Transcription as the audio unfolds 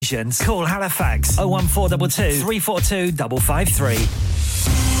occasions, call Halifax 01422 342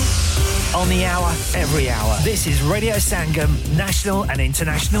 553. On the hour, every hour. This is Radio Sangam, national and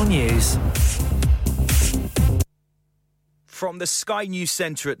international news. From the Sky News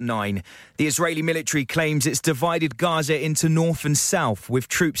Centre at 9, the Israeli military claims it's divided Gaza into north and south, with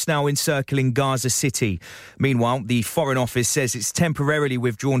troops now encircling Gaza City. Meanwhile, the Foreign Office says it's temporarily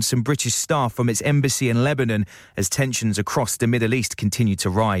withdrawn some British staff from its embassy in Lebanon as tensions across the Middle East continue to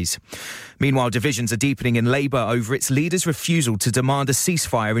rise. Meanwhile, divisions are deepening in Labour over its leader's refusal to demand a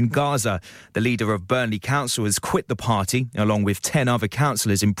ceasefire in Gaza. The leader of Burnley Council has quit the party, along with 10 other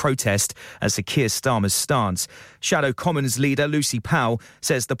councillors in protest as to Keir Starmer's stance. Shadow Commons leader Lucy Powell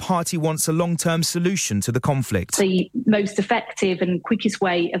says the party wants a long-term solution to the conflict. The most effective and quickest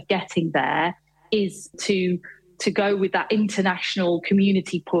way of getting there is to go with that international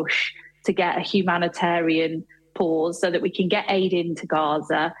community push to get a humanitarian pause so that we can get aid into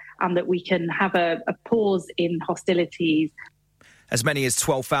Gaza and that we can have a pause in hostilities. As many as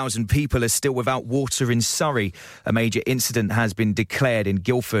 12,000 people are still without water in Surrey. A major incident has been declared in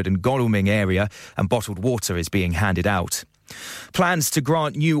Guildford and Godalming area, and bottled water is being handed out. Plans to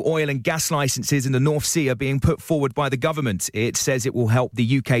grant new oil and gas licences in the North Sea are being put forward by the government. It says it will help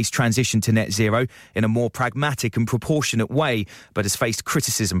the UK's transition to net zero in a more pragmatic and proportionate way, but has faced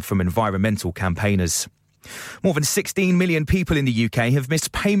criticism from environmental campaigners. More than 16 million people in the UK have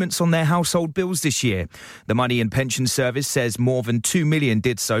missed payments on their household bills this year. The Money and Pension Service says more than 2 million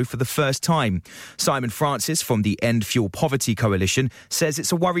did so for the first time. Simon Francis from the End Fuel Poverty Coalition says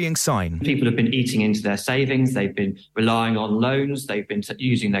it's a worrying sign. People have been eating into their savings, they've been relying on loans, they've been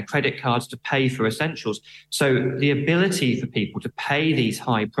using their credit cards to pay for essentials. So the ability for people to pay these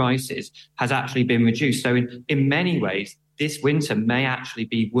high prices has actually been reduced. So in many ways, this winter may actually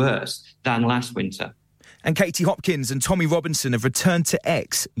be worse than last winter. And Katie Hopkins and Tommy Robinson have returned to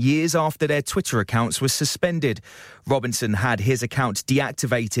X years after their Twitter accounts were suspended. Robinson had his account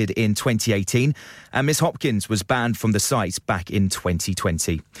deactivated in 2018 and Miss Hopkins was banned from the site back in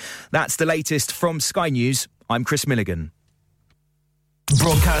 2020. That's the latest from Sky News. I'm Chris Milligan.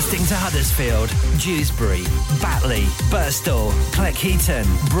 Broadcasting to Huddersfield, Dewsbury, Batley, Birstall, Cleckheaton,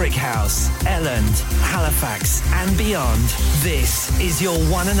 Brickhouse, Elland, Halifax and beyond. This is your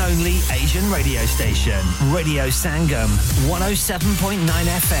one and only Asian radio station. Radio Sangam, 107.9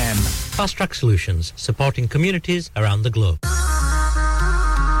 FM. Fast Track Solutions, supporting communities around the globe.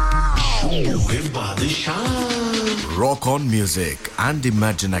 Rock On Music and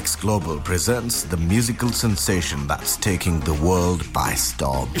Imagine X Global presents the musical sensation that's taking the world by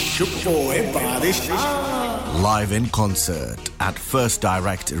storm. Live in concert at First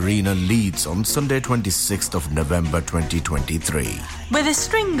Direct Arena, Leeds on Sunday 26th of November 2023. With a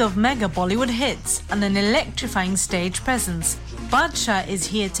string of mega Bollywood hits and an electrifying stage presence, Badshah is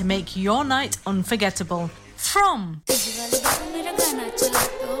here to make your night unforgettable. From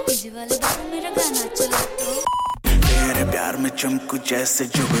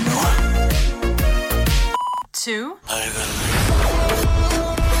to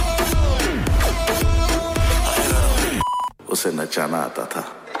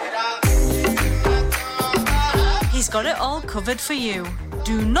he's got it all covered for you.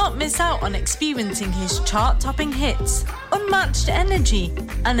 Do not miss out on experiencing his chart-topping hits, unmatched energy,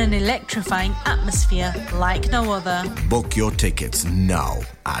 and an electrifying atmosphere like no other. Book your tickets now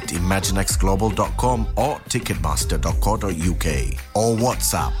at imaginexglobal.com or ticketmaster.co.uk or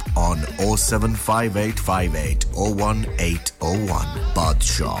WhatsApp on 07585801801.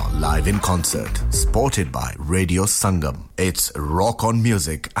 Badshah live in concert, supported by Radio Sangam. It's Rock On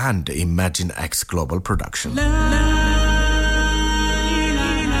Music and Imagine X Global production.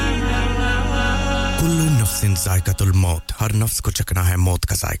 Kullu नफ्सिन जायकातुल मौत हर नफ्स को चखना है मौत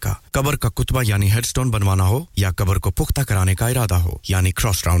का जायका कब्र का कुतबा यानी हेडस्टोन बनवाना हो या कब्र को पुख्ता कराने का इरादा हो यानी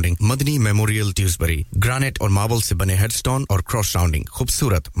क्रॉस राउंडिंग मदनी मेमोरियल ट्यूसबरी ग्रेनाइट और मार्बल से बने हेडस्टोन और क्रॉस राउंडिंग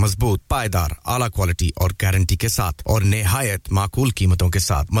खूबसूरत मजबूत पायदार आला क्वालिटी और गारंटी के साथ और निहायत माकूल कीमतों के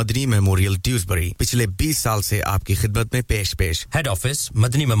साथ मदनी मेमोरियल ट्यूसबरी पिछले 20 साल से आपकी खिदमत में पेश head office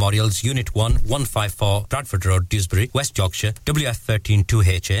Madni memorials unit 1 154 Bradford Road Dewsbury West Yorkshire WF13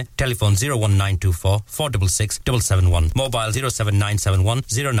 2HA telephone 01924 466 771 mobile 07971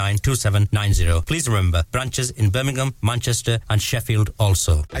 092790 please remember branches in Birmingham Manchester and Sheffield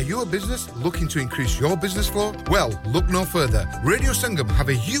also Are you a business looking to increase your business flow well look no further Radio Sangam have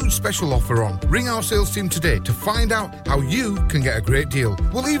a huge special offer on ring our sales team today to find out how you can get a great deal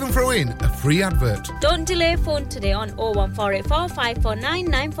we'll even throw in a free advert Don't delay phone today on 01484 549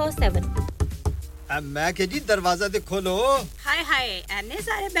 947 अब मैं के जी दरवाजा दे खोलो हाय हाय एने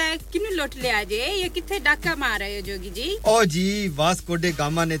सारे bag किनु लुट ले आजे ये किथे डाका मार रहे हो जोगी जी ओ जी वास्को डे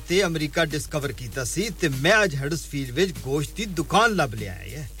गामा ने ते अमेरिका डिस्कवर कीता सी ते मैं आज हडर्सफील्ड विच गोश्त दी दुकान लब ले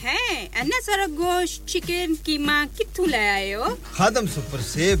आया है एने सारा गोश्त चिकन कीमा किथु ले आए हो खादम सुपर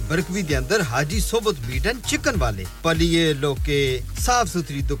से बरकवी दे अंदर हाजी सोबत मीट एंड चिकन वाले पलिए लोके साफ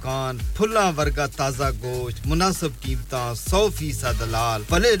सुथरी दुकान फुल्ला वर्गा ताजा गोश्त मुनासिब कीमतां 100% दलाल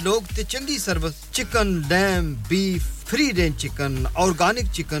भले लोग ते चंगी service chicken lamb beef free range chicken organic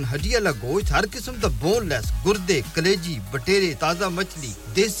chicken हड्डी वाला गोश्त हर किस्म दा बोनलेस गुर्दे कलेजी बटेरे ताजा मछली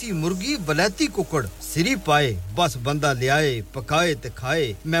देसी मुर्गी बलाती कुकड़ सिरी पाए बस बंदा ले आए पकाए ते खाए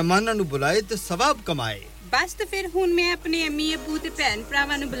मेहमानां नु बुलाए ते सवाब कमाए बस तो फिर हुन मैं अपने अम्मी अब्बू ते भैन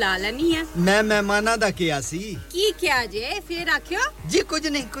भरावां नु बुला लेनी है मैं मेहमानां दा किया सी की क्या जे फिर आखियो जी कुछ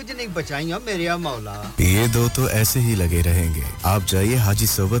नहीं बचाइयो मेरे या मौला ये दो तो ऐसे ही लगे रहेंगे आप जाइए हाजी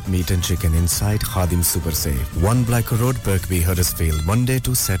सोबत meat and chicken inside Khadim super से 1 Black Road Birkby Huddersfield Monday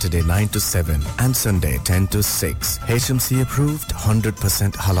to Saturday 9 to 7 and Sunday 10 to 6 HMC approved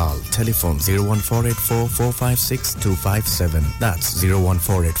 100% halal telephone 01484 456 257 that's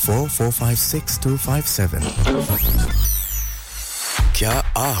 01484 456 257 क्या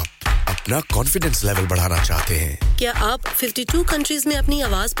आप अपना कॉन्फिडेंस लेवल बढ़ाना चाहते हैं क्या आप 52 कंट्रीज में अपनी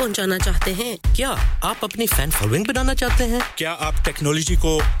आवाज पहुंचाना चाहते हैं क्या आप अपनी फैन फॉलोइंग बनाना चाहते हैं क्या आप टेक्नोलॉजी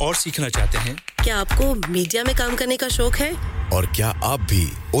को और सीखना चाहते हैं क्या आपको मीडिया में काम करने का शौक है और क्या आप भी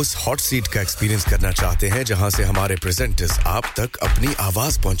उस हॉट सीट का एक्सपीरियंस करना चाहते हैं जहां से हमारे प्रेजेंटर्स आप तक अपनी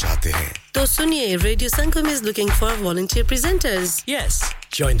आवाज पहुंचाते हैं तो सुनिए radio Sangam is looking for volunteer presenters yes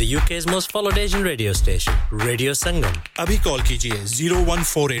join the UK's most followed Asian radio station Radio Sangam अभी कॉल कीजिए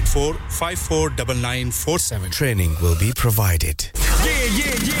 01484 549947 training will be provided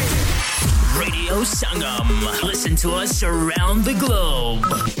yeah Radio Sangam listen to us around the globe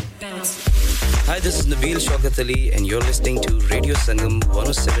Hi, this is Nabil Shaukat Ali and you're listening to Radio Sangam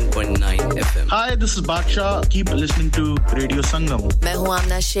 107.9 FM. Hi, this is Baksha. Keep listening to Radio Sangam. मैं हूँ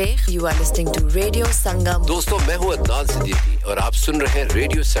आमना Sheikh. You are listening to Radio Sangam. दोस्तों, मैं हूँ अदनान सिद्दीकी और आप सुन रहे हैं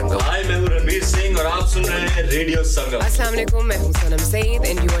Radio Sangam. Hi, मैं हूँ रणवीर सिंह और आप सुन रहे हैं Radio Sangam. अस्सलाम वालेकुम, मैं हूँ Sanam Saeed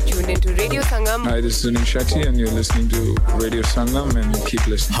and you are tuned into Radio Sangam. Hi, this is Zunin Shetty and you're listening to Radio Sangam and keep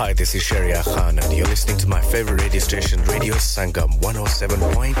listening. Hi, this is Sharia Khan and you're listening to my favorite radio station Radio Sangam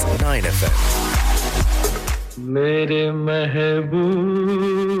 107.9 FM. मेरे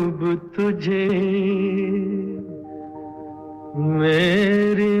महबूब तुझे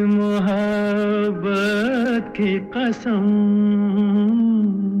मेरी मोहब्बत की कसम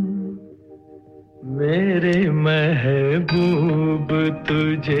मेरे महबूब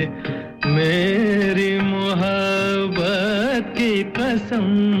तुझे मेरी मोहब्बत की कसम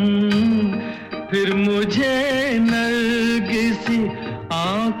फिर मुझे नरगिसी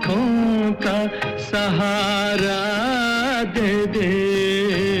आँखों का सहारा दे दे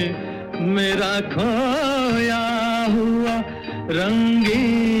मेरा खोया हुआ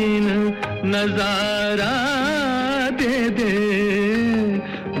रंगीन नजारा दे दे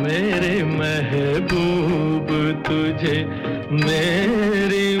मेरे महबूब तुझे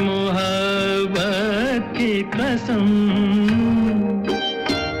मेरी मोहब्बत की कसम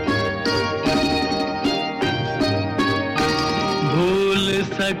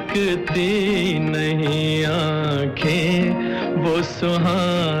सकती नहीं आँखें वो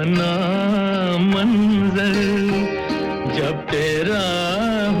सुहाना मंजर जब तेरा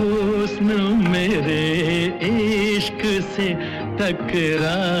हुस्न मेरे इश्क से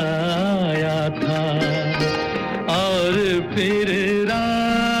टकराया था और फिर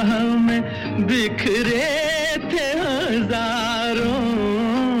राह में बिखरे थे हजारों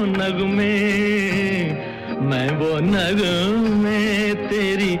नगमे मैं वो नगमे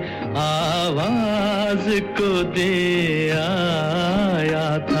तेरी आवाज को दे आया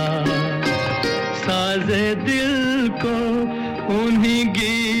था साज़े दिल को उन्हीं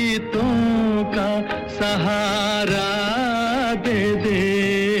गीतों का सहारा दे दे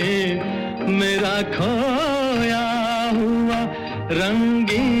मेरा खोया हुआ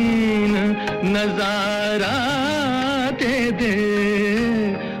रंगीन नजारा दे दे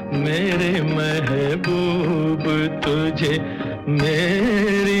मेरे महबूब तुझे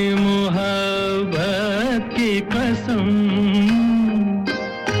मेरी मोहब्बत की कसम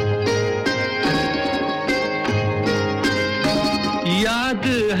याद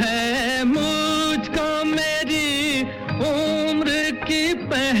है मुझको मेरी उम्र की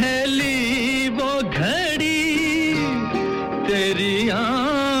पहली वो घड़ी तेरी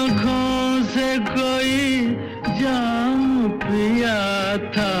आँखों से कोई जाम पिया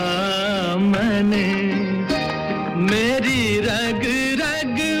था मैंने मेरी रग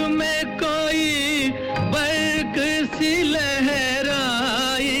रग में कोई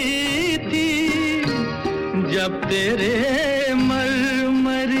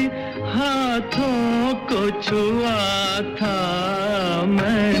छुआ था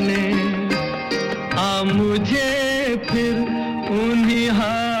मैंने आ मुझे फिर उन्हीं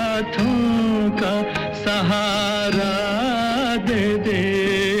हाथों का सहारा दे दे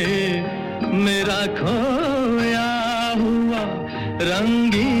मेरा खोया हुआ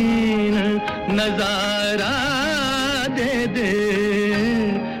रंगीन नजारा दे दे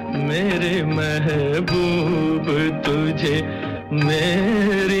मेरे महबूब तुझे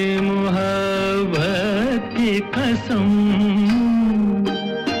मेरी मोहब्बत की कसम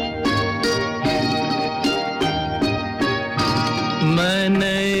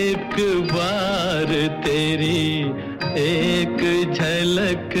मैंने एक बार तेरी एक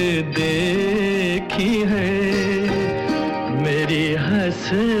झलक देखी है मेरी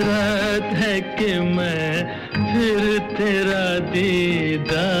हसरत है कि मैं फिर तेरा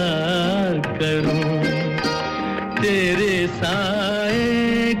दीदार करूं तेरे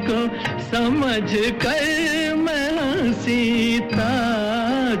साए को समझ कर मैं हंसी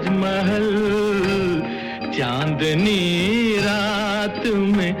ताजमहल चांदनी रात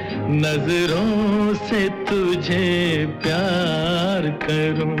में नजरों से तुझे प्यार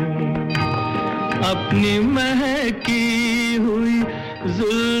करूं अपनी महकी हुई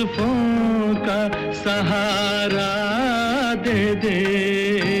जुल्फों का सहारा दे दे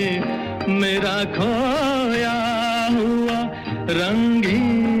मेरा खोया हुआ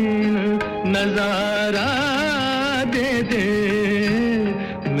रंगीन नजारा दे दे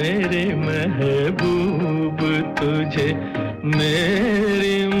मेरे महबूब तुझे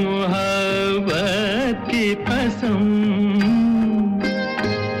मेरी मोहब्बत की कसम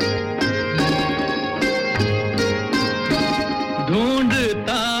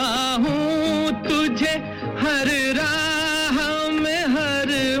ढूंढता हूँ तुझे हर राह में हर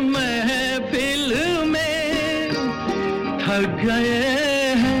महफिल में थक गए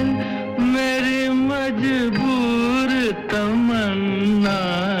हैं मेरी मजबूर तमन्ना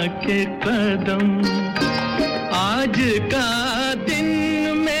के कदम आज का दिन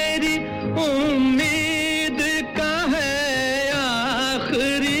मेरी उम्मीद का है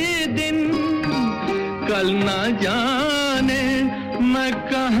आखिरी दिन कल ना जाने मैं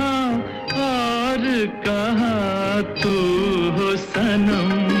कहाँ और कहाँ तू हो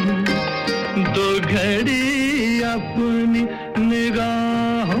सनम दो घड़ी अपनी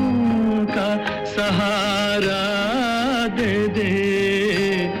निगाहों का सहारा दे दे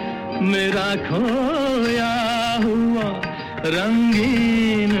मेरा खोया हुआ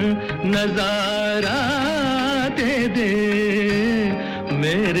रंगीन नजारा दे दे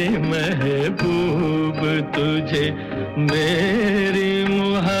मेरे महबूब तुझे मेरी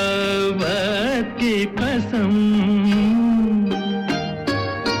मोहब्बत की कसम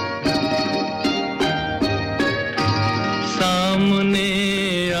सामने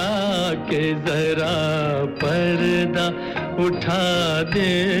आके जरा पर्दा उठा दे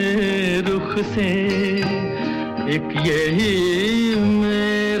रुख से एक यही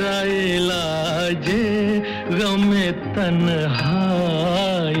मेरा इलाज गम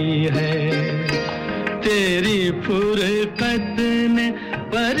तन्हाई है तेरी फुरकत ने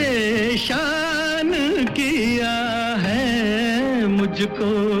परेशान किया है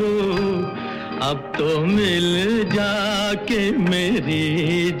मुझको अब तो मिल जाके मेरी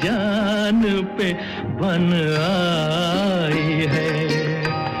जान पे बन आई है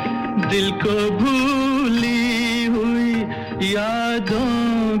दिल को भूली हुई यादों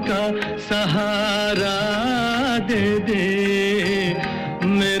का सहारा दे दे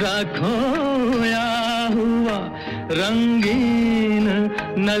मेरा खोया हुआ रंगीन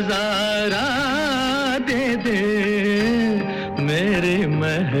नजारा दे दे मेरे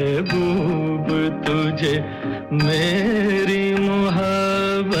महबूब तुझे मेरी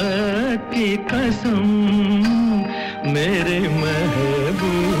मोहब्बत की कसम मेरे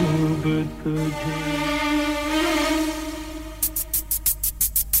महबूब तुझे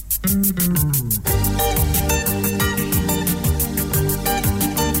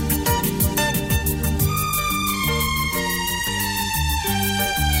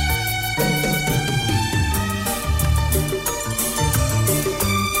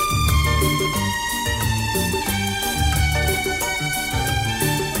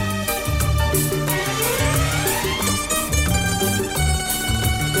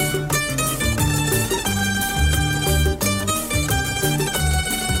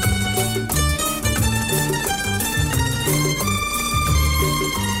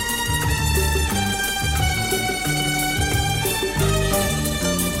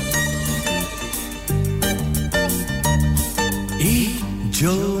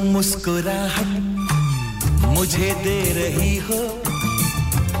जो मुस्कुराहट मुझे दे रही हो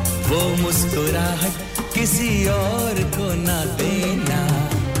वो मुस्कुराहट किसी और को ना देना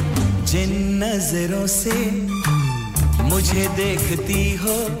जिन नजरों से मुझे देखती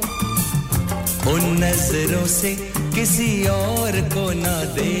हो उन नजरों से किसी और को ना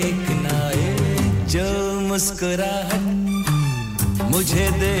देखना जो मुस्कुराहट मुझे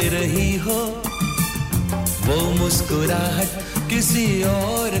दे रही हो वो मुस्कुराहट किसी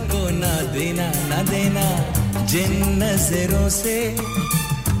और को ना देना जिन नजरों से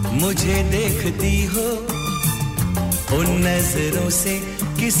मुझे देखती हो उन नजरों से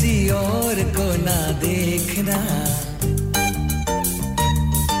किसी और को ना देखना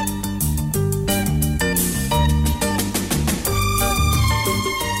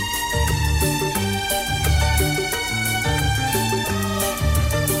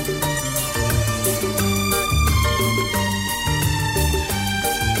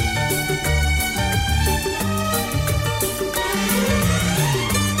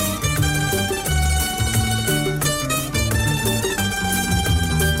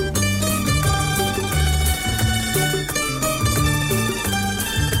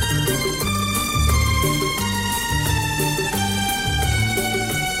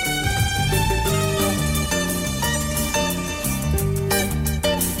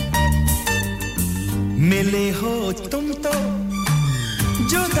मिले हो तुम तो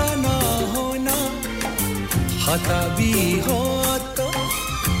जुदा ना होना खता भी हो तो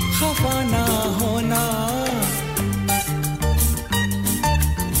खफा ना होना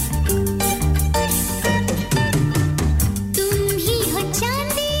तुम ही हो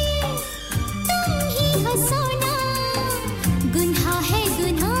चांदी तुम ही हो सोना गुनाह है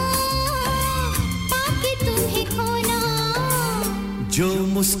गुनाह पाके तुम्हें खोना जो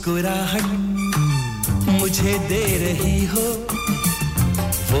मुस्कुराहट मुझे दे रही हो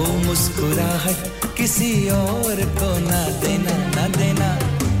वो मुस्कुराहट किसी और को ना देना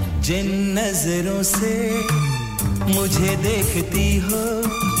जिन नजरों से मुझे देखती हो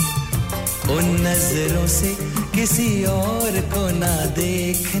उन नजरों से किसी और को ना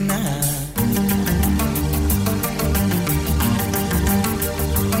देखना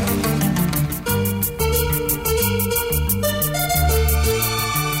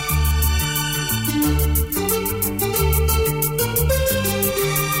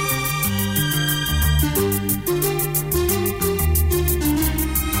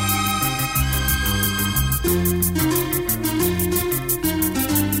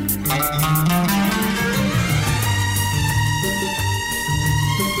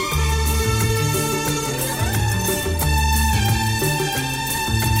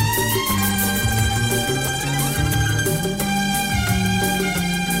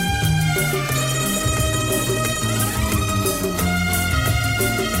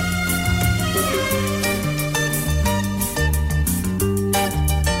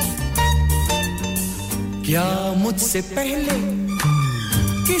क्या मुझसे पहले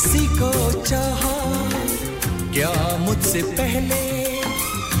किसी को चाहा क्या मुझसे पहले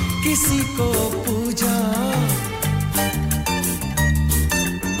किसी को पूजा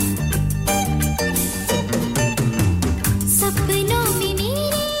सपनों में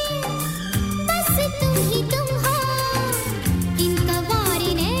मेरे बस तुम हो इन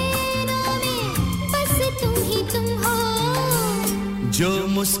कवारी नैनों में बस तुम हो जो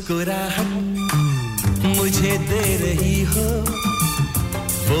मुस्कुराहट मुझे दे रही हो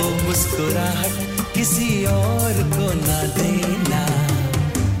वो मुस्कुराहट किसी और को ना देना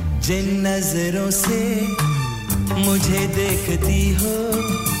जिन नजरों से मुझे देखती हो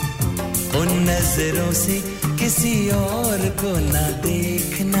उन नजरों से किसी और को ना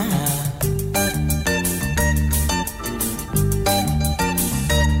देखना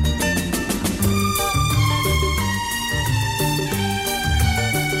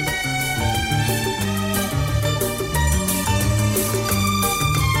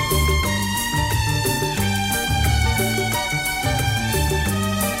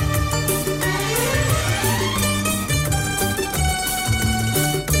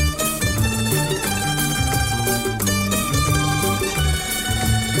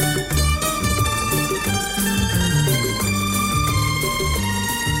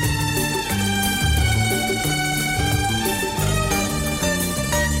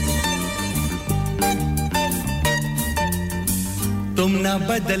तुम ना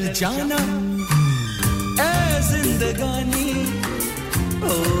बदल जाना ऐ जिंदगानी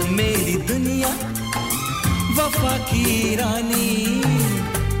ओ मेरी दुनिया वफा की रानी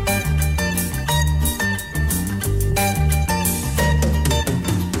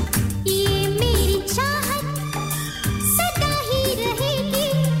ये मेरी चाहत सदा ही रहेगी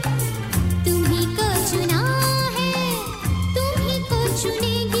तुम्ही को चुना है तुम्ही को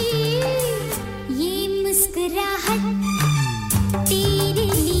चुनेगी ये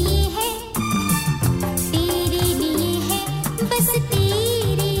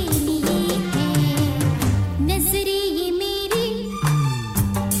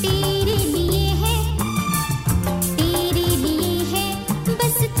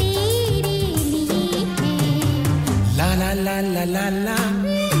la la la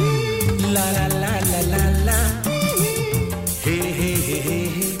la la la la la la hey hey hey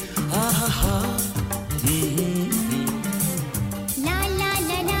hey ha ha ha la la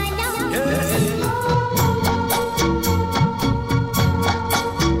la la la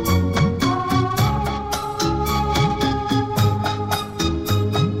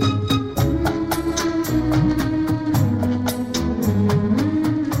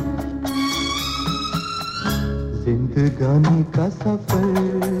जिंदगानी का सफर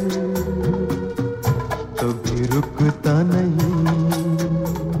कभी रुकता नहीं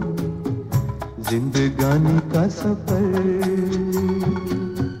जिंदगानी का सफर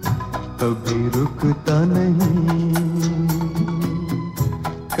कभी रुकता नहीं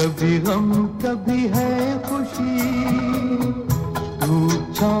कभी गम कभी है खुशी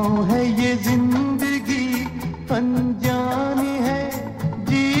धूप छाँव है ये जिंदगी अनजानी है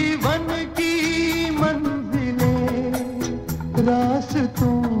जीवन की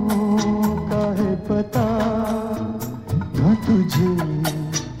रास्तों का है पता ना तुझे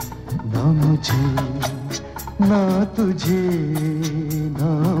ना मुझे ना तुझे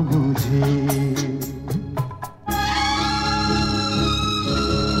ना मुझे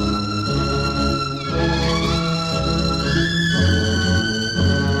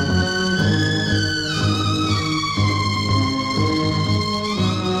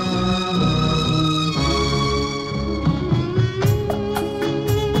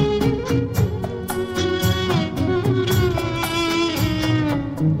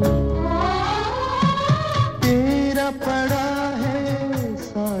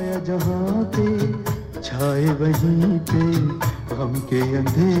वहीं पे गम के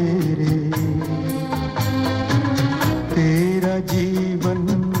अंधेरे तेरा जीवन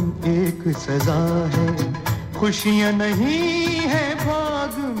एक सजा है खुशियां नहीं है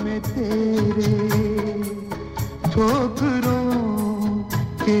भाग में तेरे ठोकरों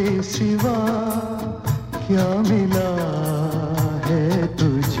के सिवा क्या मिला है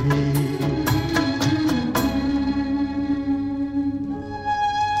तुझे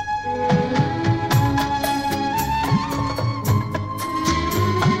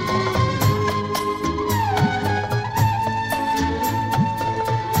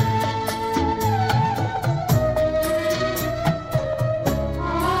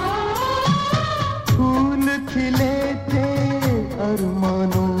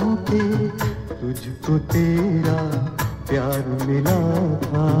तुझको तेरा प्यार मिला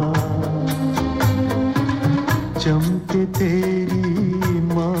था चमके तेरी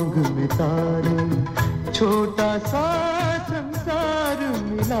मांग में तारे छोटा सा संसार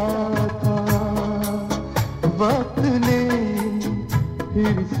मिला था वक्त ने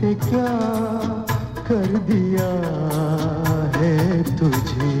फिर से क्या कर दिया है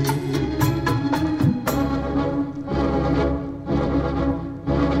तुझे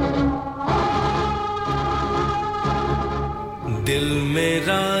दिल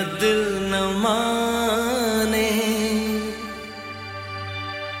मेरा दिल न माने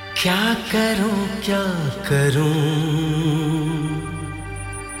क्या करूं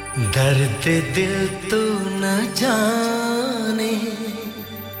दर्द दिल तू न जाने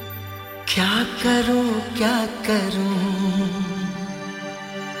क्या करूं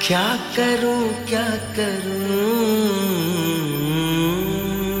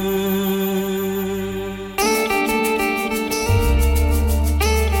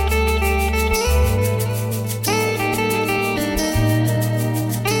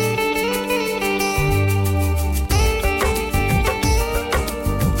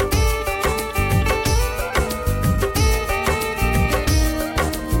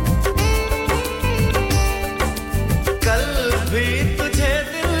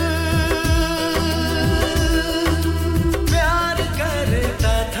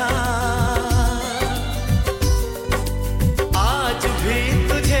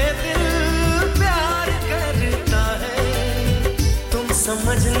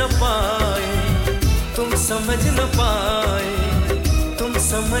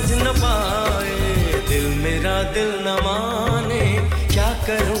समझ न पाए दिल मेरा दिल न माने क्या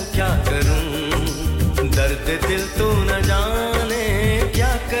करूं दर्द दिल तू न जाने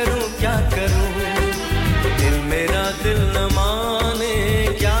क्या करूं दिल मेरा दिल न माने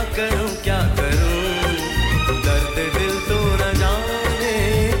क्या करूं दर्द दिल तू न जाने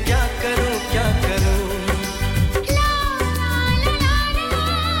क्या करूं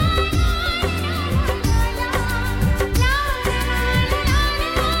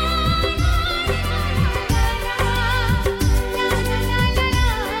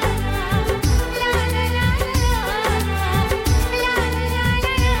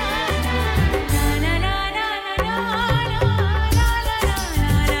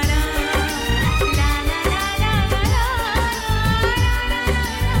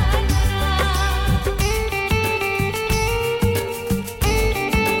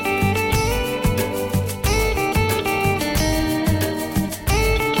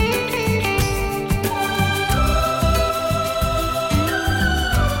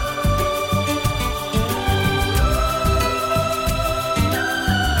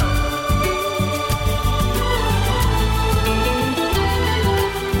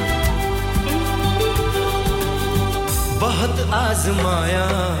आजमाया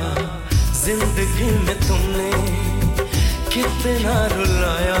जिंदगी में तुमने कितना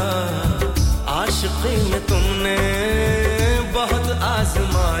रुलाया आशिकी में तुमने बहुत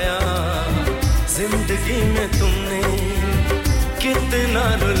आजमाया जिंदगी में तुमने कितना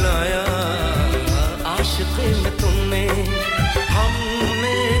रुलाया आशिकी में तुमने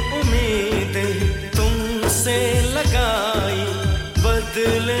हमने उम्मीदें तुमसे लगाई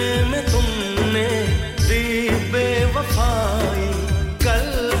बदले में तुमने दी बेवफाई कल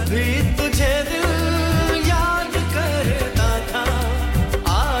भी तुझे दिल याद करता था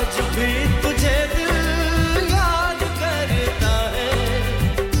आज भी तुझे दिल याद करता है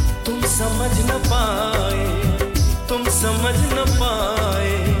तुम समझ न पाए तुम समझ न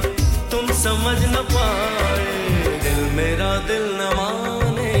पाए तुम समझ न पाए दिल मेरा दिल न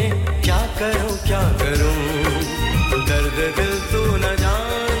माने क्या करूं दर्द दिल तू न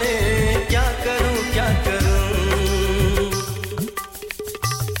जाने क्या करूं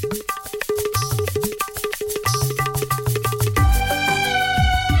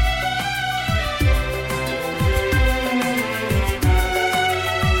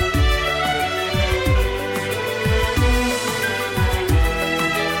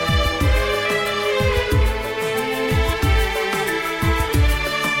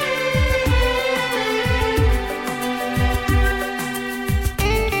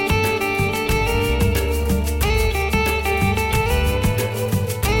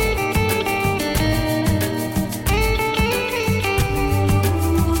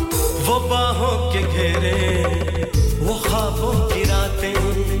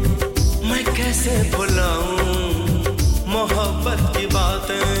कैसे भुलाऊं मोहब्बत की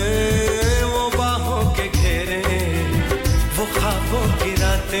बातें वो बाहों के घेरे वो ख्वाबों की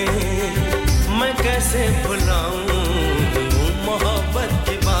रातें मैं कैसे भुलाऊं मोहब्बत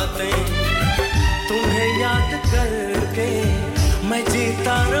की बातें तुम्हें याद करके मैं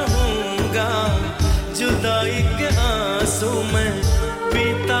जीता रहूंगा जुदाई के आंसू मैं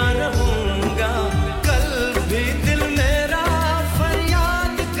पीता रहूंगा कल भी दिल मेरा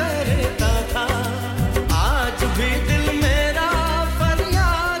फरियाद करता था आज भी दिल मेरा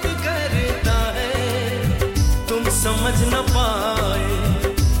फरियाद करता है तुम समझ न पाए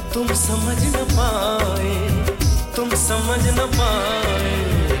तुम समझ न पाए तुम समझ न पाए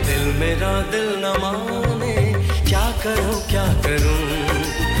दिल मेरा दिल न माने क्या करूं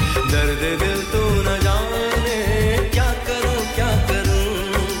दर्द दिल तू न जाने क्या करूं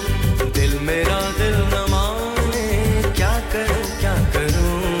दिल मेरा दिल न माने क्या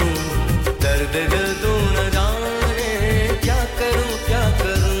करूं दर्द दिल तू न जाने क्या करूं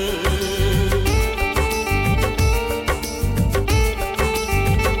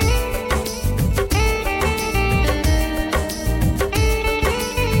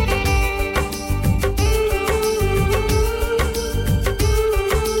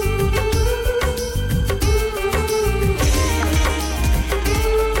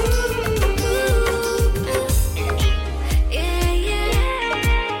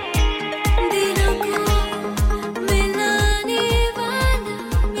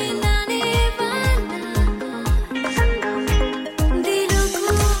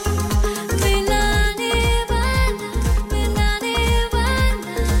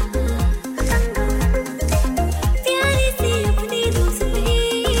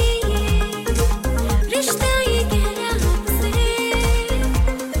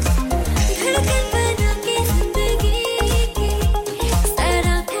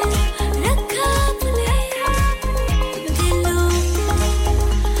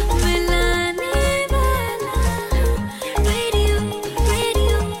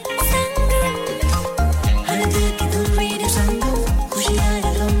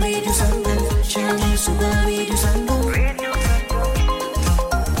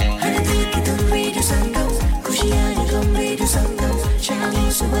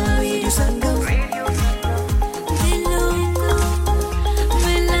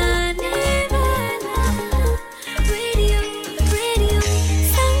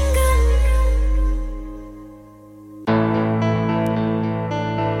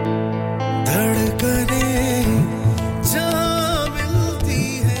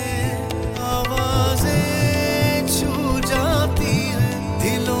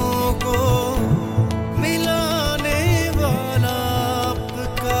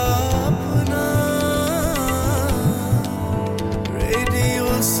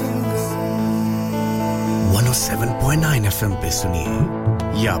FM पे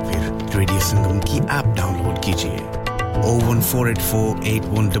सुनिए या फिर रेडियो संगम की ऐप डाउनलोड कीजिए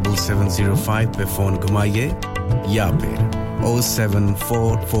 01484817705 पे फोन घुमाइए या फिर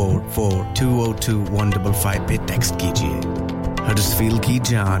 07444202155 पे टेक्स्ट कीजिए हडर्सफील्ड की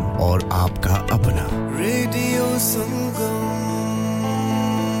जान और आपका अपना रेडियो संगम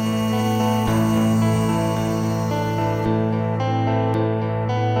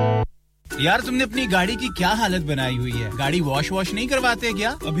यार तुमने अपनी गाड़ी की क्या हालत बनाई हुई है गाड़ी वॉश नहीं करवाते क्या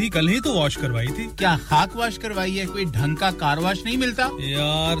अभी कल ही तो वॉश करवाई थी क्या खाक वॉश करवाई है कोई ढंग का कार वॉश नहीं मिलता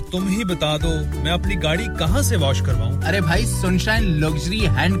यार तुम ही बता दो मैं अपनी गाड़ी कहां से वॉश करवाऊं अरे भाई Sunshine luxury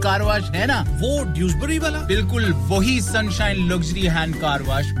hand car wash है ना वो ड्यूसबरी वाला बिल्कुल वही Sunshine luxury hand car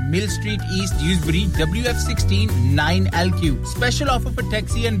wash Mill Street East Dewsbury WF16 9LQ special offer for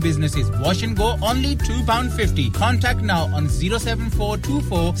taxi and businesses wash and go only £2.50 contact now on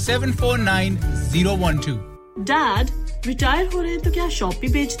 07424774012 dad retire हो रहे हैं तो क्या शॉप भी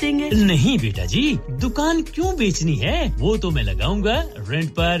बेच देंगे नहीं बेटा जी दुकान क्यों बेचनी है वो तो मैं लगाऊंगा रेंट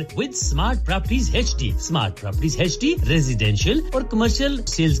पर with smart properties HD smart properties HD residential और कमर्शियल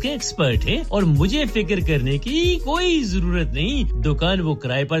सेल्स के एक्सपर्ट हैं और मुझे फिक्र करने की कोई जरूरत नहीं दुकान वो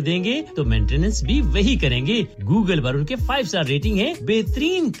किराए पर देंगे तो मेंटेनेंस भी वही करेंगे गूगल पर उनके 5 स्टार रेटिंग है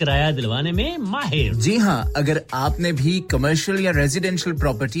बेहतरीन किराया दिलवाने में माहिर जी हां अगर आपने भी कमर्शियल या रेजिडेंशियल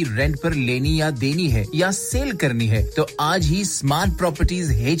प्रॉपर्टी रेंट पर लेनी या देनी है या सेल करनी है तो आज ही स्मार्ट प्रॉपर्टीज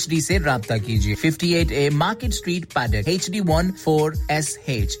HD से राब्ता कीजिए 58A market street paddock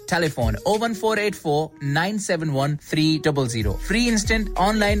HD14SH telephone 01484 971 300 free instant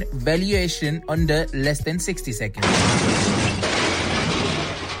online valuation under less than 60 seconds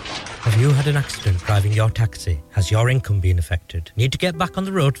Have you had an accident driving your taxi? Has your income been affected? Need to get back on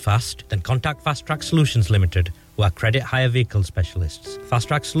the road fast? Then contact Fast Track Solutions Limited, who are credit hire vehicle specialists. Fast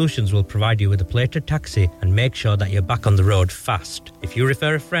Track Solutions will provide you with a plated taxi and make sure that you're back on the road fast. If you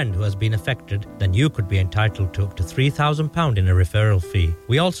refer a friend who has been affected, then you could be entitled to up to £3,000 in a referral fee.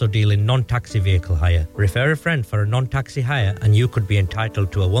 We also deal in non-taxi vehicle hire. Refer a friend for a non-taxi hire and you could be entitled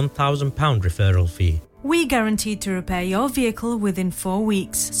to a £1,000 referral fee. We guarantee to repair your vehicle within 4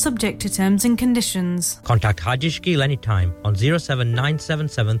 weeks, subject to terms and conditions. Contact Haji Shakil anytime on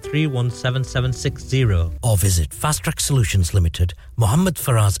 07977317760 or visit Fast Track Solutions Limited, Mohammed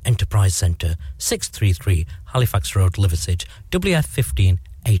Faraz Enterprise Centre, 633 Halifax Road, Liversedge, WF15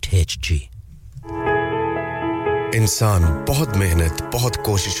 8HG. इंसान बहुत मेहनत, बहुत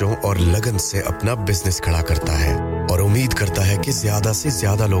कोशिशों और लगन से अपना business खड़ा करता है और उम्मीद करता है कि ज्यादा से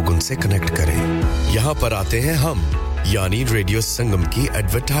ज्यादा लोग उनसे कनेक्ट करें। यहाँ पर आते हैं हम, यानी रेडियो संगम की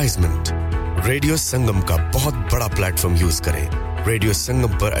एडवर्टाइजमेंट। रेडियो संगम का बहुत बड़ा प्लेटफॉर्म यूज करें। रेडियो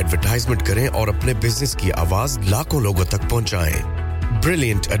संगम पर एडवर्टाइजमेंट करें और अपने बिजनेस की आवाज लाखों लोगों तक पहुंचाएं।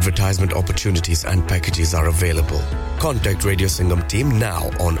 Brilliant advertisement opportunities and packages are available. Contact Radio Sangam team now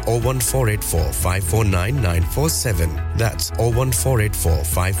on 01484 549 947. That's 01484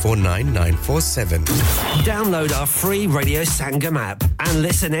 549 947. Download our free Radio Sangam app and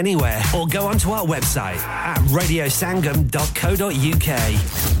listen anywhere or go onto our website at radiosangam.co.uk.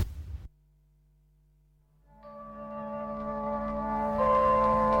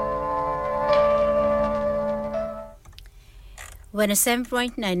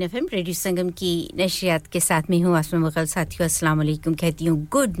 107.9 FM radio Sangam की नशियात के साथ में हूँ आसमा मुगल साथियों अस्सलाम वालेकुम कहती हूँ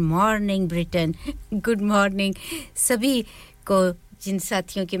good morning Britain good morning सभी को जिन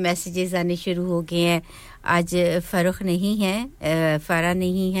साथियों के मैसेजेस आने शुरू हो गए हैं आज फरुख नहीं है फारा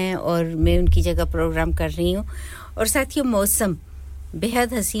नहीं है और मैं उनकी जगह प्रोग्राम कर रही हूँ और साथियों मौसम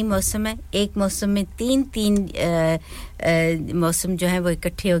बेहद हसीन मौसम है एक मौसम में तीन मौसम जो है वो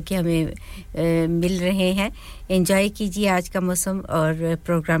इकट्ठे होकर हमें मिल रहे हैं एंजॉय कीजिए आज का मौसम और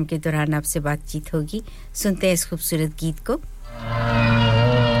प्रोग्राम के दौरान आपसे बातचीत होगी सुनते हैं इस खूबसूरत गीत को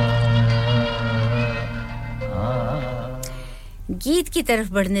गीत की तरफ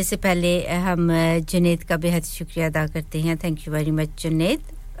बढ़ने से पहले हम जुनैद का बेहद शुक्रिया अदा करते हैं thank you very much Junaid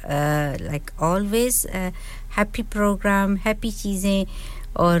like always happy program happy चीजें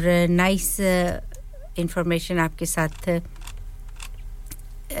और nice information आपके साथ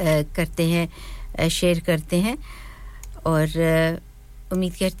करते हैं शेयर करते हैं और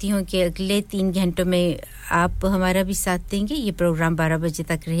उम्मीद करती हूं कि अगले 3 घंटों में आप हमारा भी साथ देंगे ये प्रोग्राम 12 बजे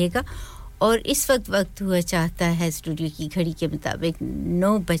तक रहेगा और इस वक्त हुआ चाहता है स्टूडियो की घड़ी के मुताबिक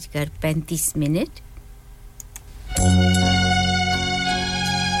 9:35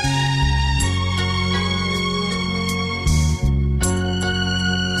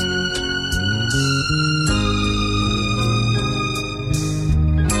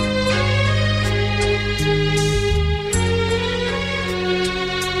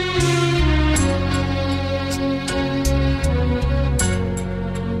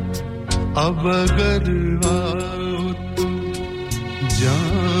 अब अगर आओ तो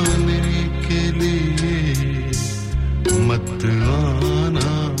जाने के लिए मत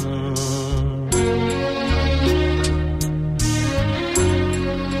आना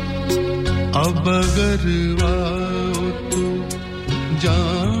अब अगर आओ तो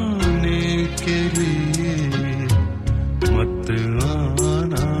जाने के लिए मत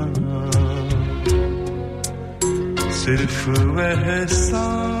आना सिर्फ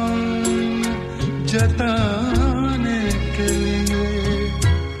एहसान जताने के लिए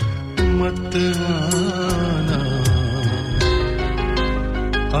मत आना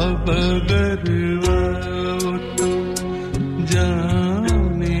अब अगर आओ तो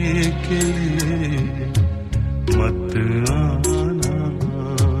जाने के लिए मत आना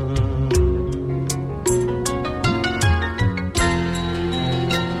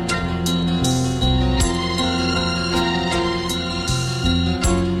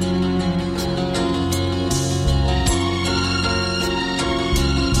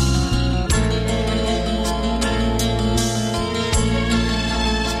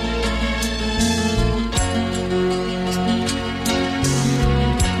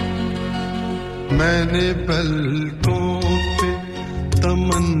मैंने पलकों पे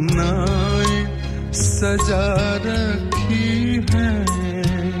तमन्नाएं सजा रखी हैं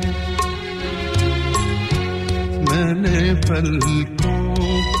मैंने पलकों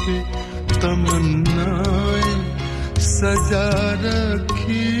पे तमन्नाएं सजा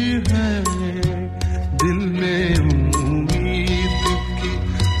रखी हैं दिल में उम्मीद की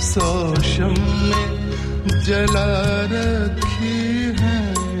सोशम में जला रखी हैं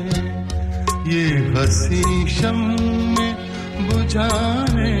ये हंसी शम्मे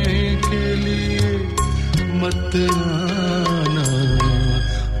बुझाने के लिए मत आना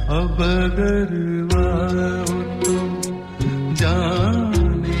अब अगर आओ तो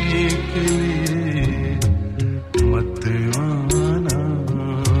जाने के लिए मत आना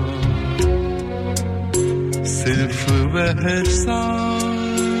सिर्फ एहसान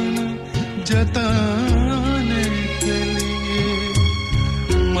जताने के लिए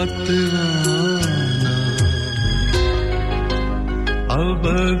मत आना अब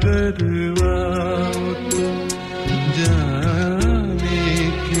अगर आओ तो जाने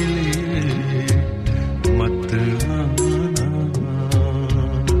के लिए मत आना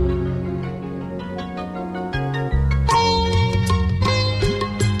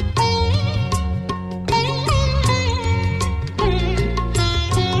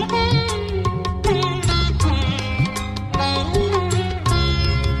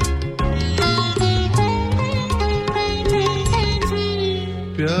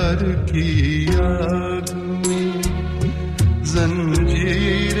प्यार की आग में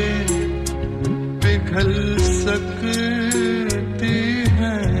जंजीरें पिघल सकती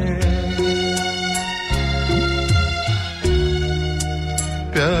हैं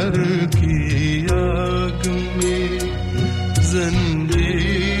प्यार की आग में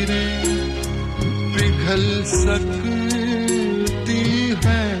जंजीरें पिघल सकती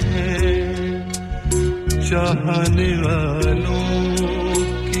हैं चाहने वालों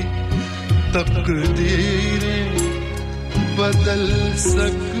तकदीरें बदल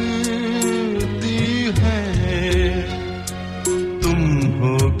सकती हैं तुम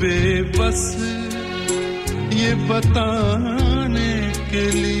हो बेबस ये बताने के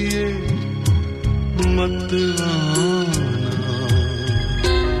लिए मत आना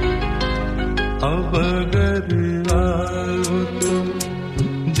अब अगर आओ तो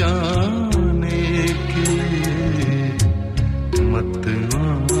जाने के लिए मत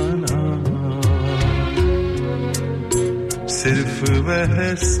आना सिर्फ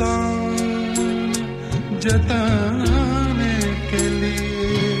एहसान जताने के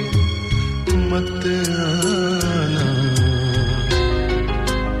लिए मत आना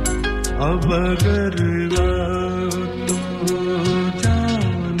अब अगर आओ तो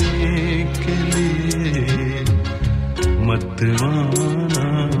जाने के लिए मत आना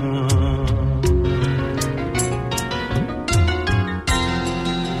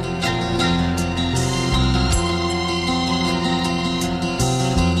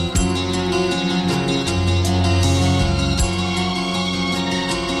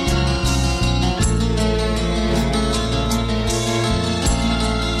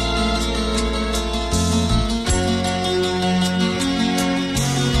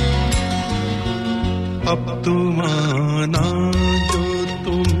अब तुम आना जो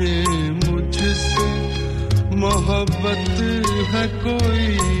तुम्हें मुझसे मोहब्बत है कोई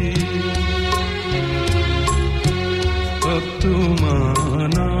अब तुम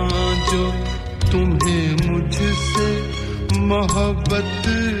आना जो तुम्हें मुझसे मोहब्बत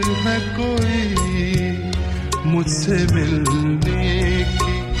है कोई मुझसे मिलने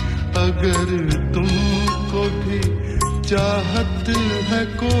की अगर तुमको भी चाहत है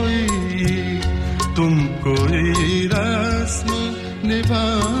कोई तुम कोई रस्म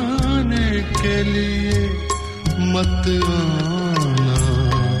निभाने जाने के लिए मत आना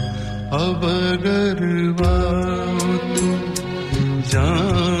अब अगर तुम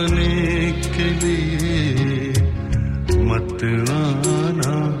जाने के लिए मत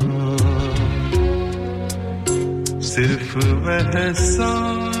आना सिर्फ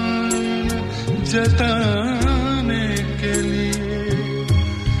एहसान जताने के लिए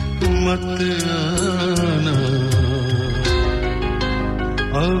मत आना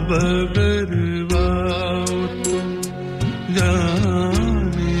अब अगर तुम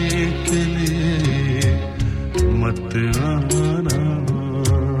जाने के लिए मत आना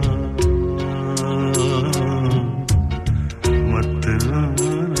मत आना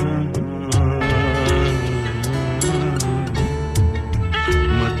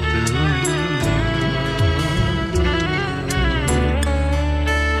मत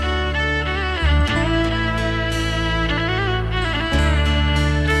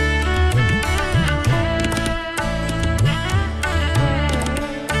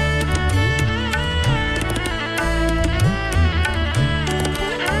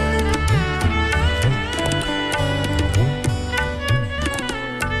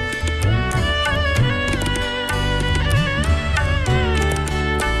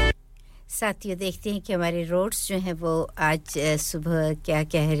साथियों देखते हैं कि हमारे रोड्स जो हैं वो आज सुबह क्या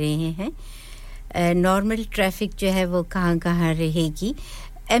कह रहे हैं नॉर्मल ट्रैफिक जो है वो कहां-कहां रहेगी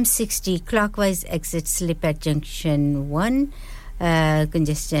M60 clockwise exit slip eight junction 1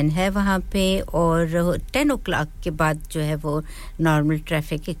 congestion है वहां पे और 10 o'clock के बाद जो है वो नॉर्मल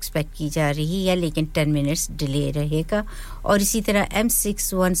ट्रैफिक एक्सपेक्ट की जा रही है लेकिन 10 मिनट्स डिले रहेगा और इसी तरह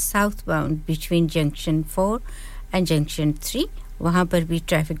M61 south bound between junction 4 and junction 3 वहां पर भी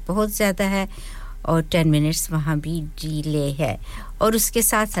ट्रैफिक बहुत ज्यादा है और 10 मिनट्स वहां भी डिले है और उसके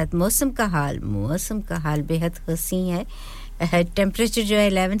साथ-साथ मौसम का हाल बेहद हसीन है टेंपरेचर जो है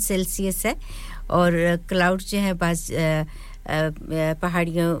 11 सेल्सियस है और क्लाउड जो है बाज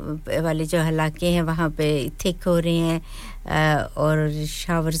पहाड़ियों वाले जो इलाके हैं वहां पे थिक हो रहे हैं और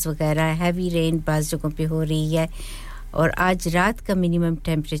शावर्स वगैरह हैवी रेन बाज जगहों पे हो रही है और आज रात का मिनिमम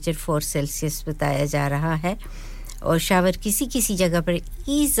टेंपरेचर 4 सेल्सियस बताया जा रहा है और शावर किसी जगह पर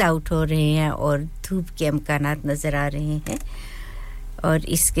ईज आउट हो रहे हैं और धूप के इम्कानात नजर आ रहे हैं और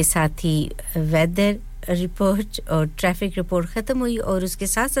इसके साथ ही वेदर रिपोर्ट और ट्रैफिक रिपोर्ट खत्म हुई और उसके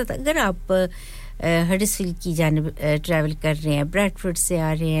साथ-साथ अगर आप हडर्सफील्ड की जानिब ट्रैवल कर रहे हैं ब्रैडफोर्ड से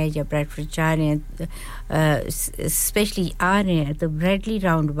आ रहे हैं या ब्रैडफोर्ड जा रहे हैं स्पेशली आ रहे हैं तो ब्रेडली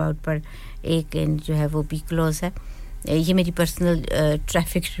राउंड अबाउट पर एक लेन जो है वो भी क्लोज है ये मेरी पर्सनल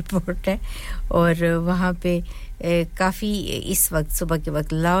ट्रैफिक रिपोर्ट है और वहां पे काफी इस वक्त सुबह के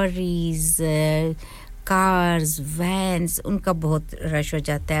वक्त लॉरीज कार्स वैन्स उनका बहुत रश हो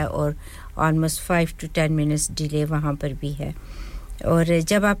जाता है और ऑलमोस्ट 5 to 10 मिनट्स डिले वहां पर भी है और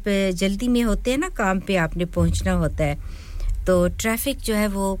जब आप जल्दी में होते हैं ना काम पे आपने पहुंचना होता है तो ट्रैफिक जो है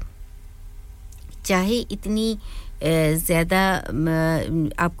वो चाहे इतनी ज्यादा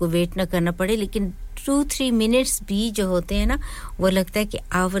आपको वेट ना करना पड़े लेकिन 2-3 मिनट्स भी जो होते हैं ना वो लगता है कि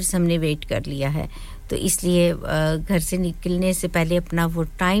आवर्स हमने वेट कर लिया है तो इसलिए घर से निकलने से पहले अपना वो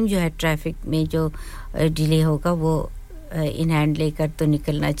टाइम जो है ट्रैफिक में जो डिले होगा वो इन हैंड लेकर तो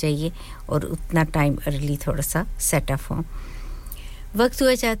निकलना चाहिए और उतना टाइम अर्ली थोड़ा सा सेट अप हो वक्त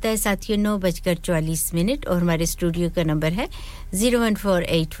हुआ जाता है साथियों 9:44 और हमारे स्टूडियो का नंबर है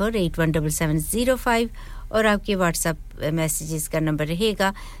 01484817705 और आपके व्हाट्सएप मैसेजेस का नंबर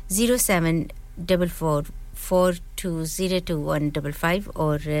रहेगा 07444202155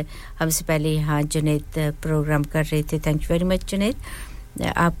 और हमसे पहले यहां जुनैद प्रोग्राम कर रहे थे thank you very much Junaid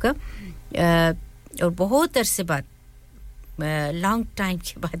आपका और बहुत अरसे बाद लॉन्ग टाइम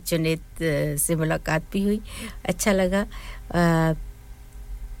के बाद जुनैद से मुलाकात भी हुई अच्छा लगा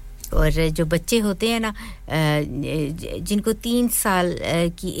और जो बच्चे होते हैं ना जिनको 3 साल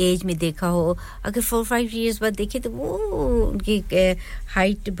की एज में देखा हो अगर 4-5 इयर्स बाद देखे तो वो उनकी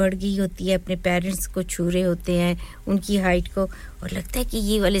हाइट बढ़ गई होती है अपने पेरेंट्स को छू रहे होते हैं उनकी हाइट को और लगता है कि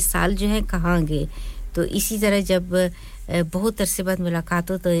ये वाले साल जो हैं कहां गए तो इसी तरह जब बहुत अरसे बाद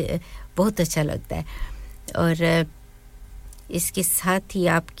मुलाकात हो तो बहुत अच्छा लगता है और इसके साथ ही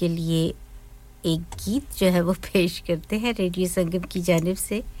आपके लिए एक गीत जो है वो पेश करते हैं रेडियो संगम की जानिब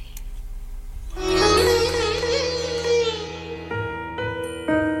से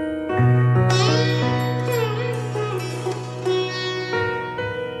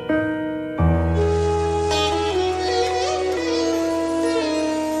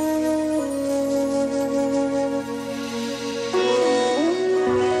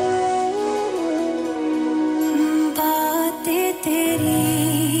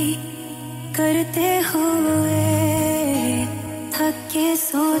करते हुए थक के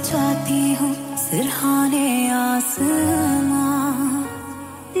सो चाहती हूँ सिरहाने आसमां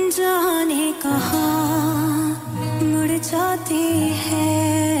जाने कहाँ मुड़ जाती है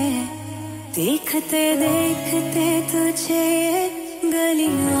देखते देखते तुझे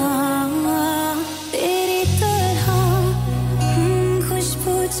गलियां तेरी तरह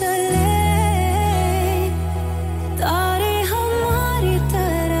खुशबू चले तारे हमारी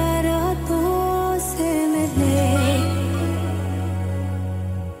तरह रातों से मिले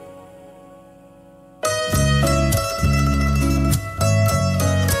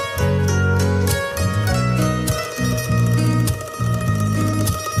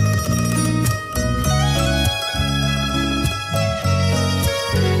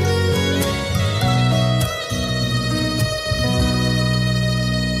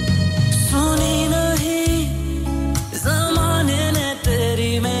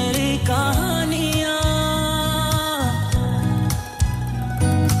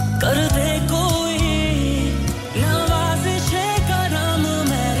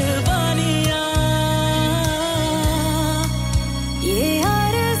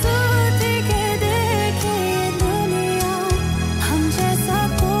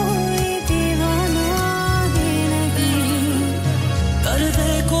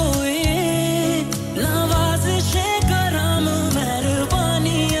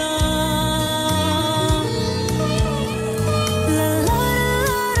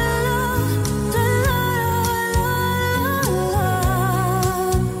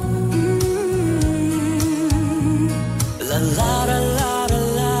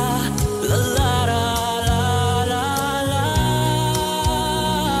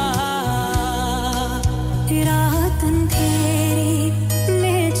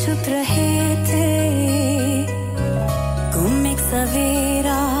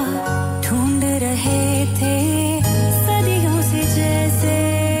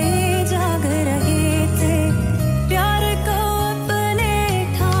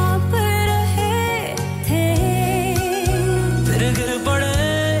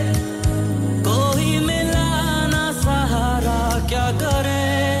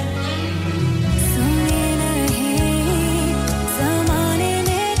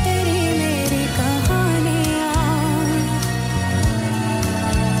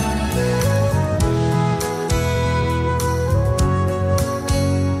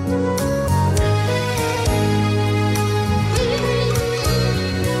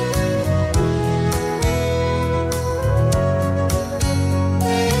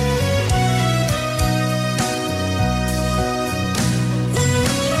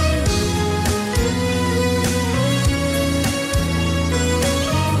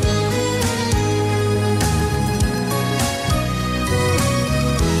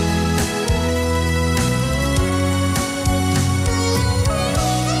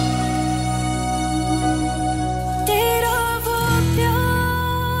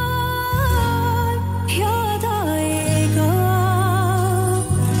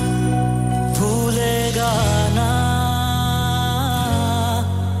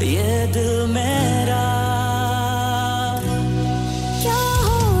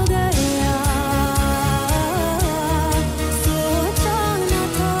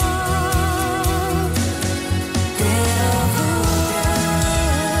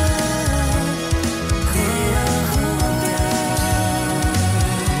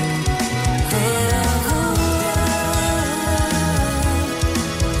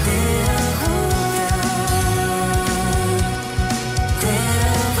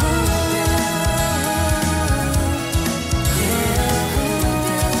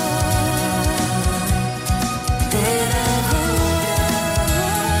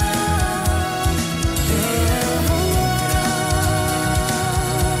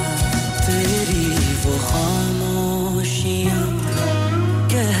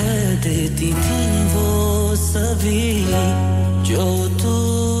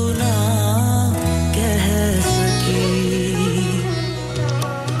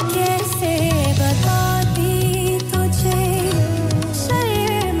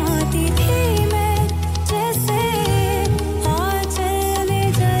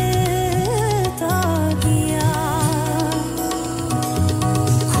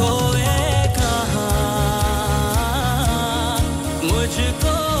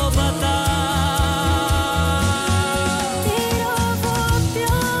मुझको बता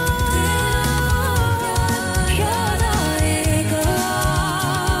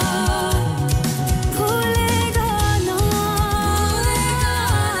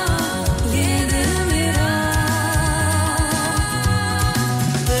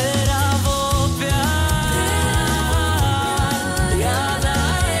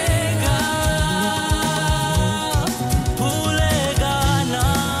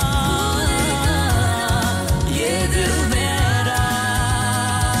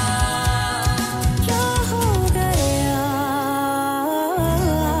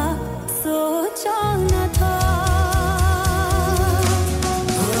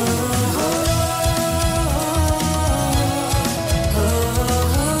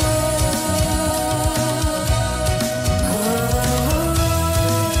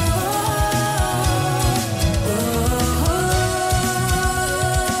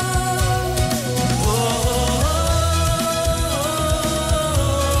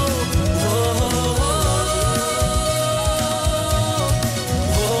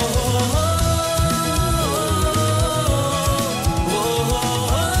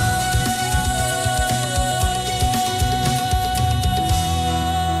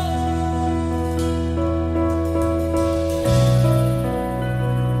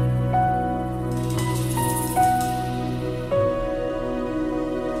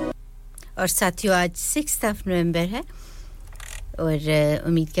और साथियों आज 6th of November है और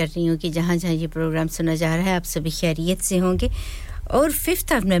उम्मीद कर रही हूं कि जहां-जहां ये प्रोग्राम सुना जा रहा है आप सभी खैरियत से होंगे और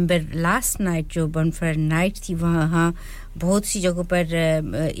 5th of November last night जो bonfire नाइट थी वहां बहुत सी जगहों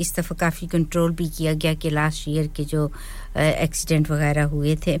पर इस दफा काफी कंट्रोल भी किया गया कि लास्ट ईयर के जो एक्सीडेंट वगैरह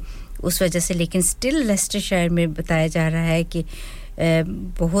हुए थे उस वजह से लेकिन स्टिल लेस्टरशायर में बताया जा रहा है कि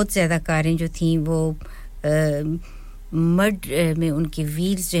बहुत ज्यादा कारें जो थीं वो मड में उनके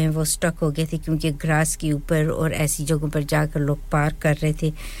व्हील्स जो हैं वो स्टक हो गए थे क्योंकि ग्रास के ऊपर और ऐसी जगहों पर जाकर लोग पार्क कर रहे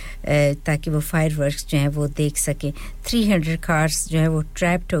थे ताकि वो फायरवर्क्स जो हैं वो देख सकें 300 कार्स जो हैं वो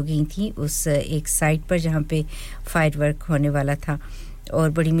ट्रैप्ड हो गई थी उस एक साइट पर जहां पे फायरवर्क होने वाला था और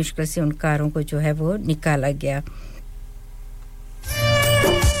बड़ी मुश्किल से उन कारों को जो है वो निकाला गया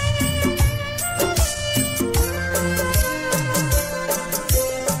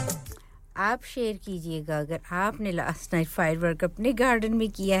आप शेयर कीजिएगा अगर आपने लास्ट नाइट फायरवर्क अपने गार्डन में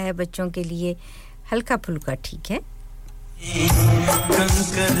किया है बच्चों के लिए हल्का फुल्का ठीक है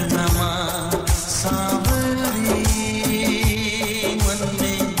कंकर नमा सावरी मन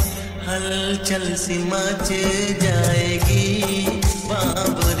में हलचल सी मच जाएगी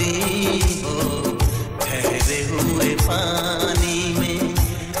बाबरी हो ठहरे हुए पानी में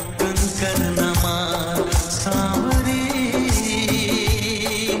कंकर नमा सावरी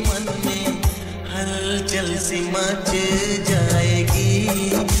मन में हलचल सी मच जाएगी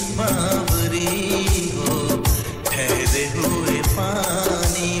बाबरी हो ठहरे हुए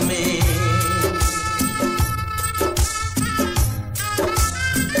पानी में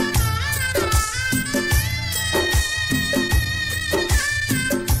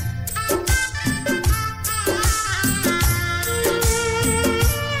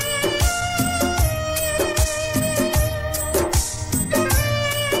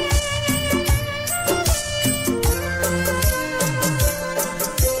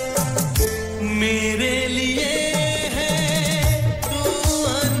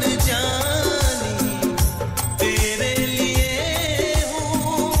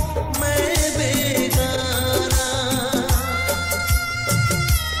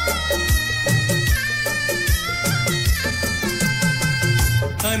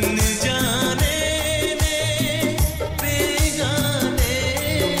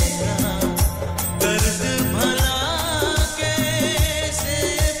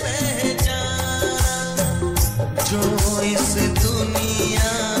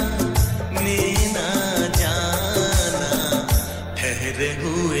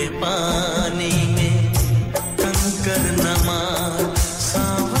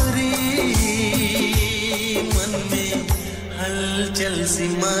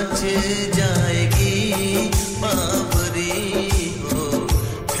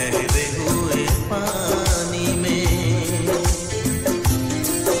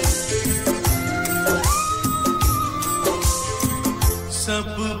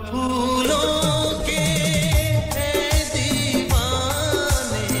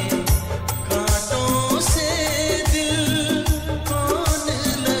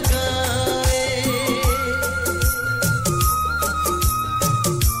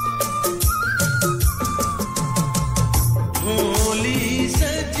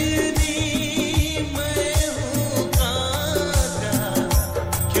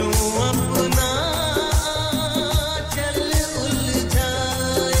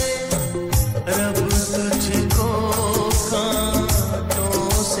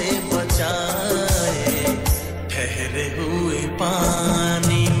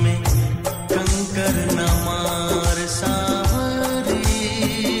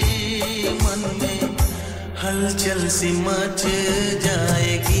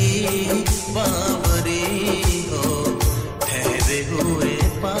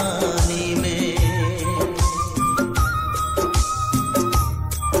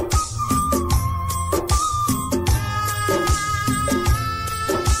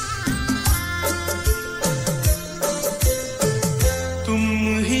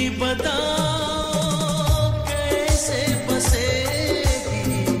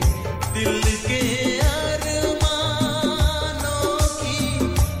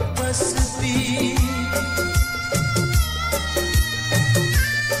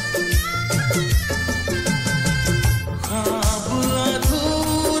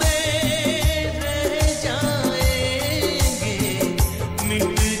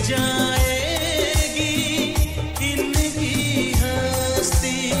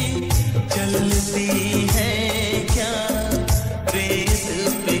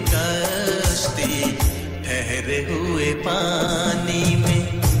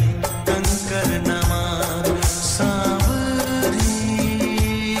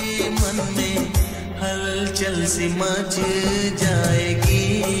सी मच जाएगी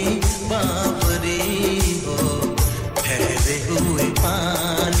बावरी हो ठहरे हुए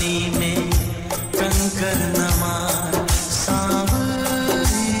पानी में कंकर नमार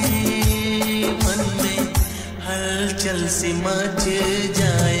सांवरी मन में हलचल सी मच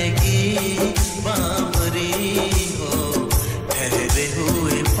जाएगी बावरी हो ठहरे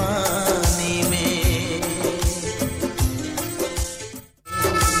हुए पानी में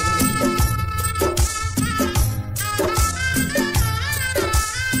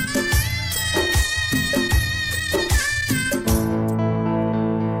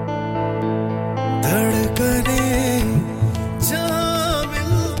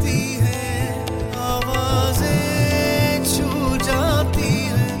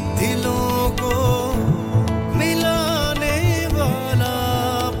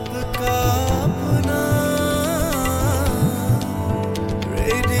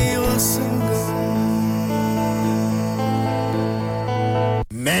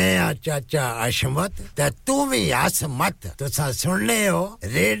चाचा अशमत ते तू भी हस मत तुसा सुनने हो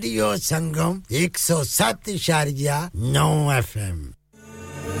रेडियो संगम 107.9 FM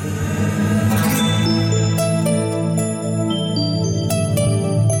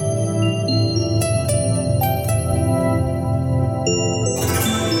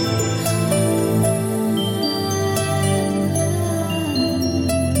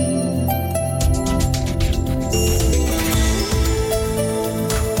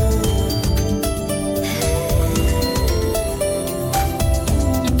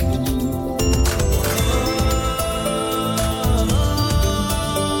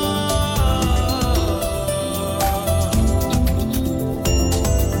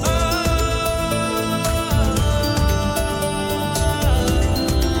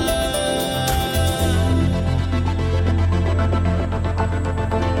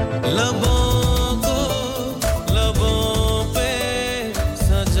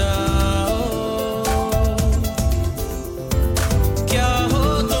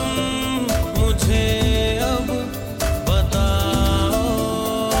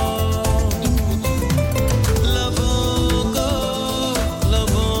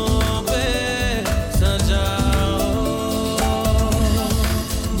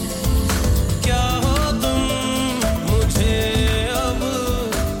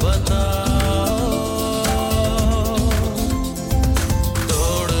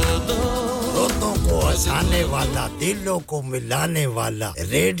दिलों को मिलाने वाला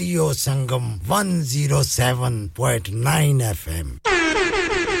radio Sangam 107.9 FM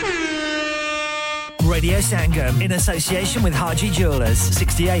Radio Sangam in association with Haji Jewellers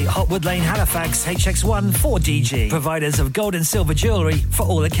 68 Hotwood Lane Halifax HX1 4DG providers of gold and silver jewellery for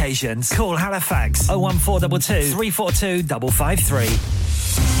all occasions call Halifax 01422 342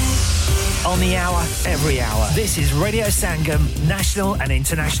 553 on the hour every hour this is Radio Sangam national and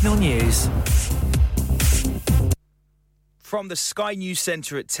international news. From the Sky News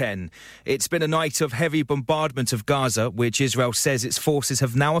Centre at 10. It's been a night of heavy bombardment of Gaza, which Israel says its forces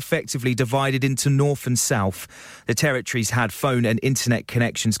have now effectively divided into north and south. The territories had phone and internet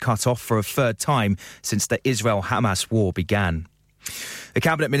connections cut off for a third time since the Israel-Hamas war began. The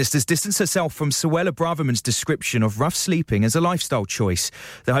Cabinet Minister's distanced herself from Suella Braverman's description of rough sleeping as a lifestyle choice.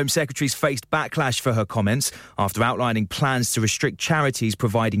 The Home Secretary's faced backlash for her comments after outlining plans to restrict charities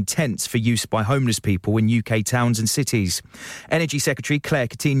providing tents for use by homeless people in UK towns and cities. Energy Secretary Claire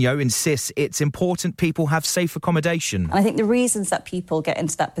Coutinho insists it's important people have safe accommodation. And I think the reasons that people get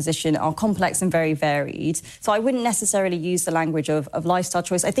into that position are complex and very varied. So I wouldn't necessarily use the language of lifestyle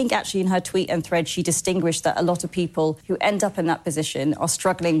choice. I think actually in her tweet and thread she distinguished that a lot of people who end up in that position are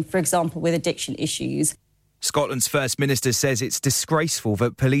struggling, for example, with addiction issues. Scotland's First Minister says it's disgraceful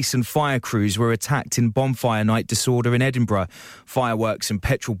that police and fire crews were attacked in bonfire night disorder in Edinburgh. Fireworks and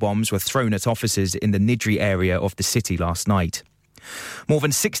petrol bombs were thrown at officers in the Niddry area of the city last night. More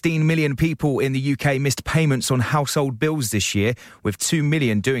than 16 million people in the UK missed payments on household bills this year, with 2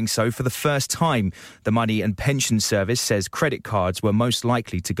 million doing so for the first time. The Money and Pension Service says credit cards were most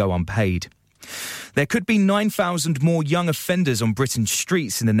likely to go unpaid. There could be 9,000 more young offenders on Britain's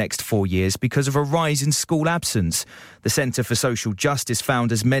streets in the next 4 years because of a rise in school absence. The Centre for Social Justice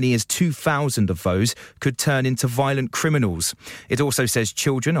found as many as 2,000 of those could turn into violent criminals. It also says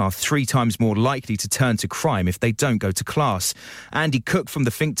children are 3 times more likely to turn to crime if they don't go to class. Andy Cook from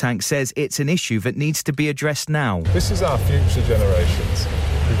the think tank says it's an issue that needs to be addressed now. This is our future generations.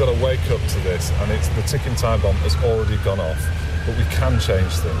 We've got to wake up to this, and it's the ticking time bomb has already gone off. But we can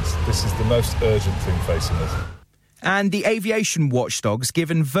change things. This is the most urgent thing facing us. And the aviation watchdogs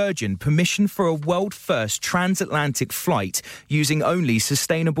given Virgin permission for a world-first transatlantic flight using only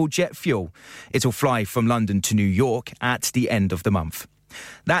sustainable jet fuel. It'll fly from London to New York at the end of the month.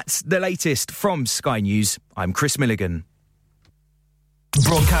 That's the latest from Sky News. I'm Chris Milligan.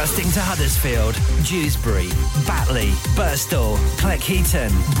 Broadcasting to Huddersfield, Dewsbury, Batley, Birstall, Cleckheaton,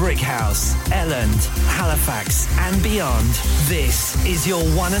 Brickhouse, Elland, Halifax and beyond. This is your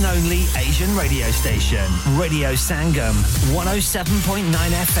one and only Asian radio station. Radio Sangam, 107.9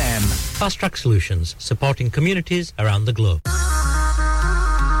 FM. Fast Track Solutions, supporting communities around the globe.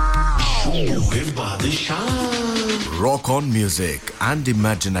 Rock On Music and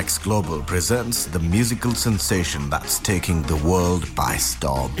Imagine X Global presents the musical sensation that's taking the world by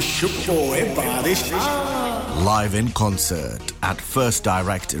storm. Live in concert at First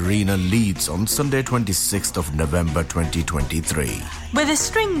Direct Arena, Leeds on Sunday 26th of November 2023. With a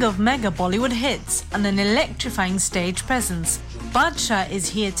string of mega Bollywood hits and an electrifying stage presence, Badshah is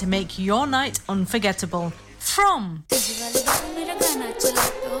here to make your night unforgettable. From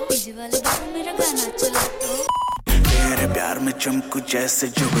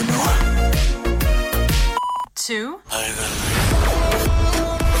to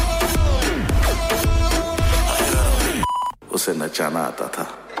उसे नचाना आता था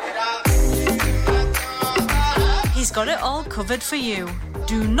He's got it all covered for you.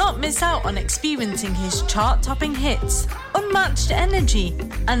 Do not miss out on experiencing his chart-topping hits, unmatched energy,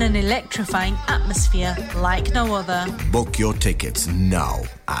 and an electrifying atmosphere like no other. Book your tickets now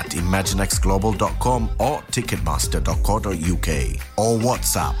at imaginexglobal.com or ticketmaster.co.uk or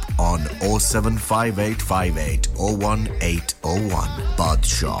WhatsApp on 07585801801.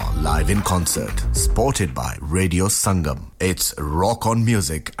 Badshah live in concert, supported by Radio Sangam. It's Rock On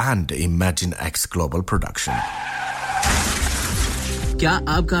Music and Imagine X Global production. क्या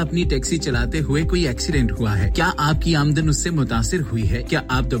आपका अपनी taxi चलाते हुए कोई accident हुआ है क्या आपकी आमदन उससे मुतासिर हुई है क्या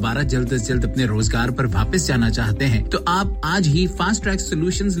आप दोबारा जल्द से जल्द अपने रोजगार पर वापस जाना चाहते हैं तो आप आज ही फास्ट ट्रैक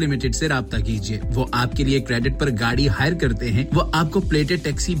सॉल्यूशंस लिमिटेड से राब्ता कीजिए वो आपके लिए क्रेडिट पर गाड़ी हायर करते हैं वो आपको प्लेटेड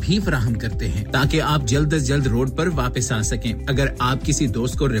टैक्सी भी फराहम करते हैं ताकि आप जल्द से जल्द रोड पर वापस आ सकें अगर आप किसी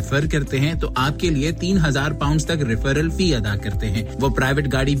दोस्त को रेफर करते हैं तो आपके लिए 3000 पाउंड तक रेफरल फी अदा करते हैं वो प्राइवेट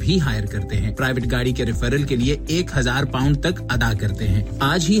गाड़ी भी हायर करते हैं प्राइवेट गाड़ी के रेफरल के लिए 1000 पाउंड तक अदा करते हैं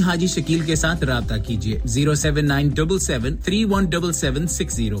आज ही हाजी शकील के साथ राब्ता कीजिए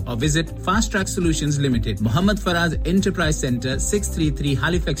 07977317760 और visit Fast Track Solutions Limited Mohammad Faraz enterprise centre 633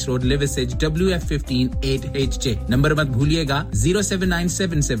 Halifax Road Liversedge WF15 8HJ number मत भूलिएगा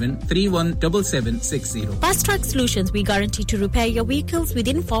 07977317760 Fast Track Solutions we guarantee to repair your vehicles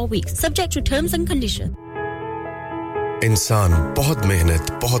within 4 weeks subject to terms and conditions इंसान बहुत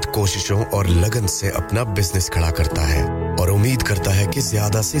मेहनत, बहुत कोशिशों और लगन से अपना बिजनेस खड़ा करता है और उम्मीद करता है कि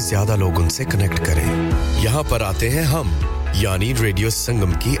ज्यादा से ज्यादा लोग उनसे कनेक्ट करें। यहाँ पर आते हैं हम, यानी रेडियो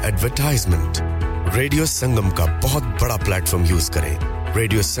संगम की एडवर्टाइजमेंट। रेडियो संगम का बहुत बड़ा प्लेटफॉर्म यूज करें।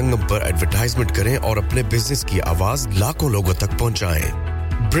 रेडियो संगम पर एडवर्टाइजमेंट करें और अपने बिजनेस की आवाज लाखों लोगों तक पहुंचाएं।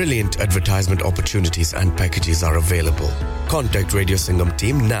 Brilliant advertisement opportunities and packages are available. Contact Radio Sangam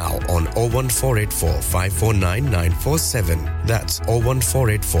team now on 01484 549 947. That's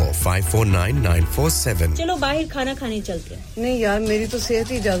 01484 549 947. चलो बाहर खाना खाने चलते हैं नहीं यार मेरी तो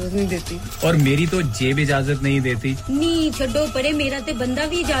सेहत ही इजाजत नहीं देती और मेरी तो जेब इजाजत नहीं देती नहीं छोड़ो परे मेरा ते बंदा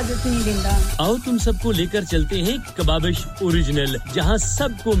भी इजाजत नहीं देता आओ तुम सबको लेकर चलते हैं कबाबिश ओरिजिनल जहां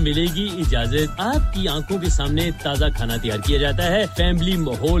सबको मिलेगी इजाजत आपकी आंखों के सामने ताजा खाना तैयार किया जाता है फैमिली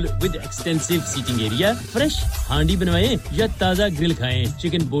माहौल with extensive seating area fresh हांडी बनवाएं या ताजा ग्रिल खाएं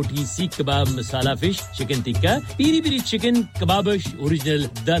चिकन बोटी seekh kebab masala fish chicken tikka peri peri chicken Kababish original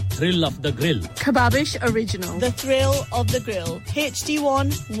the thrill of the grill Kababish Original The Thrill of the Grill HD1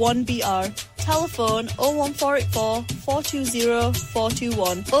 1BR Telephone 01484 420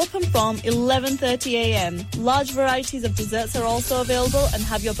 421 Open from 11:30 a.m. Large varieties of desserts are also available and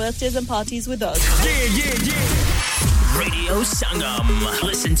have your birthdays and parties with us Yeah Radio Sangam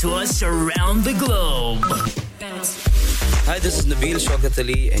listen to us around the globe Hi, this is Nabil Shaukat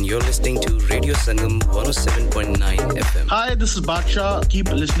Ali and you're listening to Radio Sangam 107.9 FM. Hi, this is Baksha. Keep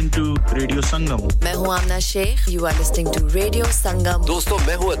listening to Radio Sangam. मैं हूँ आमना Sheikh. You are listening to Radio Sangam. दोस्तों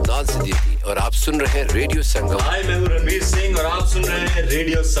मैं हूँ अदनान सिद्दीकी और आप सुन रहे हैं radio संगम. Hi, मैं हूँ रणवीर सिंह और आप सुन रहे हैं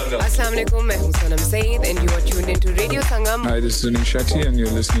रेडियो संगम. अस्सलाम वालेकुम मैं हूँ Sanam Saeed and you are tuned into Radio Sangam. Hi, this is Zunin Shetty and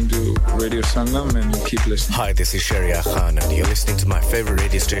you're listening to Radio Sangam and keep listening. Hi, this is Sharia Khan and you're listening to my favorite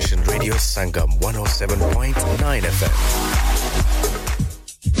radio station Radio Sangam 107.9 FM.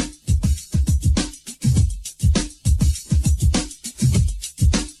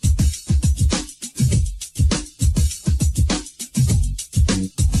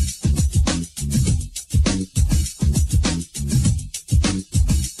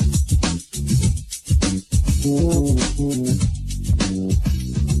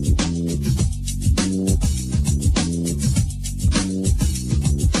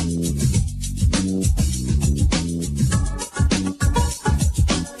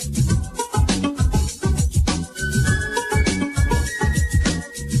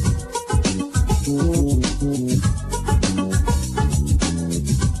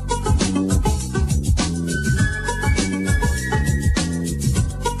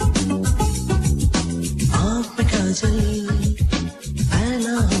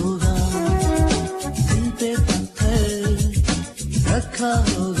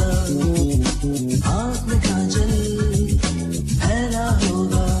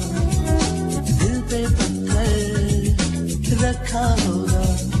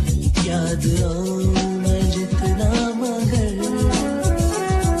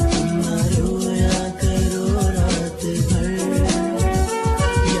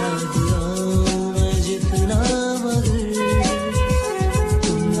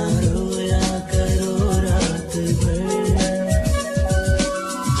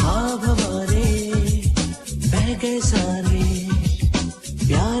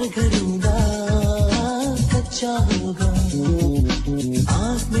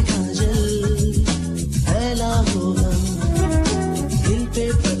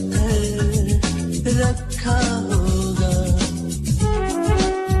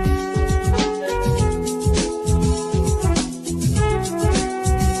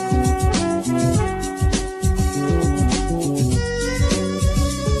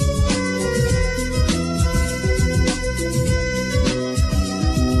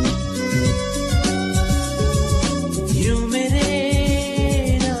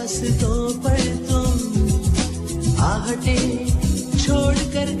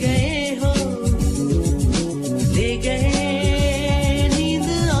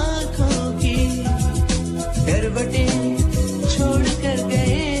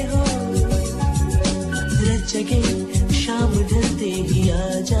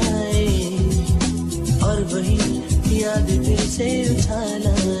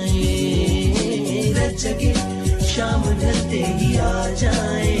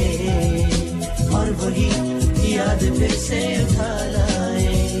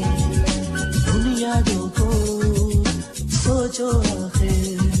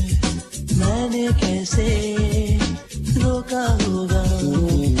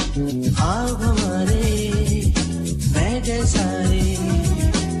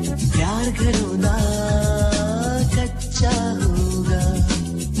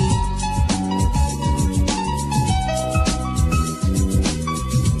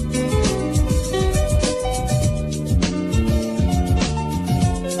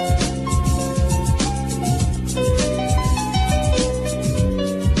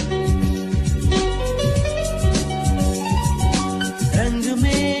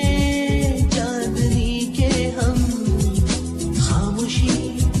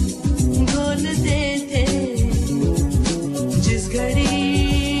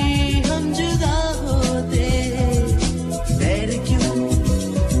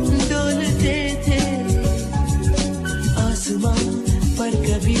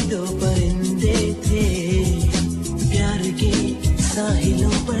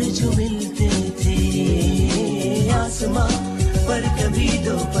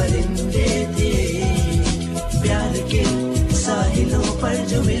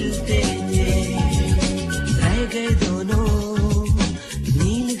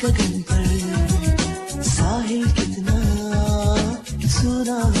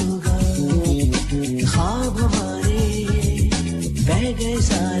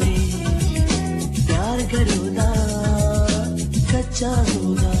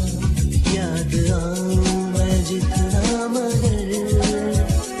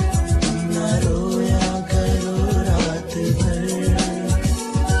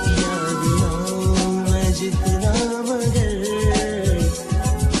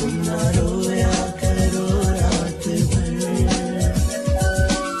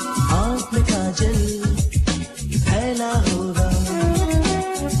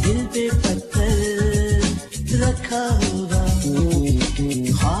 रखा होगा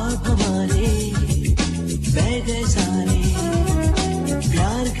ख्वाब हमारे बह गए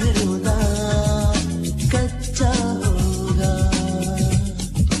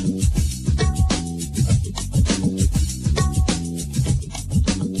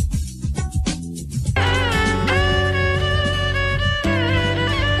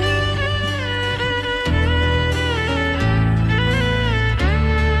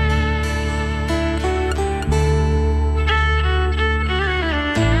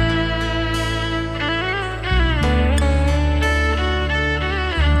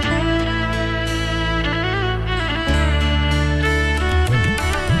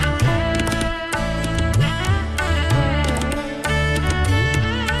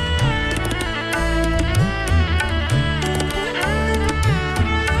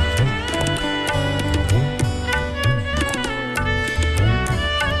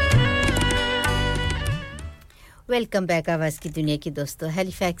welcome back आवाज की दुनिया की दोस्तों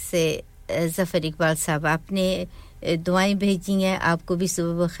हैलिफैक्स से ज़फर इकबाल साहब आपने दुआएं भेजी हैं आपको भी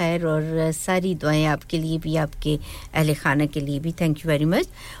सुबह खैर और सारी दुआएं आपके लिए भी आपके अहले खाना के लिए भी थैंक यू वेरी मच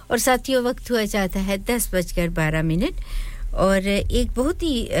और साथियों वक्त हुआ जाता है 10:12 और एक बहुत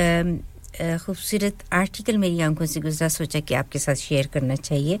ही खूबसूरत आर्टिकल मेरी आंखों से गुजरा सोचा कि आपके साथ शेयर करना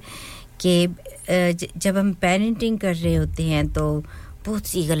चाहिए कि जब हम पेरेंटिंग कर रहे होते हैं तो बहुत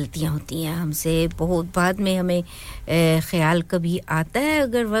सी गलतियां होती हैं हमसे बहुत बाद में हमें ख्याल कभी आता है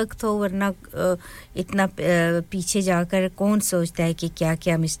अगर वक्त हो वरना इतना पीछे जाकर कौन सोचता है कि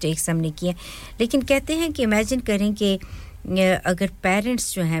क्या-क्या मिस्टेक्स हमने किए लेकिन कहते हैं कि इमेजिन करें कि अगर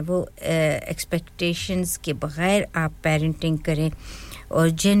पेरेंट्स जो हैं वो एक्सपेक्टेशंस के बगैर आप पेरेंटिंग करें और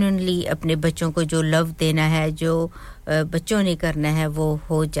जेन्युइनली अपने बच्चों को जो लव देना है जो बच्चों ने करना है वो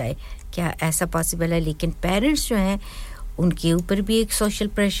हो जाए क्या ऐसा पॉसिबल है लेकिन पेरेंट्स जो हैं उनके ऊपर भी एक सोशल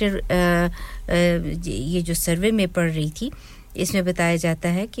प्रेशर ये जो सर्वे में पढ़ रही थी इसमें बताया जाता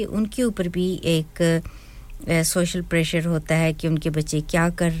है कि उनके ऊपर भी एक सोशल प्रेशर होता है कि उनके बच्चे क्या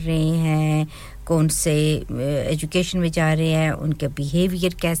कर रहे हैं कौन से एजुकेशन में जा रहे हैं उनका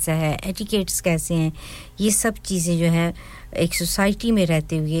बिहेवियर कैसा है एटिकेट्स कैसे हैं ये सब चीजें जो है एक सोसाइटी में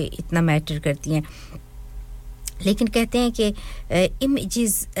रहते हुए इतना मैटर करती हैं लेकिन कहते हैं कि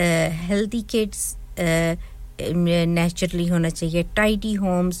इमेजेस हेल्दी किड्स नेचुरली होना चाहिए टाइडी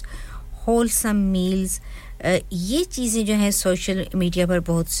होम्स होलसम मील्स ये चीजें जो हैं सोशल मीडिया पर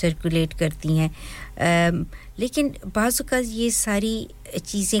बहुत सर्कुलेट करती हैं लेकिन बाज़ औक़ात ये सारी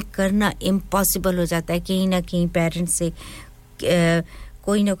चीजें करना इम्पॉसिबल हो जाता है कहीं ना कहीं पेरेंट्स से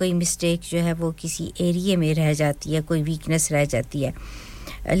कोई ना कोई मिस्टेक जो है वो किसी एरिया में रह जाती है कोई वीकनेस रह जाती है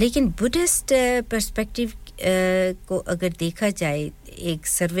लेकिन बुद्धिस्ट पर्सपेक्टिव को अगर देखा जाए एक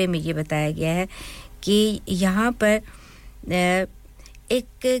सर्वे में ये बताया गया है कि यहाँ पर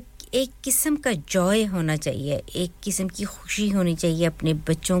एक किस्म का जॉय होना चाहिए एक किस्म की खुशी होनी चाहिए अपने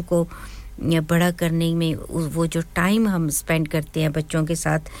बच्चों को बड़ा करने में वो जो टाइम हम स्पेंड करते हैं बच्चों के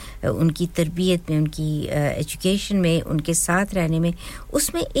साथ उनकी तरबियत में उनकी एजुकेशन में उनके साथ रहने में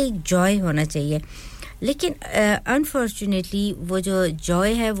उसमें एक जॉय होना चाहिए लेकिन अनफॉर्चूनेटली वो जो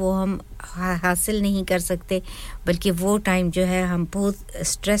जॉय है वो हम हासिल नहीं कर सकते बल्कि वो टाइम जो है हम बहुत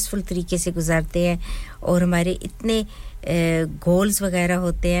स्ट्रेसफुल तरीके से गुजारते हैं और हमारे इतने गोल्स वगैरह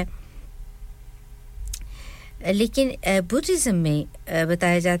होते हैं लेकिन बुद्धिज्म में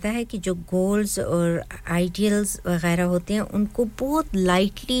बताया जाता है कि जो गोल्स और आइडियल्स वगैरह होते हैं उनको बहुत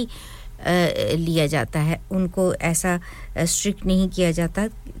लाइटली लिया जाता है उनको ऐसा स्ट्रिक्ट नहीं किया जाता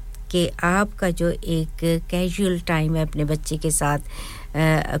कि आपका जो एक कैजुअल टाइम है अपने बच्चे के साथ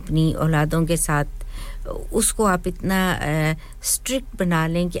अपनी औलादों के साथ उसको आप इतना स्ट्रिक्ट बना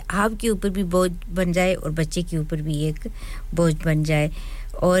लें कि आपके ऊपर भी बोझ बन जाए और बच्चे के ऊपर भी एक बोझ बन जाए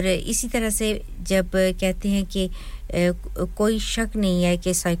और इसी तरह से जब कहते हैं कि कोई शक नहीं है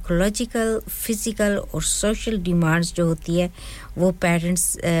कि साइकोलॉजिकल फिजिकल और सोशल डिमांड्स जो होती है वो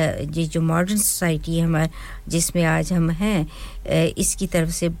पेरेंट्स ये जो मॉडर्न सोसाइटी है हमारे जिसमें आज हम हैं इसकी तरफ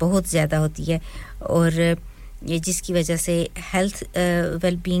से बहुत ज़्यादा होती है और ये जिसकी वजह से हेल्थ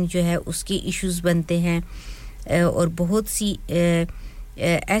वेलबीइंग जो है उसके इश्यूज बनते हैं और बहुत सी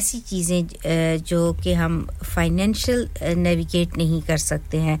ऐसी चीजें जो कि हम फाइनेंशियल नेविगेट नहीं कर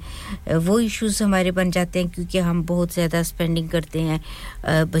सकते हैं वो इश्यूज हमारे बन जाते हैं क्योंकि हम बहुत ज़्यादा स्पेंडिंग करते हैं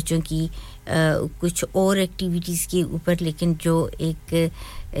बच्चों की कुछ और एक्टिविटीज़ के ऊपर लेकिन जो एक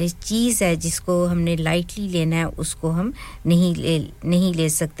चीज़ है जिसको हमने लाइटली लेना है उसको हम नहीं ले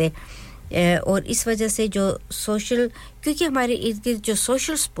सकते और इस वजह से जो सोशल क्योंकि हमारे इर्द-गिर्द जो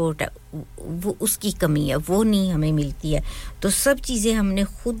सोशल सपोर्ट है वो उसकी कमी है वो नहीं हमें मिलती है तो सब चीजें हमने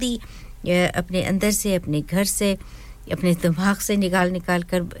खुद ही अपने अंदर से अपने घर से अपने दिमाग से निकाल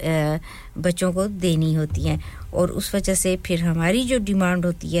कर बच्चों को देनी होती हैं और उस वजह से फिर हमारी जो डिमांड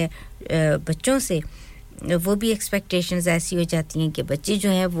होती है बच्चों से वो भी एक्सपेक्टेशंस ऐसी हो जाती हैं कि बच्चे जो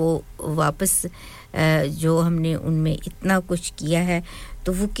हैं वो वापस जो हमने उनमें इतना कुछ किया है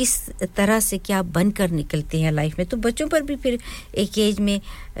तो वो किस तरह से क्या बनकर निकलते हैं लाइफ में तो बच्चों पर भी फिर एक एज में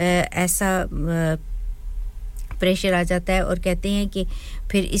ऐसा प्रेशर आ जाता है और कहते हैं कि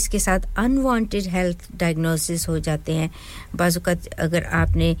फिर इसके साथ अनवांटेड हेल्थ डायग्नोसिस हो जाते हैं बाज़ अगर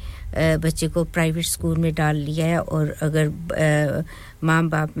आपने बच्चे को प्राइवेट स्कूल में डाल लिया है और अगर माँ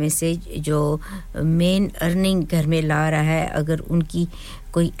बाप में से जो मेन अर्निंग घर में ला रहा है अगर उनकी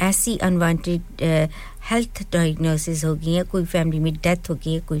कोई ऐसी अनवांटेड हेल्थ डायग्नोसिस हो गई है कोई फैमिली में डेथ हो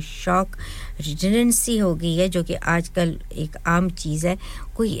गई है कोई शॉक रिडंडेंसी हो गई है जो कि आजकल एक आम चीज़ है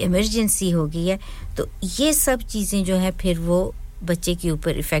कोई इमरजेंसी हो गई है तो ये सब चीज़ें जो हैं फिर वो बच्चे के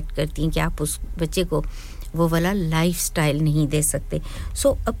ऊपर इफेक्ट करती हैं कि आप उस बच्चे को वो वाला लाइफस्टाइल नहीं दे सकते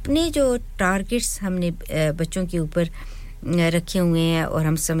सो अपने जो टारगेट्स हमने बच्चों के ऊपर रखे हुए हैं और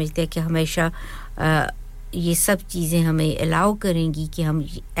हम समझते हैं कि हमेशा ये सब चीजें हमें अलाउ करेंगी कि हम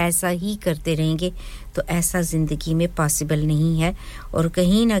ऐसा ही करते रहेंगे तो ऐसा जिंदगी में पॉसिबल नहीं है और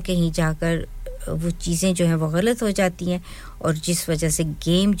कहीं ना कहीं जाकर वो चीजें जो हैं वो गलत हो जाती हैं और जिस वजह से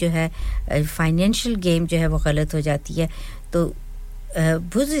गेम जो है फाइनेंशियल गेम जो है वो गलत हो जाती है तो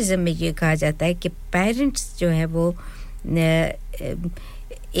बुद्धिज्म में ये कहा जाता है कि पेरेंट्स जो है वो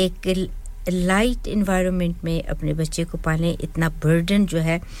एक लाइट एनवायरनमेंट में अपने बच्चे को पालें इतना बर्डन जो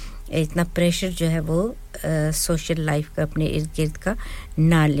है इतना प्रेशर जो है वो सोशल लाइफ का अपने इर्द-गिर्द का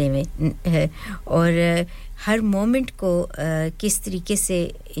ना लें और हर मोमेंट को किस तरीके से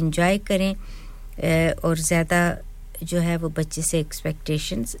एंजॉय करें और ज़्यादा जो है वो बच्चे से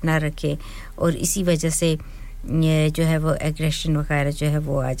एक्सपेक्टेशंस ना रखें और इसी वजह से जो है वो एग्रेशन वगैरह जो है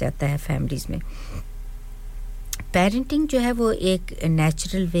वो आ जाता है फैमिलीज में पेरेंटिंग जो है वो एक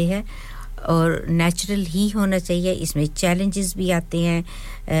नेचुरल वे है और नेचुरल ही होना चाहिए इसमें चैलेंजेस भी आते हैं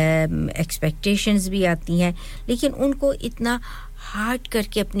एक्सपेक्टेशंस भी आती हैं लेकिन उनको इतना हार्ड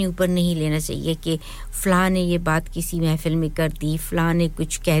करके अपने ऊपर नहीं लेना चाहिए कि फ़लाँ ने ये बात किसी महफिल में कर दी फ़लाँ ने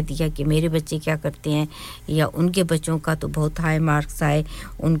कुछ कह दिया कि मेरे बच्चे क्या करते हैं या उनके बच्चों का तो बहुत हाई मार्क्स आए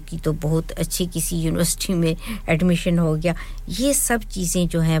उनकी तो बहुत अच्छी किसी यूनिवर्सिटी में एडमिशन हो गया ये सब चीज़ें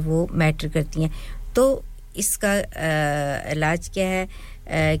जो हैं वो मैटर करती हैं तो इसका इलाज क्या है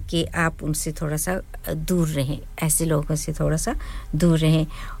कि आप उनसे थोड़ा सा दूर रहें ऐसे लोगों से थोड़ा सा दूर रहें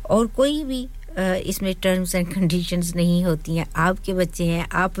और कोई भी इसमें टर्म्स एंड कंडीशंस नहीं होती हैं आपके बच्चे हैं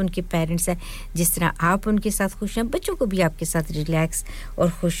आप उनके पेरेंट्स हैं जिस तरह आप उनके साथ खुश हैं बच्चों को भी आपके साथ रिलैक्स और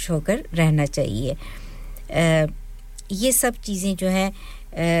खुश होकर रहना चाहिए ये सब चीज़ें जो हैं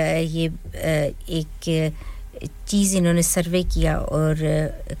ये एक चीज़ इन्होंने सर्वे किया और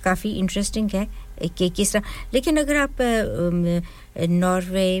काफ़ी इंटरेस्टिंग है कि किस तरह लेकिन अगर आप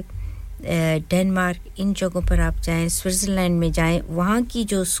नॉर्वे डेनमार्क इन जगहों पर आप जाएं स्विट्जरलैंड में जाएं वहाँ की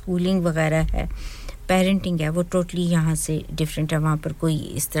जो स्कूलिंग वगैरह है पेरेंटिंग है वो टोटली यहाँ से डिफरेंट है वहाँ पर कोई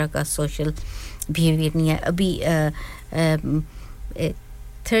इस तरह का सोशल बिहेवियर नहीं है अभी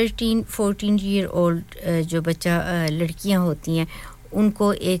 13-14 ईयर ओल्ड जो बच्चा लड़कियाँ होती हैं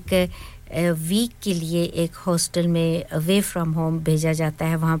उनको एक वीक के लिए एक हॉस्टल में अवे फ्रॉम होम भेजा जाता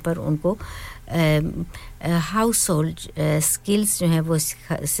है वहाँ पर उनको हाउस होल्ड स्किल्स जो हैं वो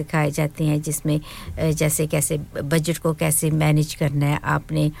सिखाए जाते हैं जिसमें जैसे कैसे बजट को कैसे मैनेज करना है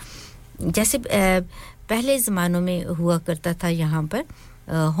आपने जैसे पहले ज़मानों में हुआ करता था यहाँ पर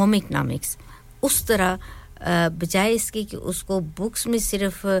होम इकोनॉमिक्स उस तरह बजाय इसके कि उसको बुक्स में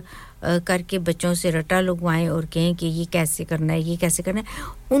सिर्फ करके बच्चों से रटा लगवाएं और कहें कि ये कैसे करना है ये कैसे करना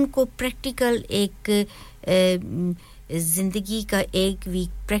है उनको प्रैक्टिकल एक ज़िंदगी का एक वीक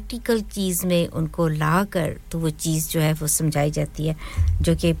प्रैक्टिकल चीज़ में उनको लाकर तो वो चीज़ जो है वो समझाई जाती है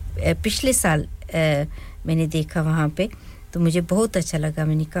जो कि पिछले साल मैंने देखा वहाँ पे तो मुझे बहुत अच्छा लगा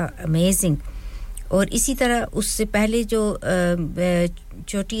मैंने कहा अमेजिंग और इसी तरह उससे पहले जो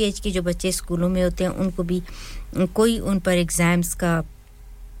छोटी एज के जो बच्चे स्कूलों में होते हैं उनको भी कोई उन पर एग्जाम्स का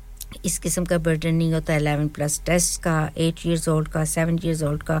इस किस्म का बर्डन नहीं होता 11 प्लस टेस्ट का 8 इयर्स ओल्ड का 7 इयर्स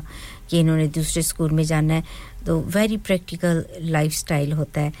ओल्ड का कि इन्होंने दूसरे स्कूल में जाना है तो वेरी प्रैक्टिकल लाइफस्टाइल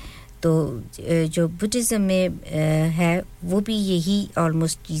होता है तो जो बुद्धिज्म में है वो भी यही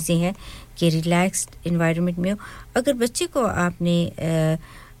ऑलमोस्ट चीज़ें हैं कि रिलैक्स्ड एनवायरनमेंट में हो अगर बच्चे को आपने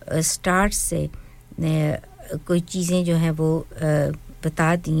स्टार्ट से कोई चीज़ें जो हैं वो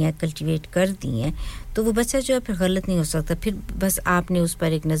बता दी हैं कल्टीवेट कर दी हैं तो वो बच्चा जो है फिर गलत नहीं हो सकता फिर बस आपने उस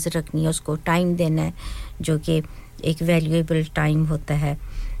पर एक नज़र रखनी है उसको टाइम देना है जो कि एक वैल्यूएबल टाइम होता है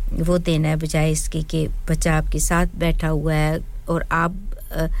वो देना है बजाय इसके कि बच्चा आपके साथ बैठा हुआ है और आप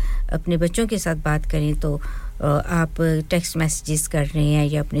अपने बच्चों के साथ बात करें तो आप टेक्स्ट मैसेजेस कर रहे हैं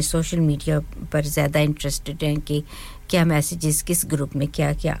या अपने सोशल मीडिया पर ज़्यादा इंटरेस्टेड हैं कि क्या मैसेजेस किस ग्रुप में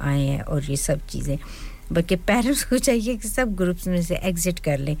क्या-क्या आए हैं और ये सब चीज़ें बल्कि पेरेंट्स को चाहिए कि सब ग्रुप्स में से एग्जिट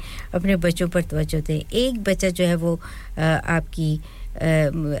कर लें अपने बच्चों पर तवज्जो दें एक बच्चा जो है वो आपकी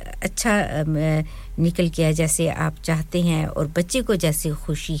अच्छा निकल गया जैसे आप चाहते हैं और बच्चे को जैसे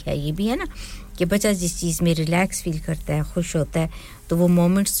खुशी है ये भी है ना कि बच्चा जिस चीज़ में रिलैक्स फील करता है खुश होता है तो वो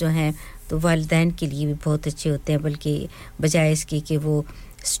मोमेंट्स जो हैं तो वालिदैन के लिए भी बहुत अच्छे होते हैं बल्कि बजाय इसके कि वो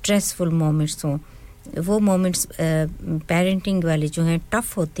स्ट्रेसफुल मोमेंट्स हों वो मोमेंट्स पेरेंटिंग वाले जो हैं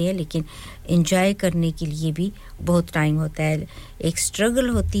टफ होते हैं लेकिन एंजॉय करने के लिए भी बहुत टाइम होता है एक स्ट्रगल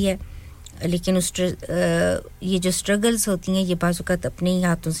होती है लेकिन उस ये जो स्ट्रगल्स होती हैं ये बाज़ वक़्त अपने ही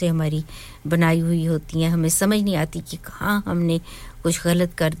हाथों से हमारी बनाई हुई होती हैं हमें समझ नहीं आती कि कहाँ हमने कुछ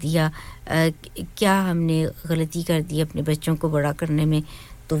गलत कर दिया क्या हमने गलती कर दी अपने बच्चों को बड़ा करने में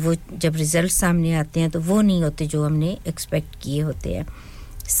तो वो जब रिजल्ट सामने आते हैं तो वो नहीं होते जो हमने एक्सपेक्ट किए होते हैं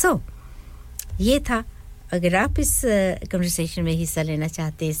सो ये था अगर आप इस कन्वर्सेशन में हिस्सा लेना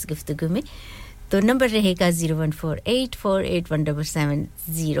चाहते हैं इस गुफ्तगू में तो नंबर रहेगा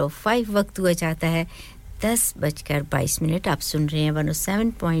 01484817705 वक्त हुआ जाता है 10:22 आप सुन रहे हैं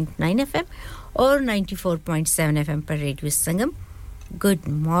 107.9 एफएम और 94.7 एफएम पर रेडियो संगम गुड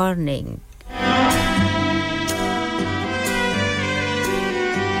मॉर्निंग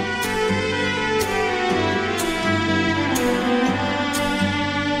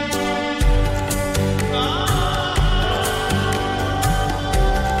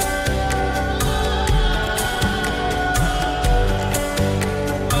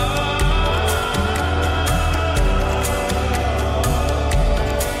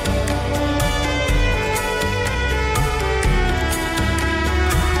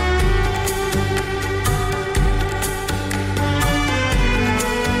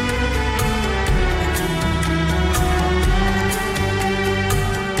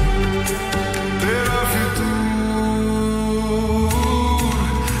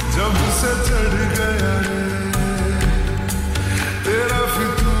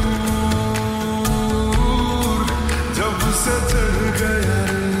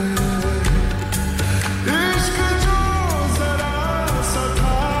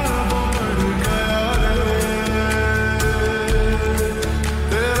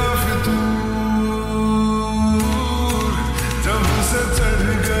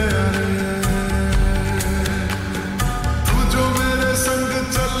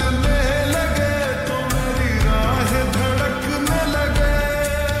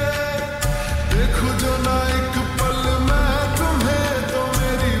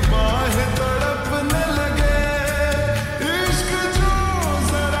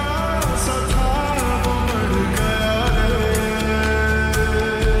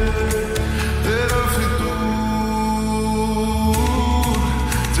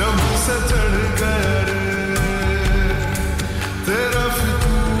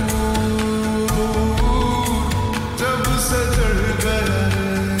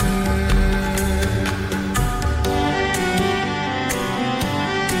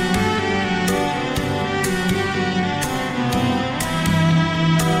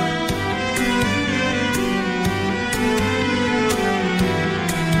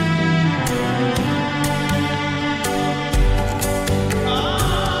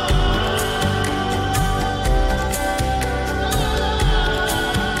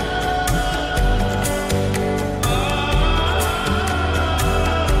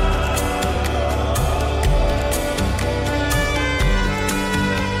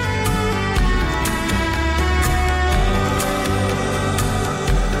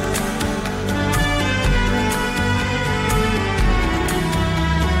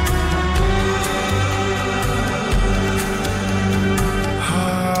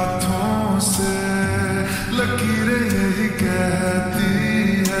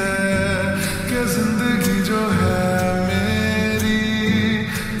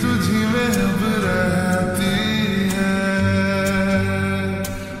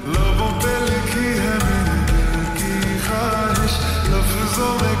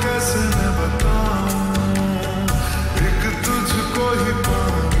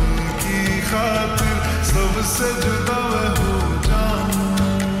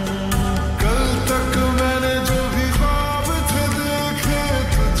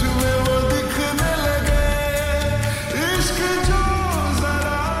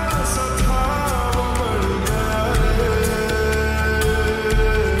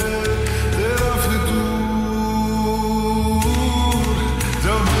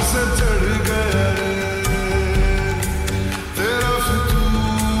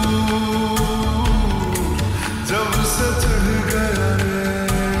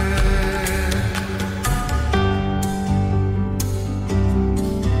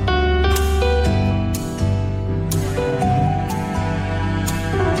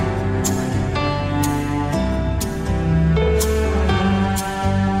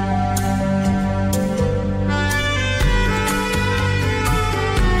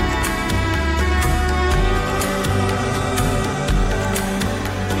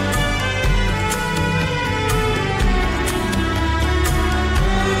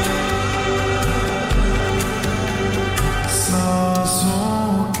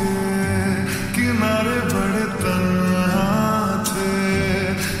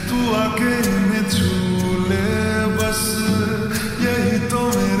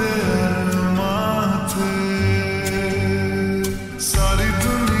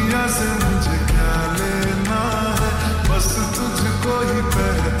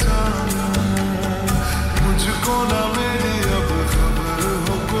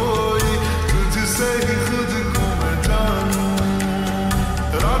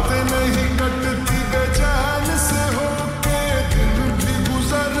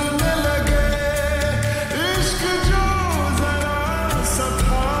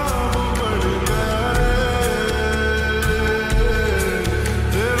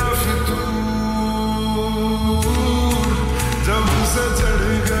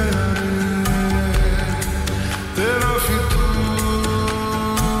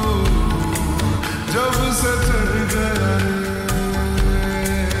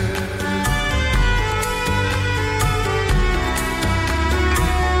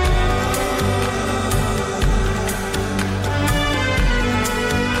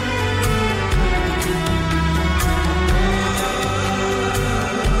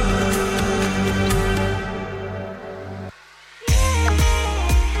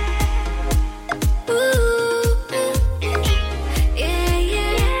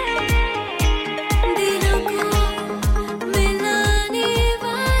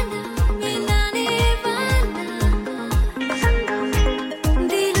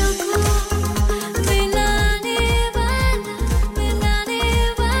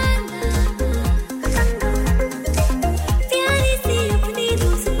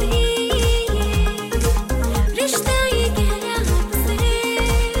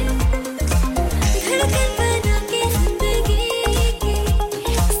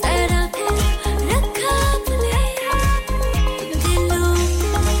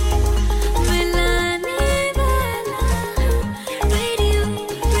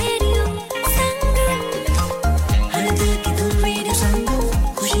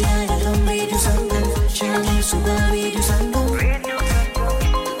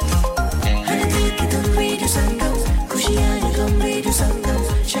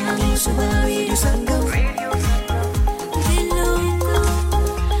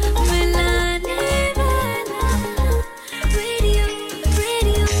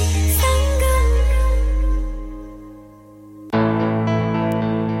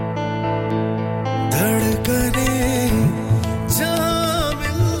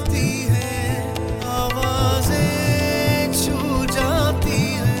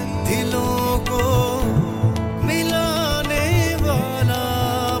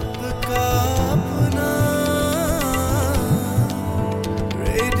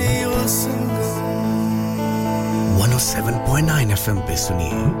FM पे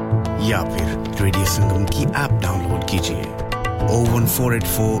सुनिए या फिर रेडियो संगम की ऐप डाउनलोड कीजिए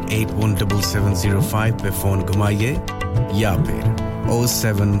 01484817705 पे फोन घुमाइए या फिर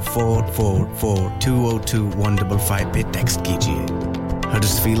 07444202155 पे टेक्स्ट कीजिए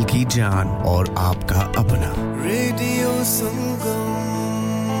हडर्सफील्ड की जान और आपका अपना रेडियो संगम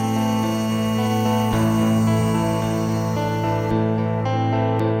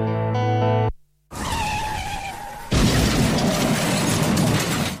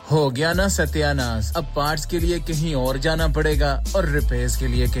हो गया ना सत्यानाश अब पार्ट्स के लिए कहीं और जाना पड़ेगा और रिपेयर्स के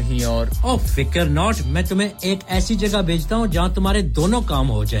लिए कहीं और ओ फिकर नॉट मैं तुम्हें एक ऐसी जगह भेजता हूं जहां तुम्हारे दोनों काम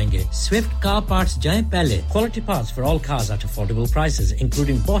हो जाएंगे स्विफ्ट कार पार्ट्स जाएं पहले quality parts for all cars at affordable prices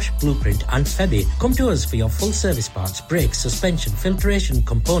including Bosch Blueprint and Febby come to us for your full service parts brakes suspension filtration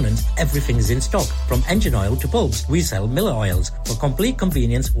components everything is in stock from engine oil to bulbs we sell Miller oils for complete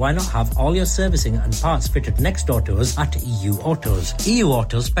convenience why not have all your servicing and parts fitted next door to us at EU Autos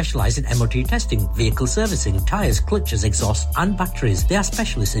specialize in MOT testing, vehicle servicing, tyres, clutches, exhaust and batteries. They are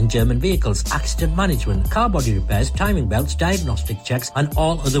specialists in German vehicles, accident management, car body repairs, timing belts, diagnostic checks and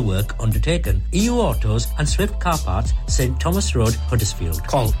all other work undertaken. EU Autos and Swift Car Parts, St Thomas Road, Huddersfield.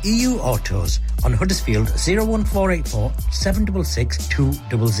 Call EU Autos on Huddersfield 01484 766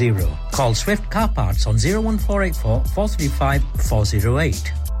 200. Call Swift Car Parts on 01484 435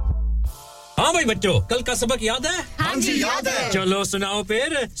 408. हाँ भाई बच्चों कल का सबक याद है हाँ जी याद है चलो सुनाओ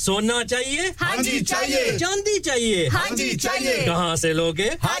फिर सोना चाहिए हाँ जी चाहिए चांदी चाहिए हाँ जी चाहिए कहाँ से लोगे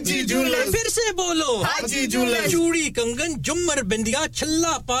हाजी जूलर्स फिर से बोलो हाजी जूलर्स चूड़ी कंगन झुमर बिंदिया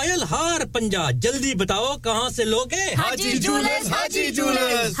छल्ला पायल हार पंजा जल्दी बताओ कहाँ से लोगे हाजी जूलर्स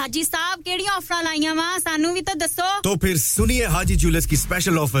हाजी साहब केड़ी ऑफर लाईया वा सानू भी तो दसो तो फिर सुनिए हाजी जूलर्स की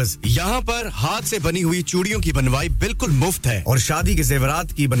स्पेशल ऑफर्स यहाँ पर हाथ से बनी हुई चूड़ियों की बनवाई बिल्कुल मुफ्त है और शादी के जेवरात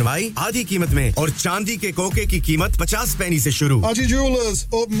की बनवाई आधी कीमत में और चांदी के कोके की कीमत 50 पैसे से शुरू Haji Jewelers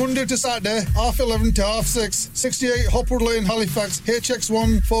open Monday to Saturday half 11 to half 6 68 Hopwood Lane Halifax HX1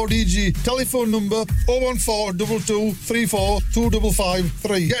 4DG telephone number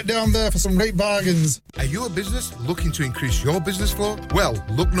 01422342553 get down there for some great bargains Are you a business looking to increase your business flow? Well,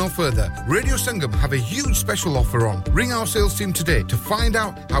 look no further. Radio Sangam have a huge special offer on. Ring our sales team today to find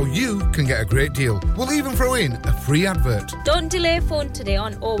out how you can get a great deal. We'll even throw in a free advert. Don't delay phone today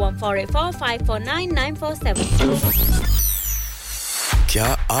on 01484 549 947. क्या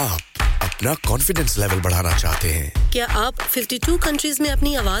आप अपना confidence level बढ़ाना चाहते हैं? क्या आप 52 countries में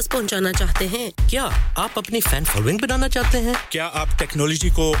अपनी आवाज पहुंचाना चाहते हैं? क्या आप अपनी फैन फॉलोइंग बनाना चाहते हैं? क्या आप टेक्नोलॉजी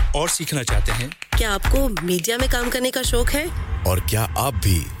को और सीखना चाहते हैं? क्या आपको मीडिया में काम करने का शौक है? और क्या आप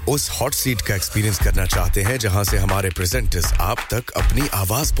भी उस हॉट सीट का एक्सपीरियंस करना चाहते हैं जहां से हमारे प्रेजेंटर्स आप तक अपनी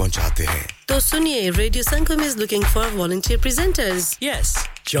आवाज पहुंचाते हैं? तो सुनिए, Radio Sangam is looking for volunteer presenters. Yes,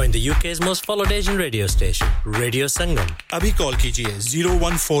 join the UK's most followed Asian radio station, Radio Sangam. अभी कॉल कीजिए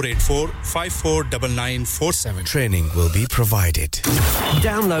 01484549947. Training will be provided.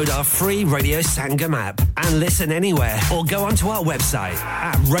 Download our free Radio Sangam app and listen anywhere or go onto our website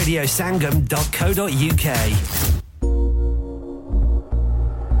at radiosangam.co.uk.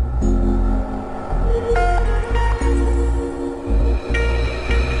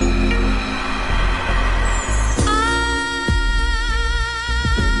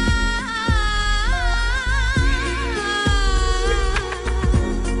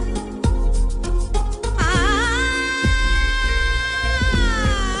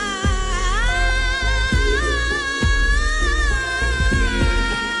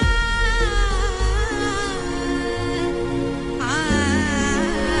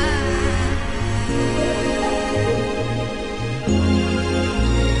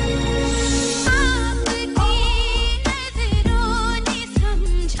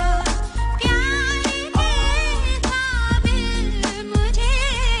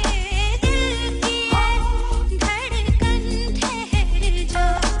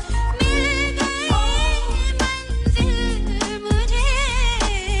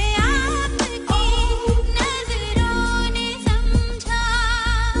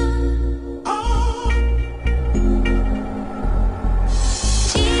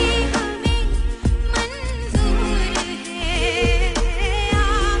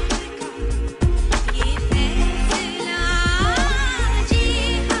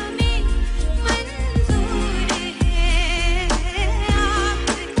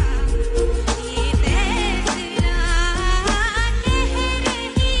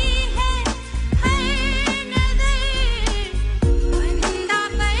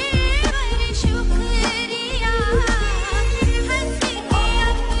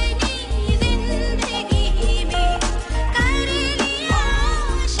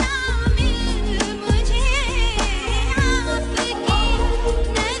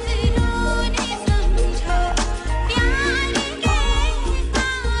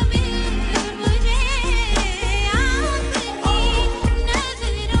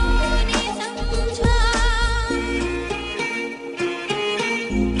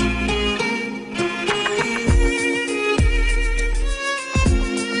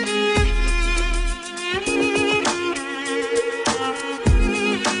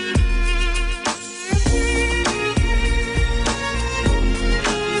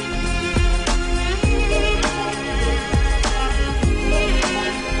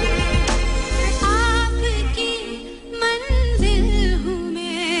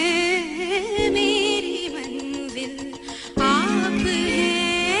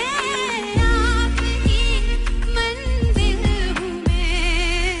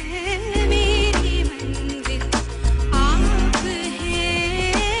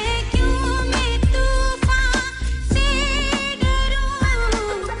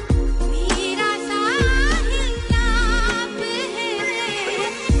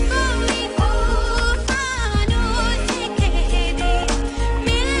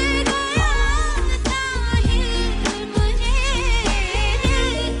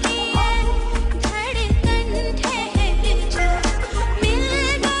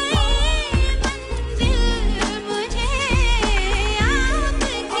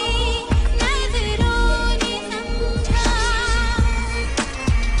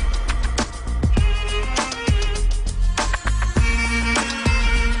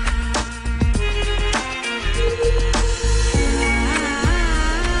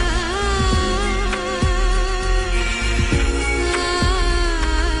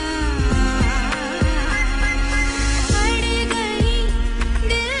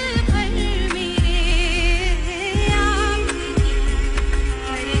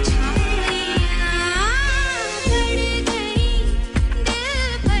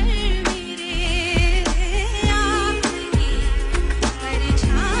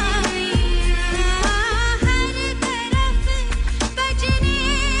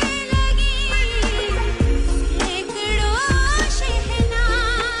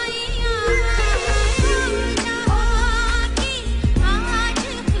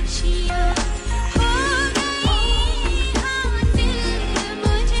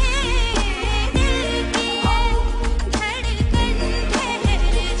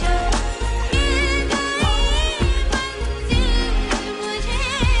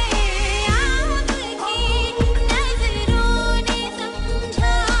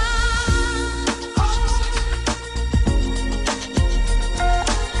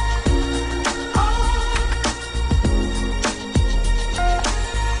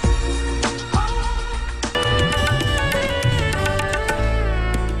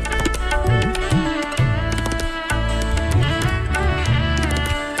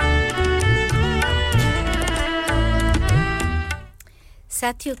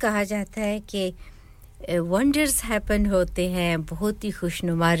 साथियों कहा जाता है कि wonders happen होते हैं बहुत ही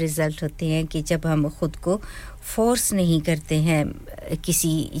खुशनुमा रिजल्ट होते हैं कि जब हम खुद को फोर्स नहीं करते हैं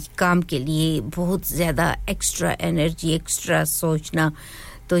किसी काम के लिए बहुत ज़्यादा एक्स्ट्रा एनर्जी एक्स्ट्रा सोचना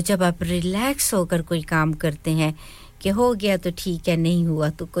तो जब आप रिलैक्स होकर कोई काम करते हैं कि हो गया तो ठीक है नहीं हुआ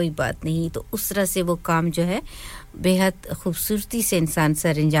तो कोई बात नहीं तो उस तरह से वो काम जो है बेहद खूबसूरती से इंसान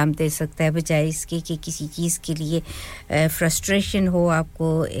सर अंजाम दे सकता है बजाय इसके कि किसी चीज़ के लिए फ्रस्ट्रेशन हो आपको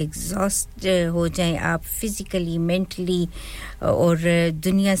एग्जॉस्ट हो जाए आप फिजिकली मेंटली और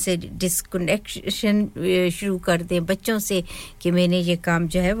दुनिया से डिस्कनेक्शन शुरू कर दें बच्चों से कि मैंने ये काम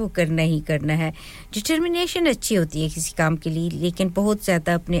जो है वो करना ही करना है डिटरमिनेशन अच्छी होती है किसी काम के लिए लेकिन बहुत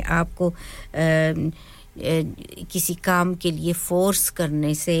ज़्यादा अपने आप को किसी काम के लिए फोर्स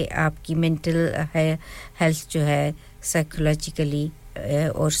करने से आपकी मेंटल हेल्थ जो है साइकोलॉजिकली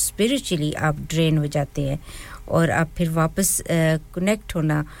और स्पिरिचुअली आप ड्रेन हो जाते हैं और आप फिर वापस कनेक्ट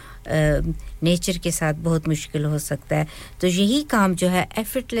होना नेचर के साथ बहुत मुश्किल हो सकता है तो यही काम जो है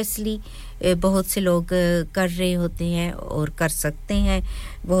एफर्टलेसली बहुत से लोग कर रहे होते हैं और कर सकते हैं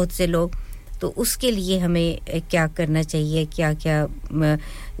बहुत से लोग तो उसके लिए हमें क्या करना चाहिए क्या-क्या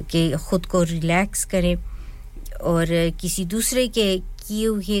कि खुद को रिलैक्स करें और किसी दूसरे के किए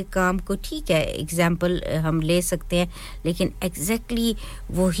हुए काम को ठीक है एग्जांपल हम ले सकते हैं लेकिन एग्जैक्टली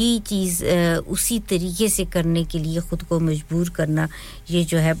वही चीज़ उसी तरीके से करने के लिए खुद को मजबूर करना ये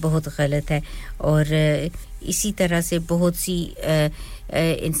जो है बहुत गलत है और इसी तरह से बहुत सी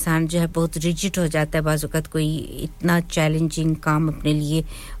इंसान जो है बहुत रिजिड हो जाता है बाज़ वक़्त कोई इतना चैलेंजिंग काम अपने लिए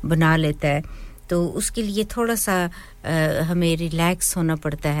बना लेता है तो उसके लिए थोड़ा सा हमें रिलैक्स होना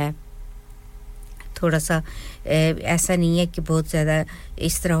पड़ता है थोड़ा सा ऐसा नहीं है कि बहुत ज़्यादा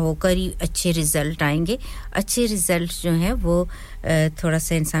इस तरह होकर ही अच्छे रिजल्ट आएंगे अच्छे रिजल्ट जो हैं वो थोड़ा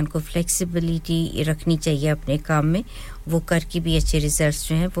सा इंसान को फ्लेक्सिबिलिटी रखनी चाहिए अपने काम में वो करके भी अच्छे रिजल्ट्स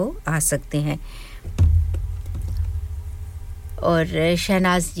जो हैं वो आ सकते हैं और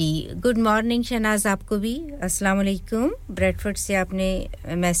शहनाज जी गुड मॉर्निंग शहनाज आपको भी अस्सलाम वालेकुम ब्रेडफोर्ड से आपने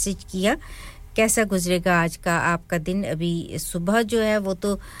मैसेज किया कैसा गुजरेगा आज का आपका दिन अभी सुबह जो है वो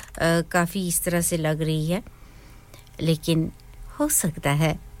तो काफी इस तरह से लग रही है लेकिन हो सकता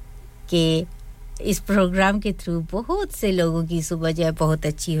है कि इस प्रोग्राम के थ्रू बहुत से लोगों की सुबह जो है बहुत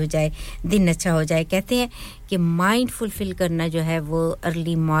अच्छी हो जाए दिन अच्छा हो जाए कहते हैं कि माइंड फुलफिल करना जो है वो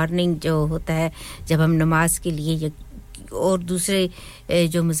अर्ली मॉर्निंग जो होता है जब हम नमाज के लिए और दूसरे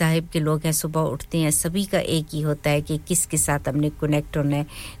जो मज़ाहिब के लोग हैं सुबह उठते हैं सभी का एक ही होता है कि किसके साथ हमने कनेक्ट होना है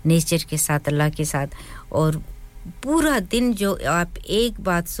नेचर के साथ अल्लाह के साथ और पूरा दिन जो आप एक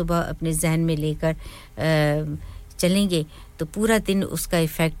बात सुबह अपने ज़हन में लेकर चलेंगे तो पूरा दिन उसका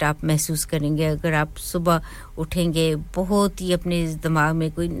इफेक्ट आप महसूस करेंगे अगर आप सुबह उठेंगे बहुत ही अपने दिमाग में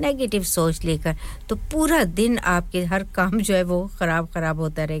कोई नेगेटिव सोच लेकर तो पूरा दिन आपके हर काम जो है वो खराब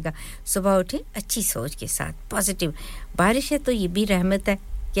होता रहेगा सुबह उठें अच्छी सोच के साथ पॉजिटिव बारिश है तो ये भी रहमत है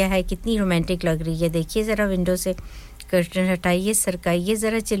क्या है कितनी रोमांटिक लग रही है देखिए जरा विंडो से कर्टन हटाइए सरकाइए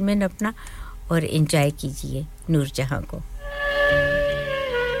जरा चिलमिन अपना और एंजॉय कीजिए नूरजहां को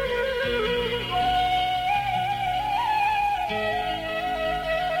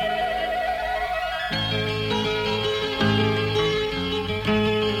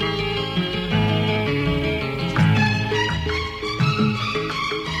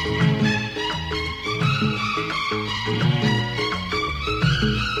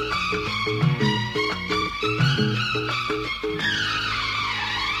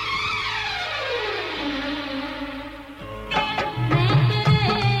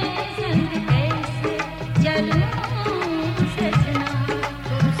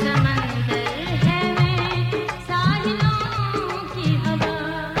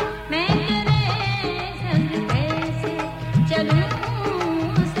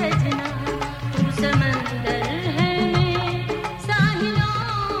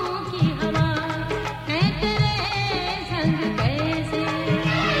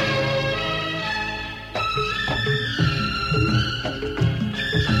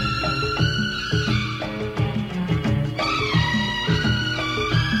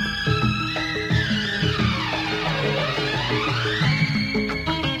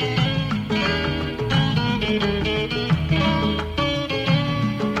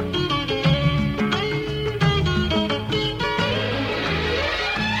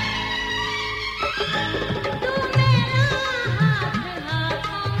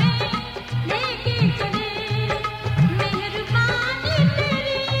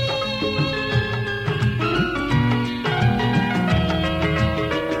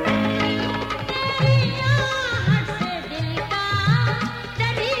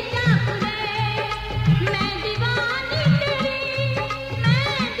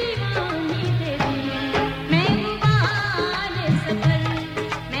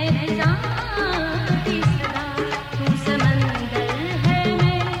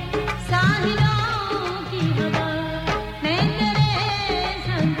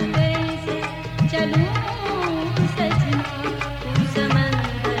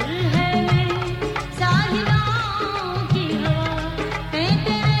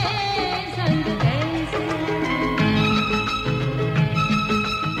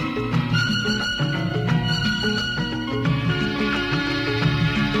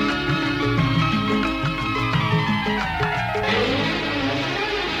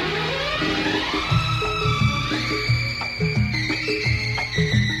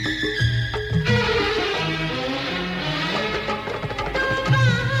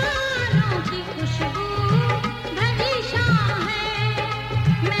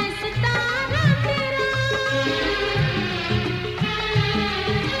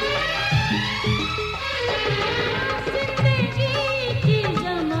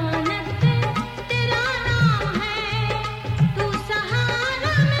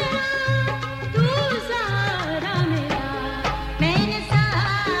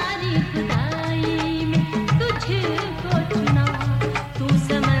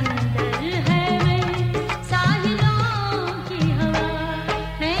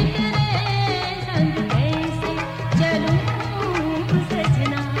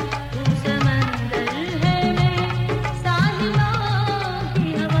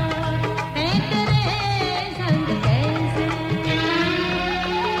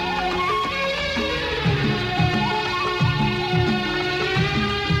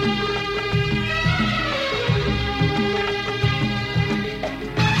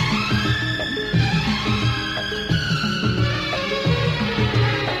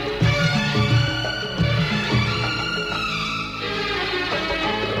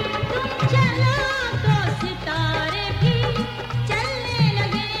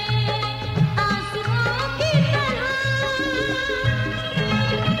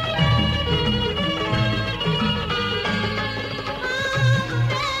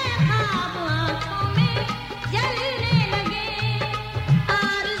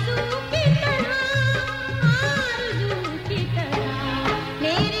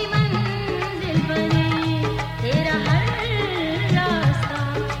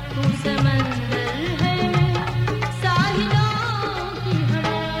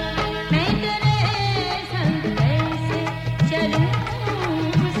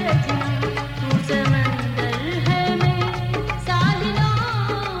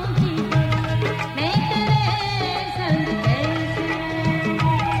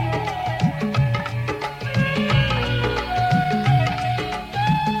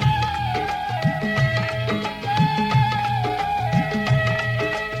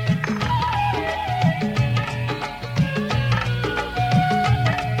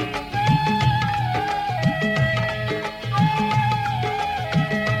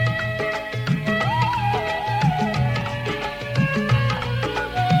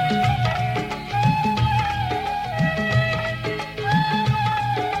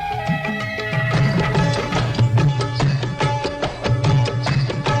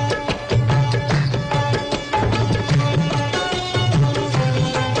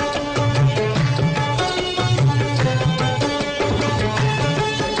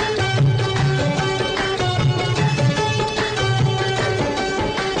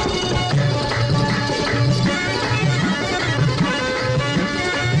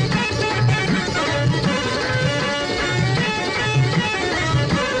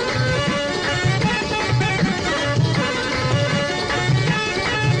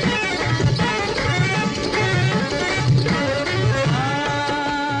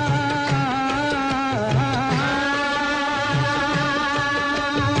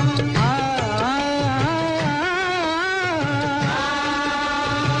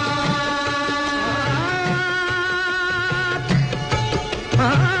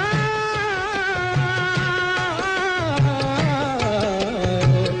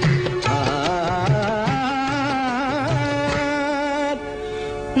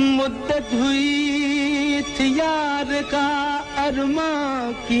मुद्दत हुई थी यार का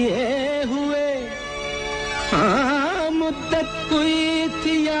अरमां किए हुए हाँ मुद्दत हुई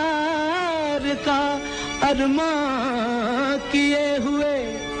थी यार का अरमां किए हुए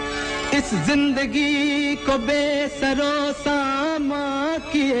इस जिंदगी को बेसरो सामा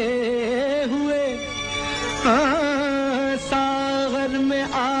किए हुए हाँ सागर में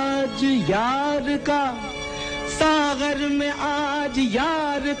आज यार का सागर में आज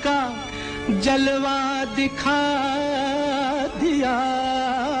यार का जलवा दिखा दिया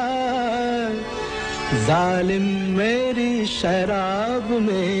जालिम मेरी शराब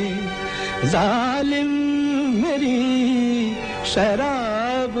में जालिम मेरी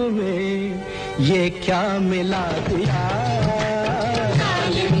शराब में ये क्या मिला दिया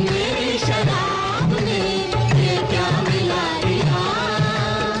जालिम मेरी शराब में ये क्या मिला दिया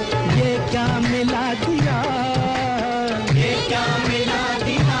ये क्या मिला दिया ये क्या मिला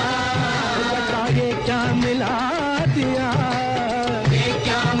दिया बता ये क्या मिला दिया ये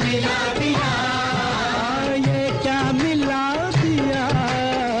क्या मिला दिया ये क्या मिला दिया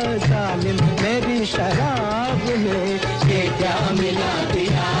जालिम मेरी शराब में ये क्या मिला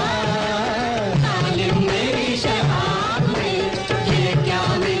दिया जालिम मेरी शराब में ये क्या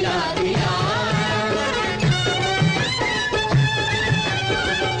मिला दिया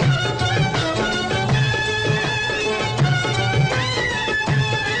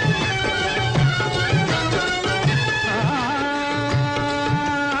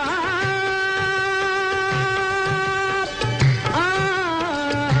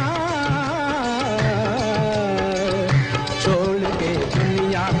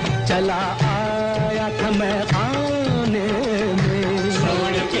चला आया था मैं खाने में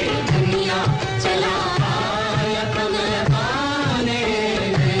छोड़ के दुनिया चला आया था मैं खाने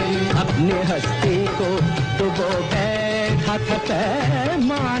में अपनी हस्ती को डुबो बैठा था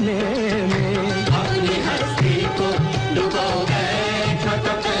पैमाने में अपनी हस्ती को डुबो बैठा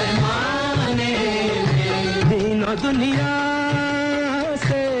था पैमाने में दीनों दुनिया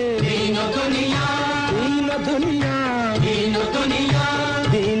से दीनों दुनिया दीनों दुनिया दीनों दुनिया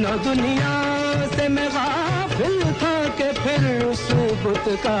दीनों दुनिया से मैं गाफिल था कि फिर उस बुत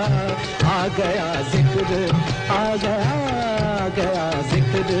का आ गया जिक्र आ गया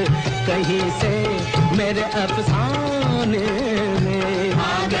जिक्र कहीं से मेरे अफसाने में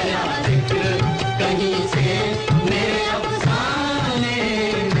आ गया जिक्र कहीं से मेरे अफसाने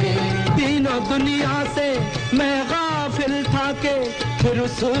में दीनों दुनिया से मैं गाफिल था कि फिर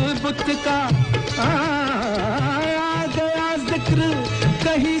उस बुत का आ गया जिक्र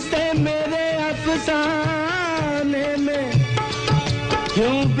कहीं से मेरे अफसाने में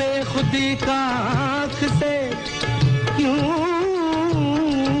क्यों बेखुदी का आँख से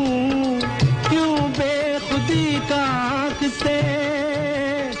क्यों बेखुदी का आँख से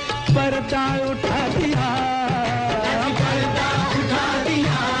पर्दा उठा दिया पर्दा उठा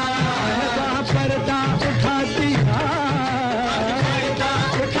दिया पर्दा उठा दिया पर्दा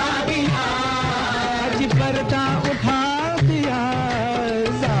उठा दिया जी पर्दा उठा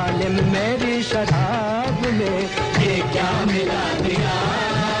मेरी शराब में ये क्या मिला दिया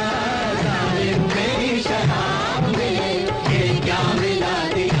जालिम मेरी शराब में ये क्या मिला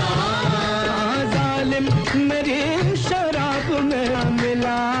दिया जालिम मेरी शराब में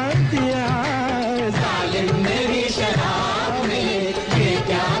मिला दिया जालिम मेरी शराब में ये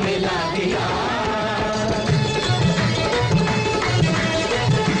क्या मिला दिया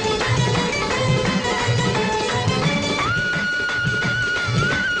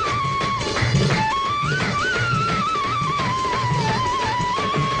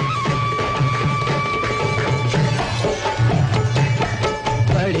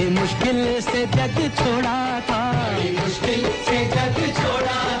मुश्किल से जग छोड़ा था बड़ी मुश्किल से जग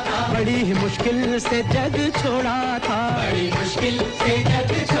छोड़ा था बड़ी ही मुश्किल से जग छोड़ा था बड़ी मुश्किल से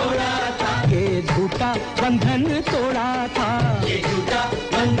जग छोड़ा था ये झूठा बंधन तोड़ा था ये झूठा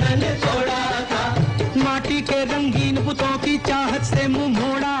बंधन तोड़ा था माटी के रंगीन बुतों की चाहत से मुंह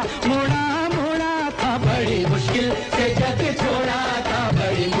मोड़ा मोड़ा मोड़ा था बड़ी मुश्किल से जग छोड़ा था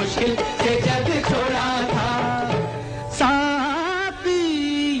बड़ी मुश्किल से जग छोड़ा था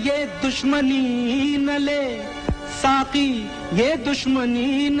दुश्मनी न ले साकी ये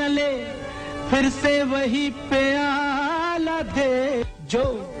दुश्मनी न ले फिर से वही प्याला दे जो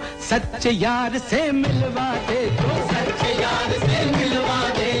सच्चे यार से मिलवा दे जो सच्चे यार से मिलवा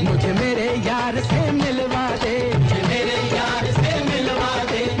दे मुझे मेरे यार से मिलवा दे मुझे मेरे यार से मिलवा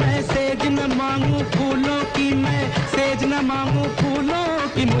दे मैं सेज न मांगू फूलों की मैं सेज न मांगू फूलों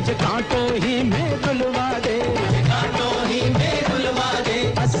की मुझे कांटों ही में रुलवा दे मुझे कांटों ही में रुलवा दे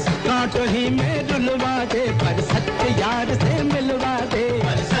बस कांटों ही में रुलवा दे पर सच्चे यार से मिलवा दे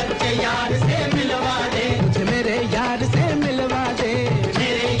पर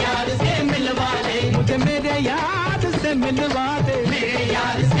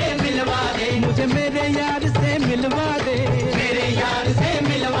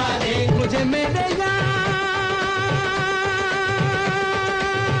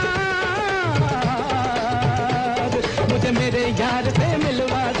यार से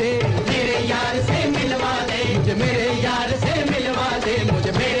मिलवा दे मेरे यार से मिलवा दे मुझे मेरे यार से मिलवा दे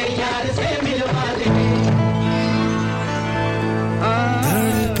मुझे मेरे यार से मिलवा दे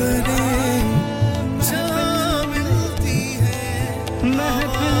धड़कने जहाँ मिलती है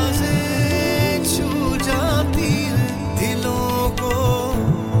महफिल छू जाती है दिलों को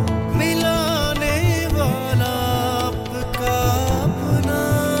मिलाने वाला आपका अपना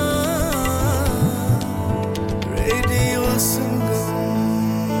radio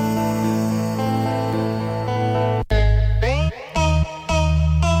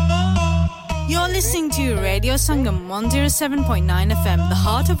You're listening to Radio Sangam 107.9 FM, the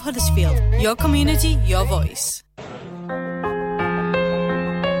heart of Huddersfield. Your community, your voice.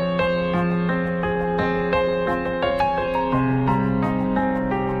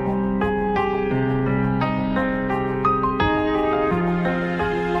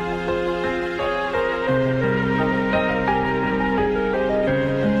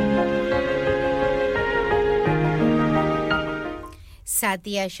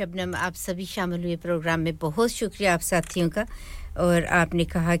 साथिया शबनम आप सभी शामिल हुए प्रोग्राम में बहुत शुक्रिया आप साथियों का और आपने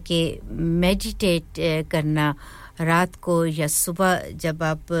कहा कि मेडिटेट करना रात को या सुबह जब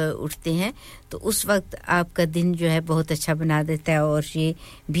आप उठते हैं तो उस वक्त आपका दिन जो है बहुत अच्छा बना देता है और ये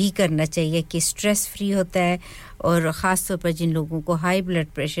भी करना चाहिए कि स्ट्रेस फ्री होता है और ख़ास तौर पर जिन लोगों को हाई ब्लड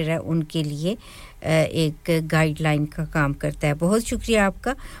प्रेशर है उनके लिए एक गाइडलाइन का काम करता है बहुत शुक्रिया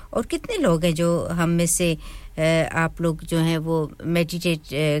आपका और कितने लोग हैं जो हम में से आप लोग जो हैं वो मेडिटेट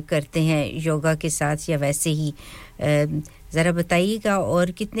करते हैं योगा के साथ या वैसे ही जरा बताइएगा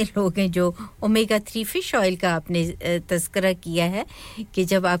और कितने लोग हैं जो ओमेगा 3 फिश ऑयल का आपने तज़किरा किया है कि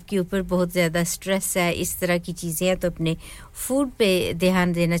जब आपके ऊपर बहुत ज़्यादा स्ट्रेस है इस तरह की चीज़ें हैं तो अपने फूड पे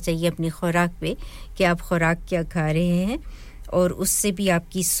ध्यान देना चाहिए अपनी खुराक पे कि आप खुराक क्या खा रहे हैं और उससे भी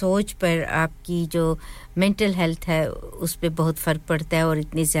आपकी सोच पर आपकी जो मेंटल हेल्थ है उस पे बहुत फ़र्क पड़ता है और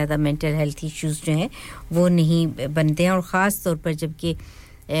इतने ज़्यादा मेंटल हेल्थ इश्यूज जो हैं वो नहीं बनते हैं और ख़ास तौर पर जबकि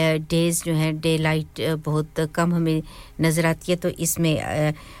डेज जो हैं डे लाइट बहुत कम हमें नज़र आती है तो इसमें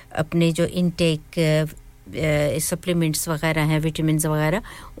अपने जो इनटेक सप्लीमेंट्स वगैरह हैं विटामिन्स वगैरह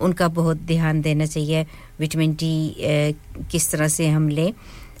उनका बहुत ध्यान देना चाहिए विटामिन डी किस तरह से हम लें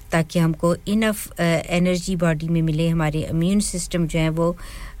ताकि हमको इनफ एनर्जी बॉडी में मिले हमारे इम्यून सिस्टम जो है वो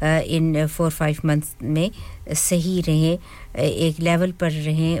इन 4-5 मंथ्स में सही रहे एक लेवल पर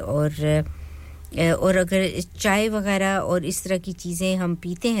रहें और अगर चाय वगैरह और इस तरह की चीज़ें हम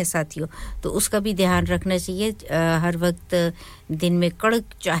पीते हैं साथियों तो उसका भी ध्यान रखना चाहिए हर वक्त दिन में कड़क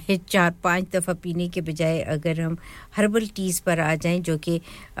चाय 4-5 दफ़ा पीने के बजाय अगर हम हर्बल टीज़ पर आ जाएं जो कि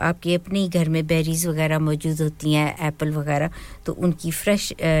आपके अपने ही घर में बेरीज वगैरह मौजूद होती हैं एप्पल वगैरह तो उनकी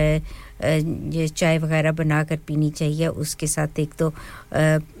फ्रेश चाय वगैरह बनाकर पीनी चाहिए उसके साथ एक तो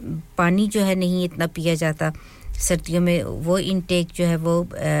पानी जो है नहीं इतना पिया जाता सर्दियों में वो इनटेक जो है वो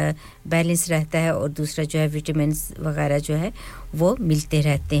बैलेंस रहता है और दूसरा जो है विटामिन्स वगैरह जो है वो मिलते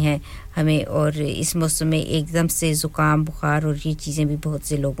रहते हैं हमें और इस मौसम में एकदम से जुकाम बुखार और ये चीज़ें भी बहुत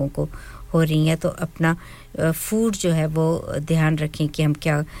से लोगों को हो रही हैं तो अपना फूड जो है वो ध्यान रखें कि हम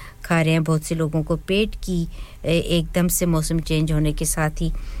क्या खा रहे हैं बहुत से लोगों को पेट की एकदम से मौसम चेंज होने के साथ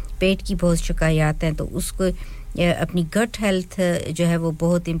ही पेट की बहुत शिकायत हैं तो उसको अपनी गट हेल्थ जो है वो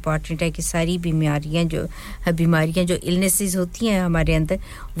बहुत इंपॉर्टेंट है कि सारी बीमारियां जो इलनेसेस होती हैं हमारे अंदर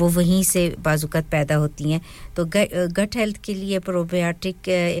वो वहीं से बाजुकत पैदा होती हैं तो गट हेल्थ के लिए प्रोबायोटिक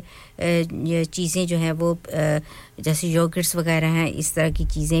चीज़ें जो हैं वो जैसे योगर्ट्स वगैरह हैं इस तरह की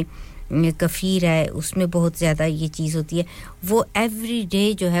चीज़ें कफीर है उसमें बहुत ज़्यादा ये चीज़ होती है वो एवरी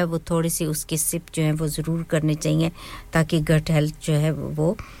डे जो है वो थोड़े से उसके सिप जो हैं वो ज़रूर करने चाहिए ताकि गट हेल्थ जो है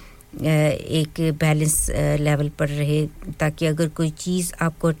वो एक बैलेंस लेवल पर रहे ताकि अगर कोई चीज़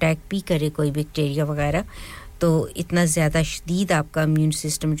आपको अटैक भी करे कोई बैक्टीरिया वगैरह तो इतना ज़्यादा शदीद आपका इम्यून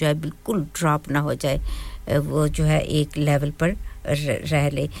सिस्टम जो है बिल्कुल ड्रॉप ना हो जाए वो जो है एक लेवल पर रह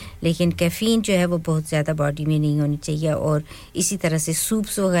ले लेकिन कैफीन जो है वो बहुत ज़्यादा बॉडी में नहीं होनी चाहिए और इसी तरह से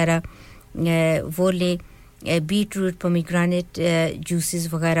सूप्स वगैरह वो ले बीट रूट पोमीग्रेनेट जूसेस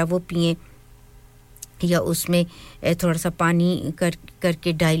वगैरह वो पिएं या उसमें थोड़ा सा पानी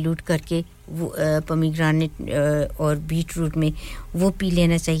करके डाइल्यूट करके वो पोमीग्रेनेट और बीट रूट में वो पी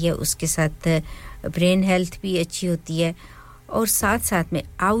लेना चाहिए उसके साथ ब्रेन हेल्थ भी अच्छी होती है और साथ-साथ में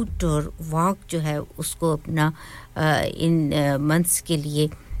आउटडोर वॉक जो है उसको अपना इन मंथ्स के लिए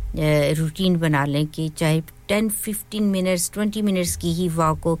रूटीन बना लें कि चाहे 10-15 मिनट्स 20 मिनट्स की ही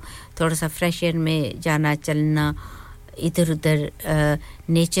वॉक हो थोड़ा सा फ्रेश एयर में जाना चलना इधर-उधर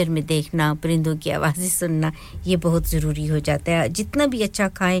नेचर में देखना परिंदों की आवाजें सुनना ये बहुत ज़रूरी हो जाता है जितना भी अच्छा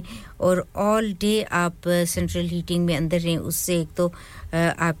खाएं और ऑल डे आप सेंट्रल हीटिंग में अंदर रहें उससे एक तो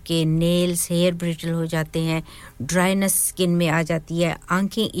आपके नेल्स हेयर ब्रिटल हो जाते हैं ड्राइनेस स्किन में आ जाती है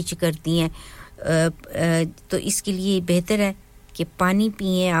आंखें इच करती हैं तो इसके लिए बेहतर है कि पानी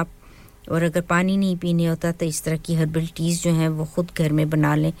पिएं आप और अगर पानी नहीं पीने होता तो इस तरह की हर्बल टीज जो हैं वो खुद घर में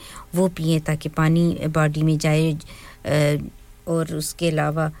बना लें वो पिएं ताकि पानी बॉडी में जाए और उसके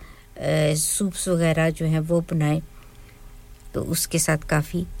अलावा सूप्स वगैरह जो हैं वो बनाएं तो उसके साथ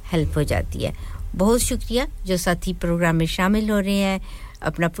काफी हेल्प हो जाती है बहुत शुक्रिया जो साथी प्रोग्राम में शामिल हो रहे हैं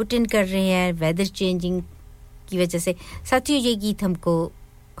अपना पुट इन कर रहे हैं वेदर चेंजिंग की वजह से साथियों ये गीत हमको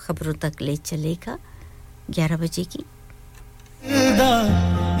खबरों तक ले चलेगा 11 बजे की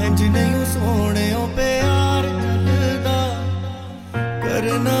इंज नहीं सोहणियों प्यार चलदा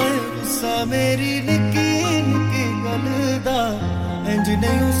करना गुस्सा मेरी निक्की निक्की गल दा इंज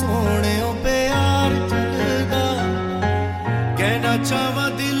नहीं सोहणियों प्यार चलदा कहना चाहवा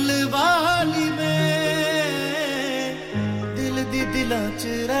दिल वाली में दिल दी दिलां च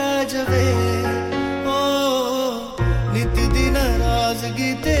रह जावे ओ नित दी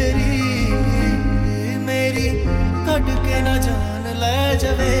नाराजगी तेरी मेरी कट के ना जान ले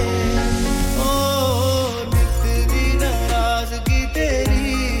जावे ओ नित दी नाराजगी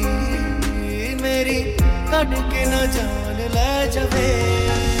तेरी मेरी कट के ना जान ले जावे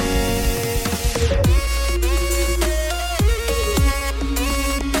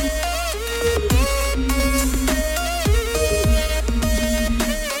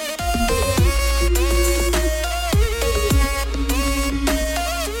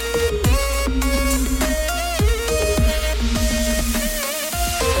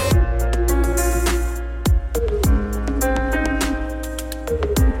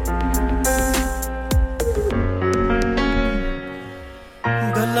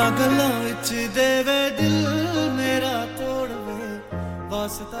गल्ला विच देवे दिल मेरा तोड़वे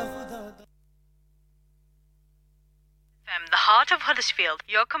वास्ता खुदा FM the heart of Huddersfield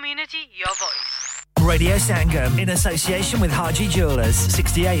your community your voice Radio Sangam in association with Haji Jewellers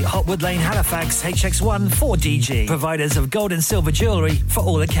 68 Hotwood Lane Halifax HX1 4DG providers of gold and silver jewellery for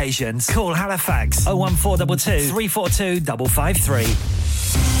all occasions call Halifax 01422 342 553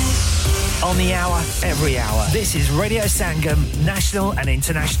 On the hour, every hour. This is Radio Sangam, national and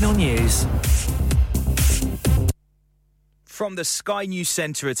international news. From the Sky News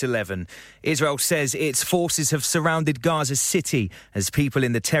Centre at 11, Israel says its forces have surrounded Gaza City as people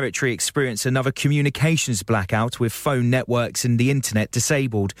in the territory experience another communications blackout with phone networks and the internet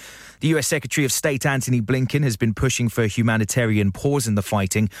disabled. The US Secretary of State Antony Blinken has been pushing for a humanitarian pause in the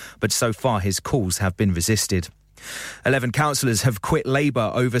fighting, but so far his calls have been resisted. 11 councillors have quit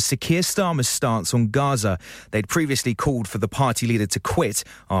Labour over Sir Keir Starmer's stance on Gaza. They'd previously called for the party leader to quit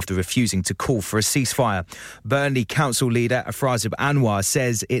after refusing to call for a ceasefire. Burnley Council leader Afrazib Anwar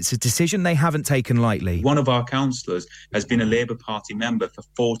says it's a decision they haven't taken lightly. One of our councillors has been a Labour Party member for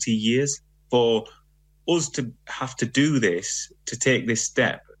 40 years. For us to have to do this, to take this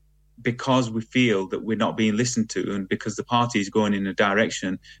step, because we feel that we're not being listened to and because the party is going in a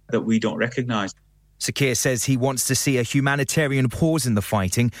direction that we don't recognise. Sir Keir says he wants to see a humanitarian pause in the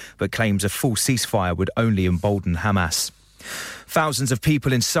fighting, but claims a full ceasefire would only embolden Hamas. Thousands of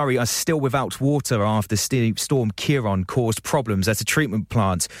people in Surrey are still without water after Storm Ciarán caused problems at a treatment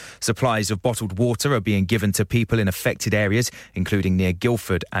plant. Supplies of bottled water are being given to people in affected areas, including near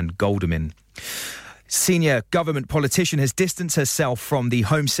Guildford and Godalming. Senior government politician has distanced herself from the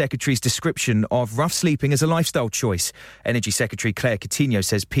Home Secretary's description of rough sleeping as a lifestyle choice. Energy Secretary Claire Coutinho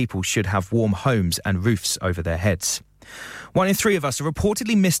says people should have warm homes and roofs over their heads. 1 in 3 of us have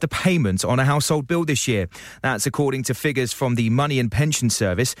reportedly missed a payment on a household bill this year. That's according to figures from the Money and Pension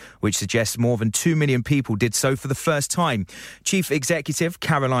Service, which suggests more than 2 million people did so for the first time. Chief Executive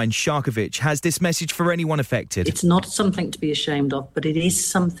Caroline Sharkovich has this message for anyone affected. It's not something to be ashamed of, but it is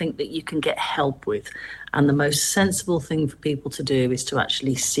something that you can get help with. And the most sensible thing for people to do is to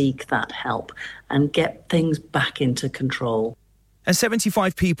actually seek that help and get things back into control. And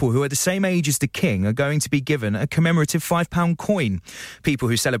 75 people who are the same age as the King are going to be given a commemorative £5 coin. People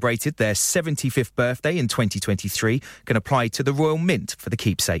who celebrated their 75th birthday in 2023 can apply to the Royal Mint for the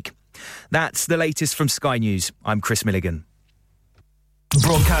keepsake. That's the latest from Sky News. I'm Chris Milligan.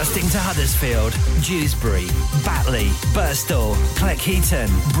 Broadcasting to Huddersfield, Dewsbury, Batley, Birstall, Cleckheaton,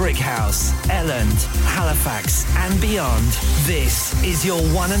 Brickhouse, Elland, Halifax and beyond. This is your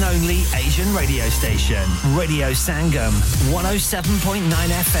one and only Asian radio station. Radio Sangam, 107.9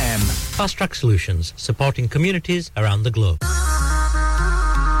 FM. Fast Track Solutions, supporting communities around the globe.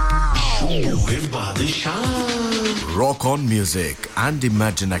 Rock On Music and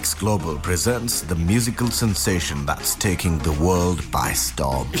Imagine X Global presents the musical sensation that's taking the world by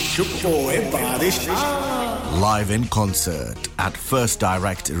storm. Live in concert at First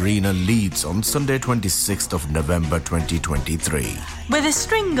Direct Arena, Leeds on Sunday 26th of November 2023. With a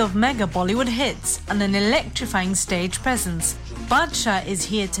string of mega Bollywood hits and an electrifying stage presence, Badshah is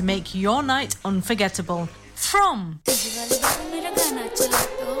here to make your night unforgettable. From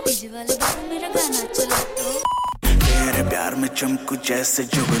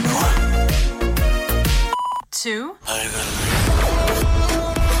to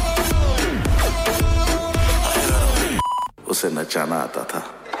उसे नचाना आता था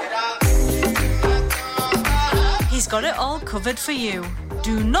He's got it all covered for you.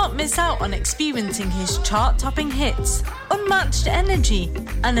 Do not miss out on experiencing his chart-topping hits, unmatched energy,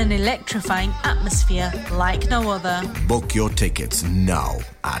 and an electrifying atmosphere like no other. Book your tickets now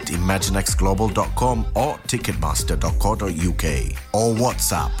at imaginexglobal.com or ticketmaster.co.uk or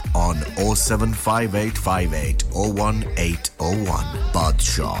WhatsApp on 07585801801.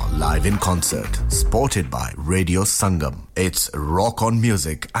 Badshah live in concert, supported by Radio Sangam. It's Rock On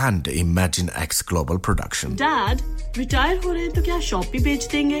Music and Imagine X Global production. Dad, retire हो रहे हैं तो क्या shop भी बेच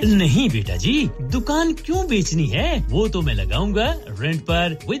देंगे? नहीं बेटा जी, दुकान क्यों बेचनी है? वो तो मैं लगाऊंगा रेंट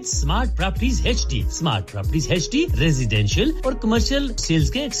पर with smart properties HD. Smart properties HD residential और कमर्शियल सेल्स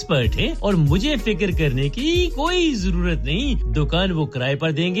के एक्सपर्ट हैं और मुझे फिक्र करने की कोई जरूरत नहीं। दुकान वो किराए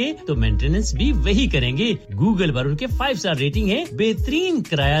पर देंगे तो मेंटेनेंस भी वही करेंगे। गूगल पर उनके 5 स्टार रेटिंग है, बेहतरीन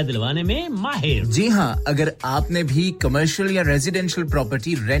किराया दिलवाने में माहिर। जी हां, अगर आपने भी कमर्शियल या रेजिडेंशियल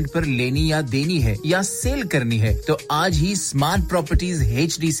प्रॉपर्टी रेंट पर लेनी या देनी है या सेल करनी है तो आज ही स्मार्ट प्रॉपर्टीज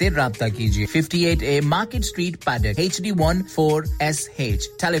एचडी से राब्ता कीजिए 58A market street paddock HD14SH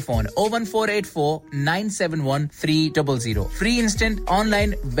telephone 01484971300 free instant online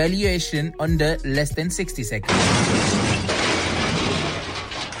valuation under less than 60 seconds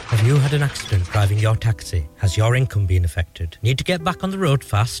Have you had an accident driving your taxi? Has your income been affected? Need to get back on the road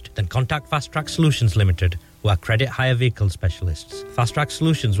fast? Then contact Fast Track Solutions Limited, who are credit hire vehicle specialists. Fast Track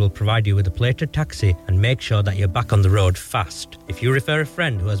Solutions will provide you with a plated taxi and make sure that you're back on the road fast. If you refer a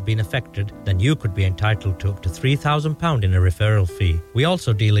friend who has been affected, then you could be entitled to up to £3,000 in a referral fee. We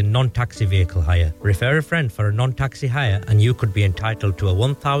also deal in non-taxi vehicle hire. Refer a friend for a non-taxi hire and you could be entitled to a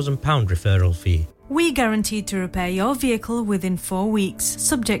 £1,000 referral fee. We guarantee to repair your vehicle within 4 weeks,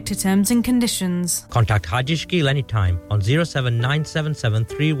 subject to terms and conditions. Contact Haji Shkil anytime on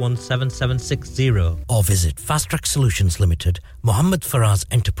 07977317760 or visit Fast Track Solutions Limited, Mohammed Faraz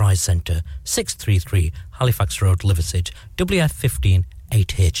Enterprise Centre, 633 Halifax Road, Liversedge, WF15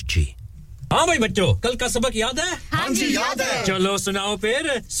 8HG. हाँ भाई बच्चों, कल का सबक याद है? हाँ जी याद है। चलो सुनाओ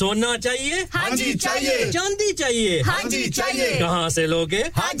फिर। सोना चाहिए? हाँ जी चाहिए। चांदी चाहिए? हाँ जी चाहिए। कहाँ से लोगे?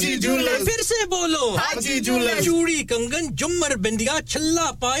 हाजी जूलर्स। फिर से बोलो। हाजी जूलर्स। चूड़ी, कंगन, झुमर, बिंदिया, छल्ला,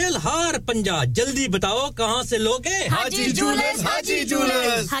 पायल, हार, पंजा। जल्दी बताओ कहाँ से लोगे? हाजी जूलर्स। हाजी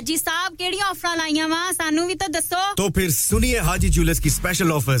जूलर्स। हाजी साहब केड़ी ऑफर लाईया वा सानू भी तो दसो। तो फिर सुनिए हाजी जूलर्स की स्पेशल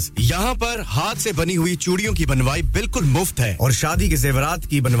ऑफर्स। यहाँ पर हाथ से बनी हुई चूड़ियों की बनवाई बिल्कुल मुफ्त है और शादी के जेवरात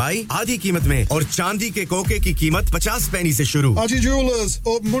की बनवाई आधी कीमत में और चांदी के कोके की कीमत 50 पैसे से शुरू। Haji Jewellers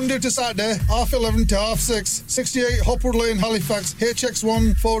open Monday to Saturday, 11:30 to 6:30, 68 Hopwood Lane, Halifax, HX1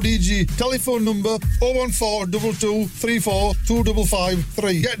 4DG. Telephone number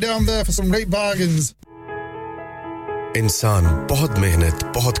 01422342553. Get down there for some great bargains. इंसान बहुत मेहनत,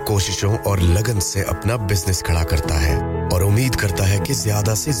 बहुत कोशिशों और लगन से अपना बिजनेस खड़ा करता है और उम्मीद करता है कि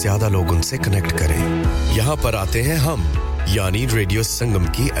ज्यादा से ज्यादा लोग उनसे कनेक्ट करें। यहाँ पर आते हैं हम, यानी रेडियो संगम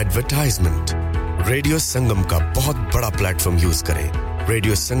की एडवर्टाइजमेंट। रेडियो संगम का बहुत बड़ा प्लेटफॉर्म यूज करें।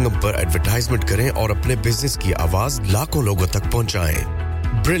 रेडियो संगम पर एडवर्टाइजमेंट करें और अपने बिजनेस की आवाज लाखों लोगों तक पहुंचाएं।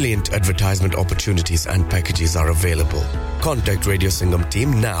 Brilliant advertisement opportunities and packages are available. Contact Radio Sangam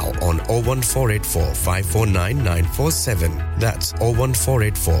team now on 01484 549 947. That's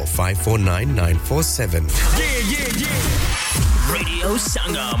 01484 549 947. Yeah. Radio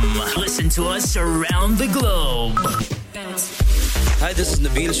Sangam. Listen to us around the globe. Hi, this is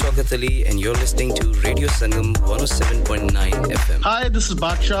Nabil Shaukat Ali and you're listening to Radio Sangam 107.9 FM. Hi, this is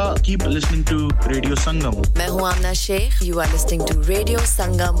Baksha. Keep listening to Radio Sangam. मैं हूँ आमना Sheikh. You are listening to Radio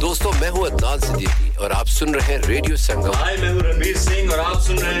Sangam. दोस्तों, मैं हूँ अदनान सिद्दीकी और आप सुन रहे हैं radio संगम. Hi, मैं हूँ रणबीर सिंह और आप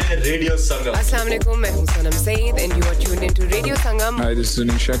सुन रहे हैं रेडियो संगम. अस्सलाम वालेकुम, मैं हूँ Sanam Saeed and you are tuned into Radio Sangam. Hi, this is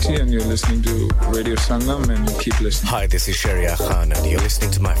Zunin Shakti and you're listening to Radio Sangam and keep listening. Hi, this is Sharia Khan and you're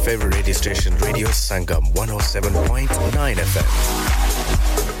listening to my favorite radio station, Radio Sangam 107.9 FM.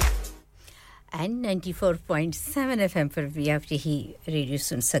 And 94.7 FM पर भी आप यही radio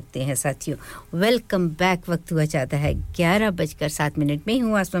सुन सकते हैं साथियों welcome back वक्त हुआ चाहता है 11:07 मैं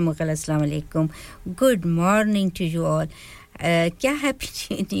हूं आसमा मुगल अस्सलाम वालेकुम good morning to you all क्या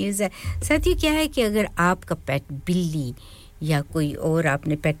हैप्पी न्यूज़ है साथियों क्या है कि अगर आपका पेट बिल्ली या कोई और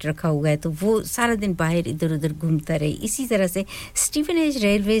आपने पेट रखा हुआ है तो वो सारा दिन बाहर इधर-उधर घूमता रहे इसी तरह से स्टीफनेज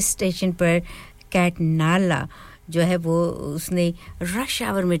रेलवे स्टेशन पर कैट नाला जो है वो उसने रश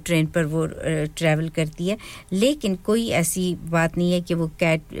आवर में ट्रेन पर वो ट्रैवल करती है लेकिन कोई ऐसी बात नहीं है कि वो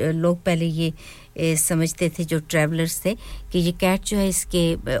कैट लोग पहले ये समझते थे जो ट्रैवलर्स थे कि ये कैट जो है इसके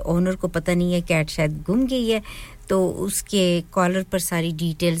ओनर को पता नहीं है कैट शायद गुम गई है तो उसके कॉलर पर सारी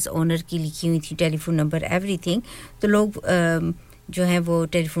डिटेल्स ओनर की लिखी हुई थी टेलीफोन नंबर एवरीथिंग तो लोग जो है वो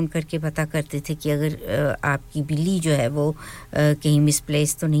टेलीफोन करके पता करते थे कि अगर आपकी बिल्ली जो है वो कहीं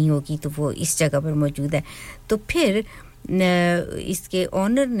मिसप्लेस तो नहीं होगी तो वो इस जगह पर मौजूद है तो फिर इसके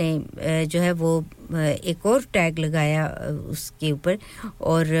ओनर ने जो है वो एक और टैग लगाया उसके ऊपर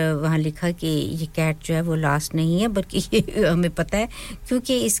और वहां लिखा कि ये कैट जो है वो लास्ट नहीं है बल्कि ये हमें पता है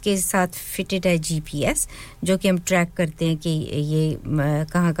क्योंकि इसके साथ फिटेड है जीपीएस जो कि हम ट्रैक करते हैं कि ये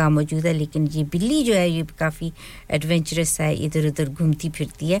कहां-कहां मौजूद है लेकिन ये बिल्ली जो है ये काफी एडवेंचरस है इधर-उधर घूमती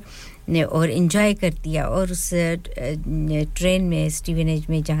फिरती है और एंजॉय करती है और उस ट्रेन में स्टीवेनेज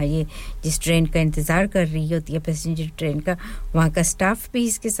में जहां ये जिस ट्रेन का इंतजार कर रही होती है पैसेंजर ट्रेन का वहां का स्टाफ भी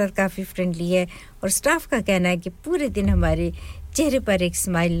इसके साथ काफी फ्रेंडली है और स्टाफ का कहना है कि पूरे दिन हमारे चेहरे पर एक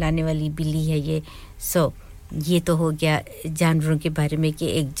स्माइल लाने वाली बिल्ली है ये सो ये तो हो गया जानवरों के बारे में कि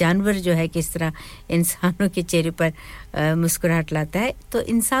एक जानवर जो है किस तरह इंसानों के चेहरे पर मुस्कुराहट लाता है तो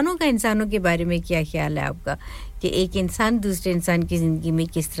इंसानों के बारे में क्या ख्याल है आपका कि एक इंसान दूसरे इंसान की जिंदगी में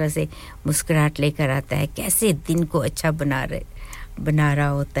किस तरह से मुस्कुराहट लेकर आता है कैसे दिन को अच्छा बना रहा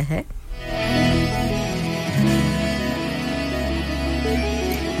होता है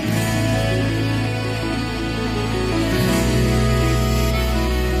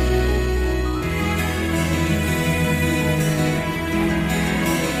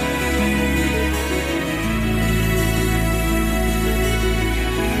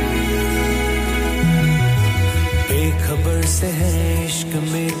से है इश्क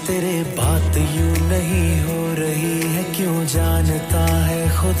में तेरे बात यूं नहीं हो रही है क्यों जानता है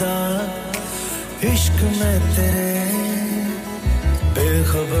खुदा इश्क में तेरे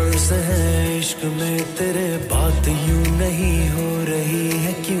बेखबर से है इश्क में तेरे बात यूं नहीं हो रही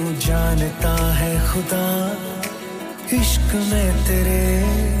है क्यों जानता है खुदा इश्क में तेरे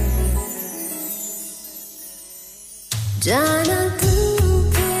जाना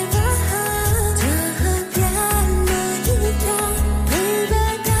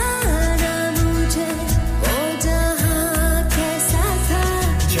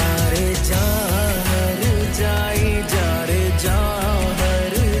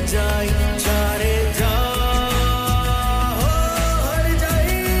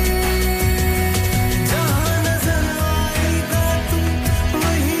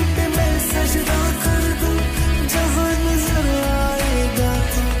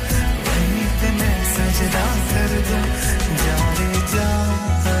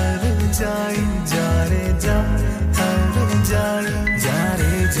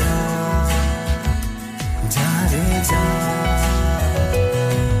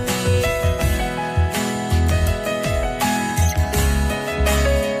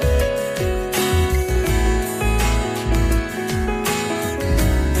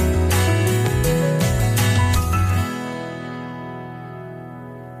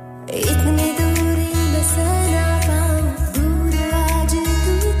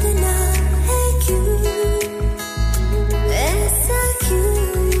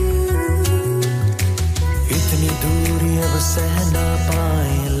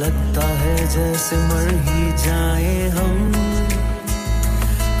जैसे मर ही जाए हम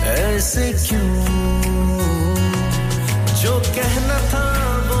ऐसे क्यों जो कहना था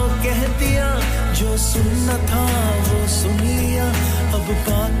वो कह दिया जो सुनना था वो सुन लिया अब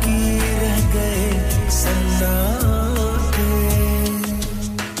बाकी रह गए सन्नाटे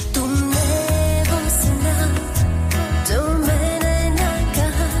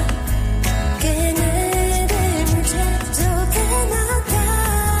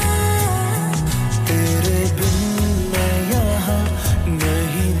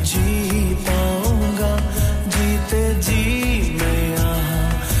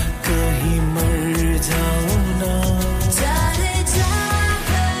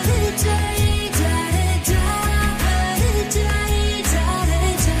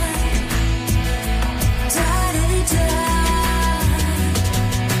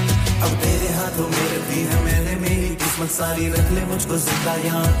किस्मत सारी रख ले मुझको जिंदा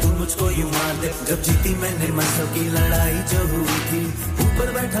यहाँ तू मुझको यूं मार दे जब जीती मैंने मसलों की लड़ाई जो हुई थी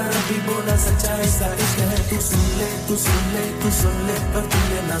ऊपर बैठा रवि बोला सच्चाई सा इश्क है तू सुन ले तू सुन ले तू सुन ले पर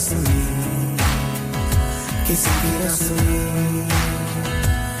तूने ना सुनी किसी की ना सुनी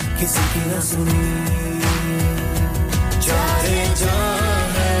किसी की ना सुनी जा रे जा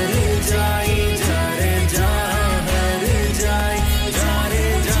रे जाई जा रे जा रे जाई जा रे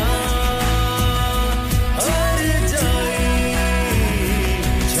जा रे जाई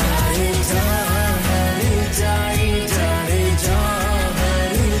जा रे जा रे जाई जा रे जा रे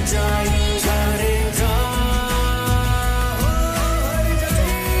जाई जा रे जा रे जाई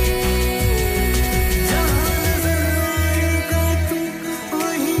जहाँ नजर आएगा तू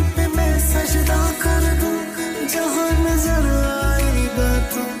वहीं पे मैं सजदा कर दूं जहाँ नजर आएगा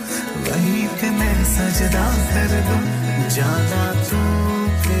तू वहीं पे मैं सजदा कर दूं जाना तू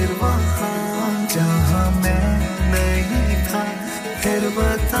फिर वहाँ जहाँ मैं नहीं था फिर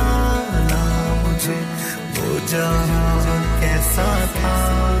बताना मुझे वो जहाँ कैसा था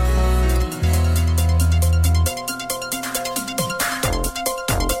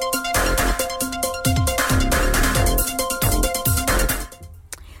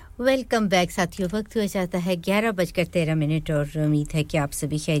वेलकम बैक साथियों वक्त हुआ जाता है 11:13 और उम्मीद है कि आप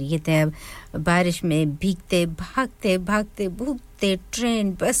सभी खैरियत हैं अब बारिश में भीगते भागते भागते भूखते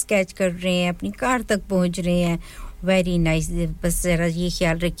ट्रेन बस कैच कर रहे हैं अपनी कार तक पहुंच रहे हैं वेरी नाइस बस जरा ये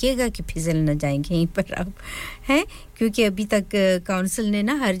ख्याल रखिएगा कि फिसल न जाएं कहीं पर आप हैं क्योंकि अभी तक काउंसिल ने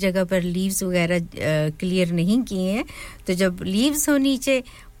ना हर जगह पर लीव्स वगैरह क्लियर नहीं किए हैं तो जब लीव्स हो नीचे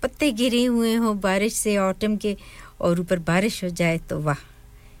पत्ते गिरे हुए हो बारिश से ऑटम के और ऊपर बारिश हो जाए तो वाह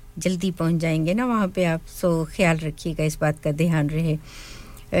जल्दी पहुंच जाएंगे ना वहां पे आप सो ख्याल रखिएगा इस बात का ध्यान रहे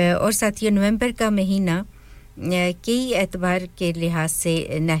और साथियों नवंबर का महीना कई एतबार के लिहाज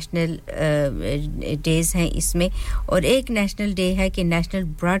से नेशनल डेज हैं इसमें और एक नेशनल डे है कि national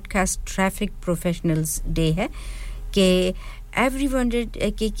broadcast traffic professionals day है कि एवरी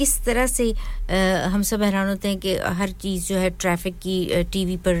वंडर कि किस तरह से हम सब हैरान होते हैं कि हर चीज़ जो है ट्रैफिक की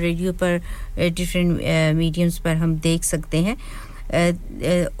टीवी पर रेडियो पर डिफरेंट मीडियम्स पर हम देख सकते हैं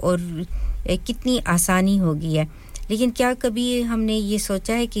और कितनी आसानी हो गई है लेकिन क्या कभी हमने ये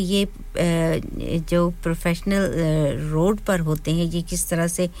सोचा है कि ये जो प्रोफेशनल रोड पर होते हैं ये किस तरह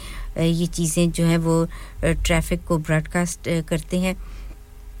से ये चीज़ें जो हैं वो ट्रैफिक को ब्रॉडकास्ट करते हैं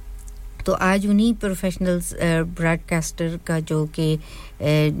तो आज उन्हीं प्रोफेशनल्स ब्रॉडकास्टर का जो कि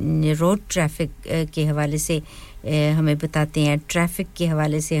रोड ट्रैफिक के हवाले से हमें बताते हैं ट्रैफिक के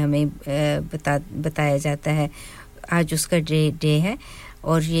हवाले से हमें बताया जाता है आज उसका डे है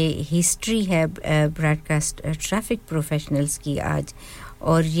और ये हिस्ट्री है ब्रॉडकास्ट ट्रैफिक प्रोफेशनल्स की आज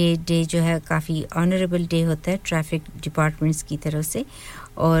और ये डे जो है काफ़ी ऑनरेबल डे होता है ट्रैफिक डिपार्टमेंट्स की तरफ से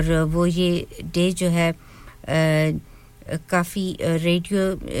और वो ये डे जो है काफ़ी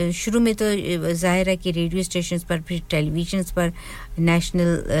रेडियो शुरू में तो ज़ाहिर है कि रेडियो स्टेशंस पर फिर टेलीविजन्स पर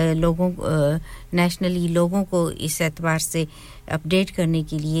नेशनली लोगों को इस एतबार से अपडेट करने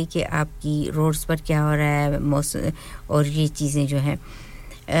के लिए कि आपकी रोड्स पर क्या हो रहा है मौसम और ये चीज़ें जो हैं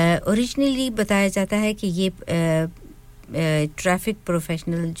ओरिजिनली बताया जाता है कि ये ट्रैफिक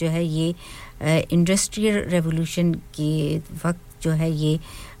प्रोफेशनल जो है ये इंडस्ट्रियल रेवोल्यूशन के वक्त जो है ये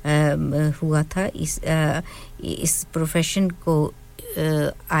हुआ था इस प्रोफेशन को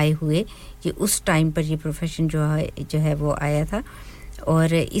आए हुए ये उस टाइम पर ये प्रोफेशन जो है वो आया था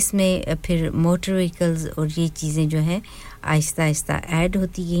और इसमें फिर मोटर व्हीकल्स और ये चीज़ें जो हैं आहिस्ता आहिस्ता ऐड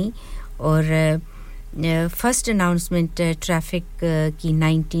होती गई और फर्स्ट अनाउंसमेंट ट्रैफिक की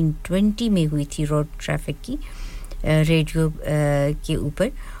 1920 में हुई थी रोड ट्रैफिक की रेडियो के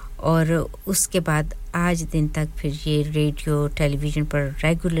ऊपर और उसके बाद आज दिन तक फिर ये रेडियो टेलीविज़न पर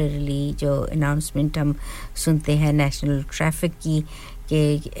रेगुलरली जो अनाउंसमेंट हम सुनते हैं नेशनल ट्रैफिक की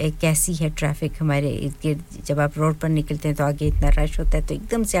कि कैसी है ट्रैफिक हमारे इर्द-गिर्द जब आप रोड पर निकलते हैं तो आगे इतना रश होता है तो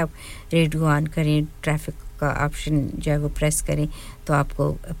एकदम से आप रेडियो ऑन करें ट्रैफिक का ऑप्शन जो है वो प्रेस करें तो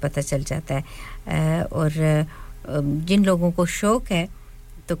आपको पता चल जाता है और जिन लोगों को शौक है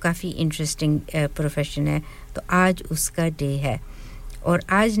तो काफ़ी इंटरेस्टिंग प्रोफेशन है तो आज उसका डे है और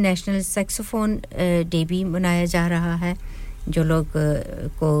आज नेशनल सैक्सोफोन डे भी मनाया जा रहा है जो लोग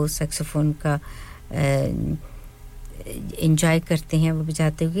को सैक्सोफोन का एंजॉय करते हैं वो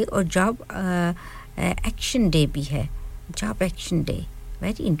बजाते हुए और जॉब एक्शन डे भी है job action day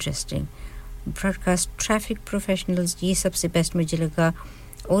very interesting broadcast traffic professionals ये सबसे बेस्ट मुझे लगा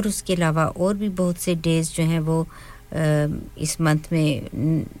और उसके अलावा और भी बहुत से डेज जो हैं वो इस मंथ में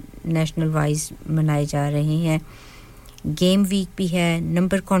नेशनल वाइज मनाए जा रहे हैं गेम वीक भी है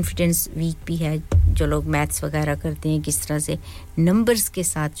नंबर कॉन्फिडेंस वीक भी है जो लोग मैथ्स वगैरह करते हैं किस तरह से नंबर्स के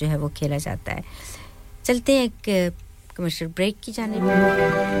साथ जो है वो खेला जाता है चलते हैं एक कमर्शियल ब्रेक की जानिब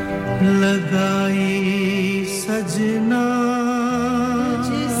लगाई सजना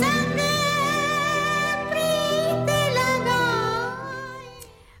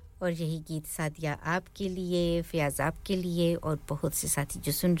और यही गीत सादिया आपके लिए फयाज आपके लिए और बहुत से साथी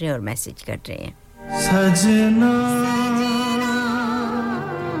जो सुन रहे हैं और मैसेज कर रहे हैं सजना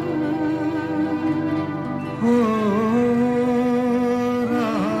हो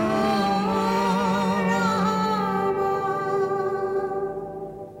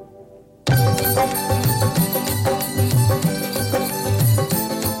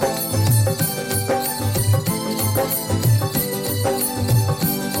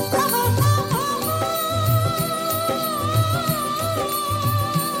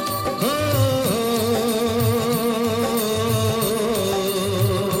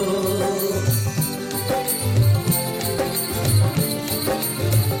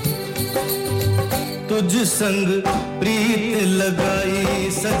तुझ संग प्रीत लगाई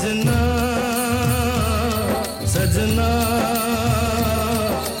सजना सजना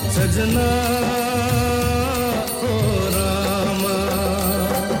सजना ओ रामा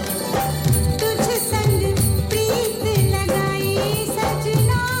तुझ संग प्रीत लगाई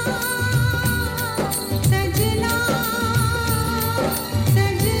सजना सजना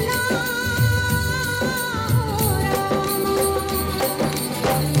सजना ओ रामा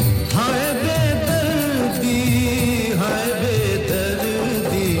हाय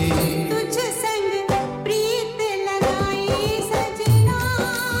तुझ संग प्रीत लगाई सजना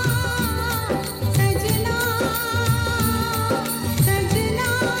सजना सजना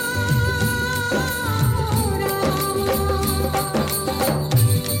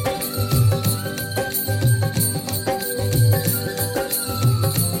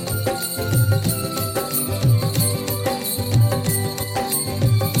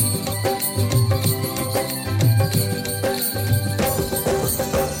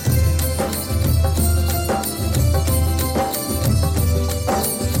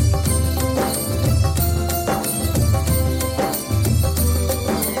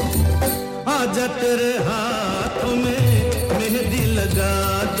आजा तेरे हाथों में मेहंदी लगा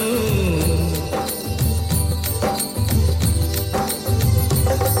दूं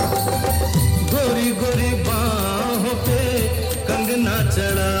गोरी गोरी बाहों पे कंगना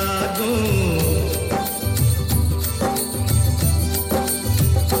चढ़ा दूं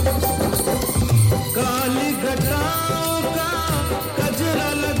काली घटाओं का गजरा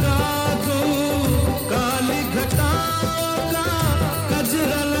लगा दूं काली घटाओं का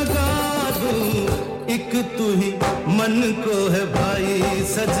गजरा लगा एक तू ही मन को है भाई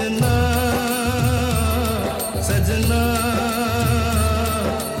सजना सजना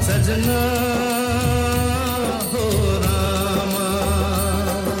सजना हो रामा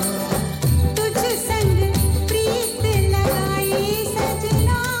तुझ संग प्रीत लगाई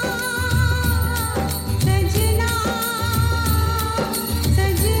सजना सजना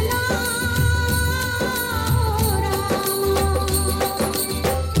सजना ओ रामा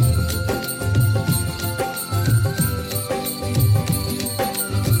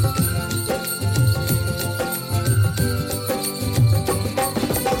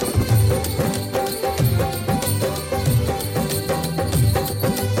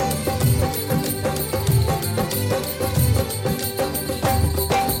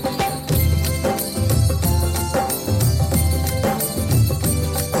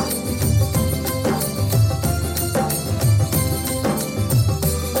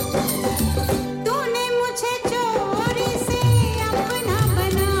तूने मुझे चोरी से अपना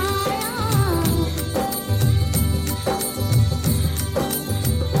बनाया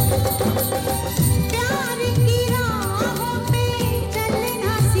प्यार की राहों पे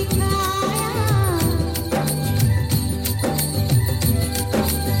चलना सिखाया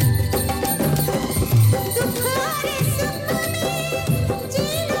दुख और सुख में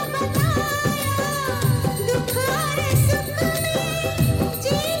जीना बताया दुख और सुख में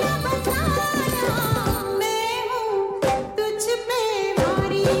जीना बताया मैं हूँ तुझ पे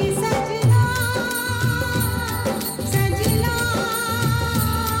भारी सजना सजना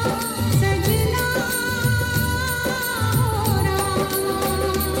सजना ओ रामा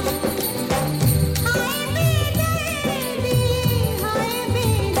हाय बेदर्दी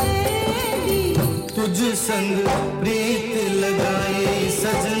तुझ संग प्रीत लगाई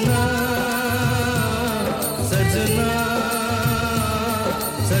सजना सजना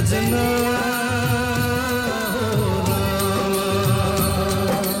सजना हो रामा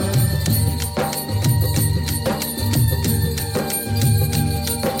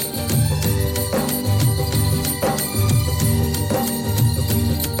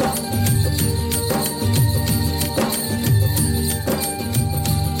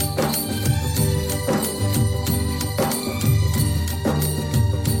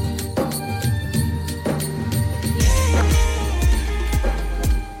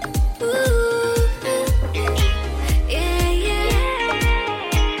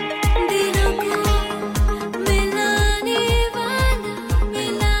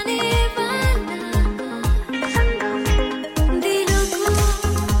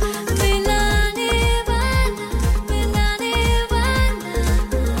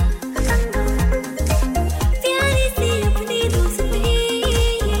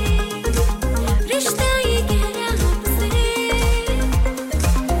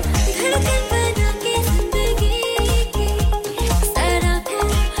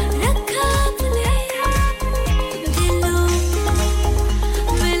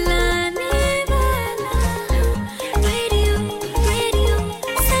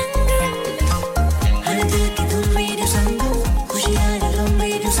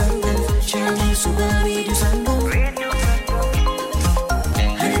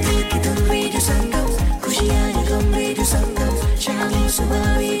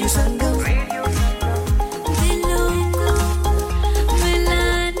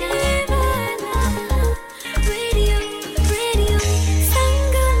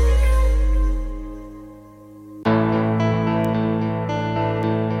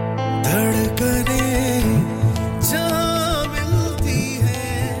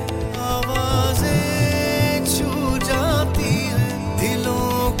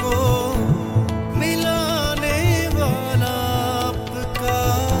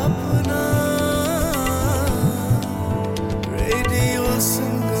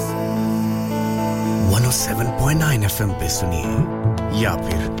एफएम पे सुनिए या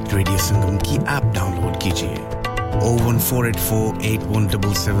फिर रेडियो संगम की ऐप डाउनलोड कीजिए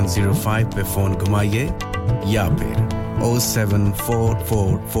 01484817705 पे फोन घुमाइए या फिर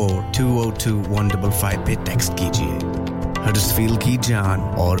 07444202155 पे टेक्स्ट कीजिए हडर्सफील्ड की जान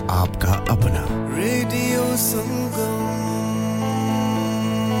और आपका अपना रेडियो संगम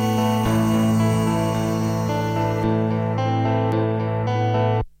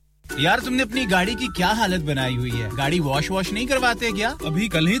यार तुमने अपनी गाड़ी की क्या हालत बनाई हुई है गाड़ी वॉश नहीं करवाते क्या अभी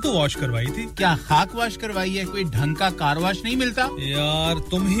कल ही तो वॉश करवाई थी क्या खाक वॉश करवाई है कोई ढंग का कार वॉश नहीं मिलता यार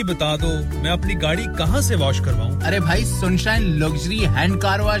तुम ही बता दो मैं अपनी गाड़ी कहां से वॉश करवाऊं अरे भाई Sunshine luxury hand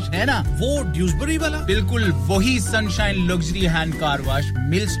car wash है ना वो ड्यूसबरी वाला बिल्कुल वही Sunshine luxury hand car wash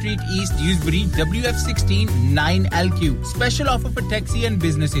Mill Street East Dewsbury WF16 9LQ special offer for taxi and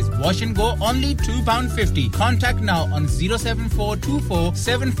businesses wash and go only £2.50 contact now on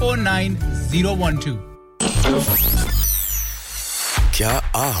 07424749012 क्या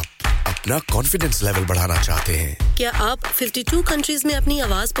आप अपना कॉन्फिडेंस लेवल बढ़ाना चाहते हैं क्या आप 52 कंट्रीज में अपनी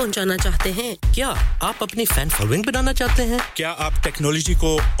आवाज पहुंचाना चाहते हैं क्या आप अपनी फैन फॉलोइंग बनाना चाहते हैं क्या आप टेक्नोलॉजी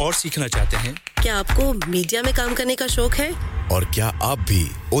को और सीखना चाहते हैं क्या आपको मीडिया में काम करने का शौक है और क्या आप भी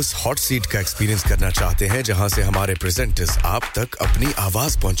उस हॉट सीट का एक्सपीरियंस करना चाहते हैं जहां से हमारे प्रेजेंटर्स आप तक अपनी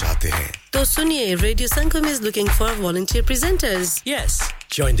आवाज पहुंचाते हैं तो सुनिए radio Sangam is looking for volunteer presenters Yes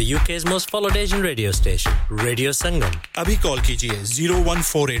join the UK's most followed Asian radio station Radio Sangam अभी कॉल कीजिए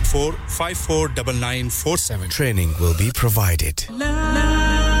 01484549947 Training will be provided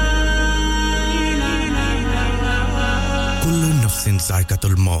Kullu नफ्सिन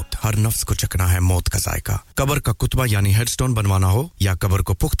जायकातुल मौत हर नफ्स को चखना है मौत का जायका कब्र का कुतबा यानी हेडस्टोन बनवाना हो या कब्र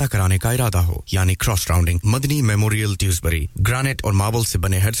को पुख्ता कराने का इरादा हो यानी क्रॉस राउंडिंग मदनी मेमोरियल ड्यूसबरी ग्रेनाइट और मार्बल से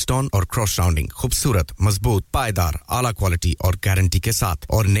बने हेडस्टोन और क्रॉस राउंडिंग खूबसूरत मजबूत पायदार आला क्वालिटी और गारंटी के साथ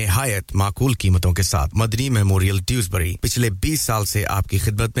और निहायत माकूल कीमतों के साथ मदनी मेमोरियल ड्यूसबरी पिछले 20 साल से आपकी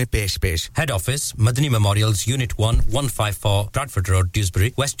खिदमत में पेश head office Madni memorials unit 1 154 Bradford road Dewsbury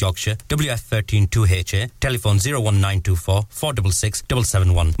waste Yorkshire WF13 2HA telephone 01924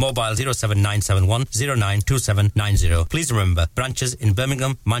 466 mobile 07971 092790 please remember branches in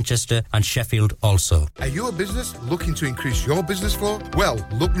Birmingham Manchester and Sheffield also Are you a business looking to increase your business flow well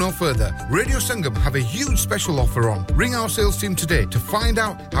look no further Radio Sangam have a huge special offer on ring our sales team today to find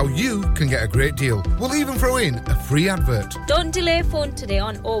out how you can get a great deal we'll even throw in a free advert Don't delay phone today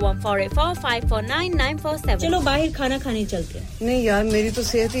on 01484 549 947 चलो बाहर खाना खाने चलते हैं नहीं यार मेरी तो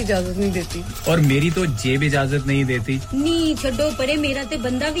सेहत ही इजाजत नहीं देती और मेरी तो जेब इजाजत नहीं देती नी छोड़ो परे मेरा ते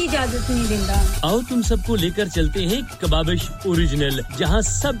बंदा भी इजाजत नहीं देता आओ तुम सबको लेकर चलते हैं कबाबिश ओरिजिनल जहां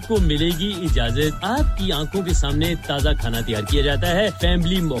सबको मिलेगी इजाजत आपकी आंखों के सामने ताजा खाना तैयार किया जाता है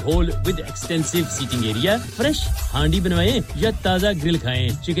फैमिली माहौल with extensive seating area fresh हांडी बनवाएं या ताजा ग्रिल खाएं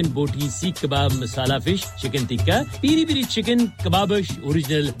चिकन बोटी seekh kebab masala fish chicken tikka peri peri chicken Kababish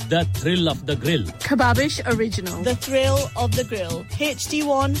original the thrill of the grill Kababish Original The Thrill of the Grill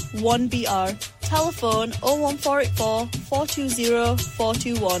HD1 1BR Telephone 01484 420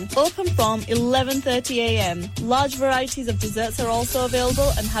 421 Open from 11:30 a.m. Large varieties of desserts are also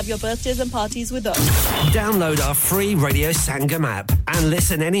available and have your birthdays and parties with us. Download our free Radio Sangam app and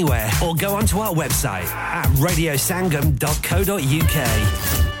listen anywhere or go onto our website at radiosangam.co.uk.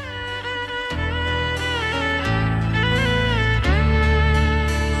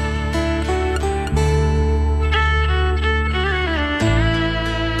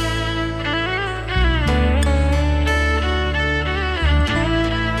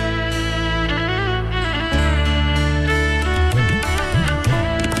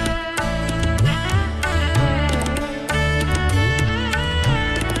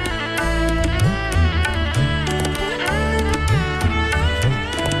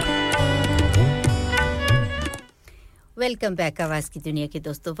 Welcome back आवाज की दुनिया के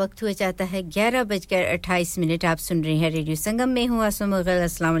दोस्तों वक्त हुआ जाता है 11:28 आप सुन रहे हैं रेडियो संगम में हूं आसमा मुगल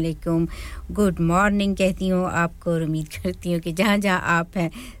अस्सलाम वालेकुम गुड मॉर्निंग कहती हूं आपको और उम्मीद करती हूं कि जहां-जहां आप हैं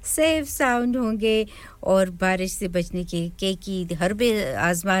सेफ साउंड होंगे और बारिश से बचने के की हरबे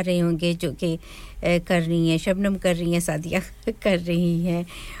आजमा रहे होंगे जो कि कर रही हैं शबनम कर रही हैं सादिया कर रही हैं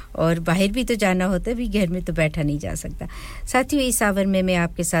और बाहर भी तो जाना होता है भी घर में तो बैठा नहीं जा सकता साथियों इस आवर में मैं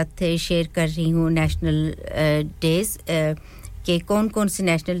आपके साथ शेयर कर रही हूं नेशनल डेज के कौन-कौन से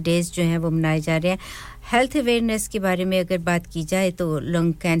नेशनल डेज जो हैं वो मनाए जा रहे हैं हेल्थ अवेयरनेस के बारे में अगर बात की जाए तो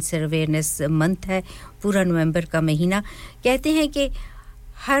लंग कैंसर अवेयरनेस मंथ है पूरा नवंबर का महीना कहते हैं कि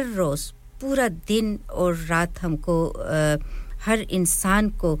हर रोज पूरा दिन और रात हमको हर इंसान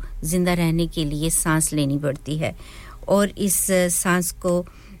को जिंदा रहने के लिए सांस लेनी पड़ती है और इस सांस को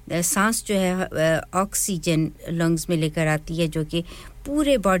सांस जो है ऑक्सीजन लंग्स में लेकर आती है जो कि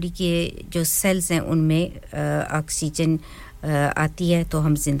पूरे बॉडी के जो सेल्स हैं उनमें ऑक्सीजन आती है तो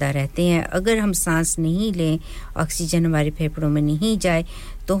हम जिंदा रहते हैं अगर हम सांस नहीं लें ऑक्सीजन हमारे फेफड़ों में नहीं जाए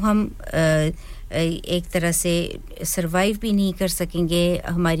तो हम एक तरह से सरवाइव भी नहीं कर सकेंगे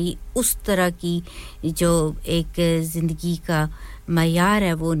हमारी उस तरह की जो एक जिंदगी का मयार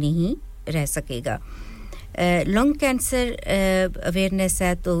है वो नहीं रह सकेगा लंग कैंसर अवेयरनेस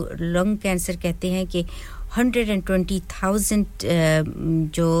है तो लंग कैंसर कहते हैं कि 120,000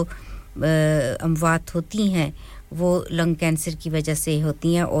 जो अमवात होती हैं वो लंग कैंसर की वजह से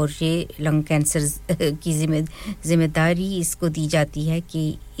होती हैं और ये लंग कैंसर की जिम्मेदारी इसको दी जाती है कि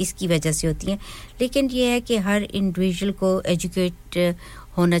इसकी वजह से होती हैं लेकिन ये है कि हर इंडिविजुअल को एजुकेट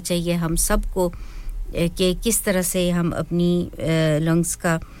होना चाहिए हम सबको कि किस तरह से हम अपनी लंग्स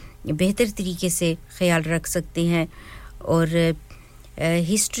का बेहतर तरीके से ख्याल रख सकते हैं और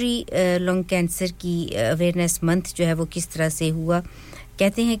हिस्ट्री लंग कैंसर की अवेयरनेस मंथ जो है वो किस तरह से हुआ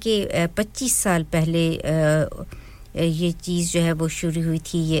कहते हैं कि 25 साल पहले ये चीज़ जो है वो शुरू हुई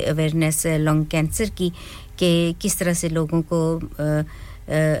थी ये अवेयरनेस लंग कैंसर की कि किस तरह से लोगों को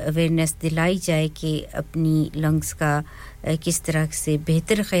अवेयरनेस दिलाई जाए कि अपनी लंग्स का किस तरह से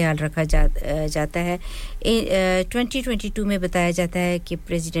बेहतर ख्याल रखा जाता है 2022 में बताया जाता है कि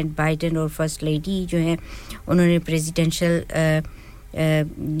प्रेसिडेंट बाइडेन और फर्स्ट लेडी जो हैं उन्होंने प्रेसिडेंशियल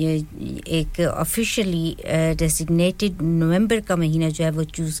एक ऑफिशियली डेजिग्नेटेड नवंबर का महीना जो है वो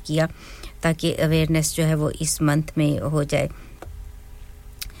चूज़ किया ताकि अवेयरनेस जो है वो इस मंथ में हो जाए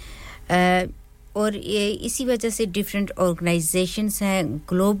और ये इसी वजह से डिफरेंट ऑर्गेनाइजेशंस हैं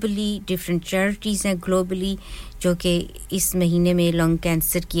ग्लोबली डिफरेंट चैरिटीज़ हैं ग्लोबली जो कि इस महीने में लंग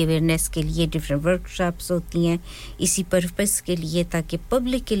कैंसर की अवेयरनेस के लिए डिफरेंट वर्कशॉप्स होती हैं इसी पर्पस के लिए ताकि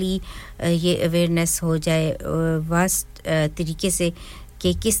पब्लिकली ये अवेयरनेस हो जाए वास्ट तरीके से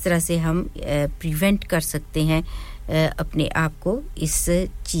कि किस तरह से हम प्रिवेंट कर सकते हैं अपने आप को इस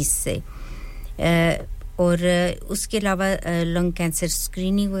चीज़ से और उसके अलावा लंग कैंसर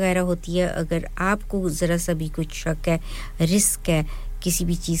स्क्रीनिंग वगैरह होती है अगर आपको ज़रा सा भी कुछ शक है रिस्क है किसी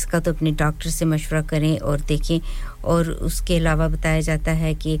भी चीज़ का तो अपने डॉक्टर से मशवरा करें और देखें और उसके अलावा बताया जाता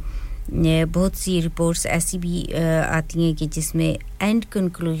है कि बहुत सी रिपोर्ट्स ऐसी भी आती हैं कि जिसमें एंड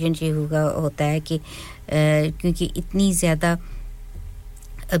कंक्लूजन ये होता है कि क्योंकि इतनी ज़्यादा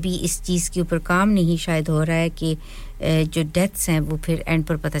अभी इस चीज़ के ऊपर काम नहीं शायद हो रहा है कि जो डेथ्स हैं वो फिर एंड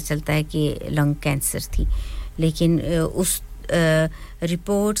पर पता चलता है कि लंग कैंसर थी लेकिन उस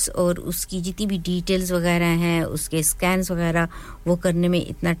रिपोर्ट्स और उसकी जितनी भी डिटेल्स वगैरह हैं उसके स्कैन्स वगैरह वो करने में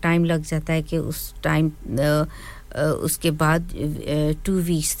इतना टाइम लग जाता है कि उस टाइम उसके बाद 2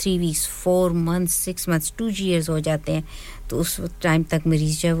 weeks 3 weeks 4 months 6 months 2 years हो जाते हैं तो उस टाइम तक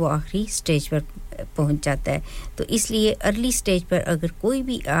मरीज जो है वो आखिरी स्टेज पर पहुंच जाता है तो इसलिए अर्ली स्टेज पर अगर कोई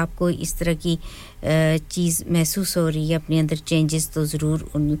भी आपको इस तरह की चीज़ महसूस हो रही है अपने अंदर चेंजेस तो ज़रूर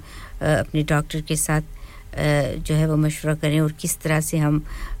अपने डॉक्टर के साथ जो है वो मशवरा करें और किस तरह से हम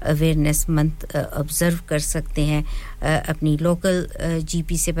अवेयरनेस मंथ ऑब्जर्व कर सकते हैं अपनी लोकल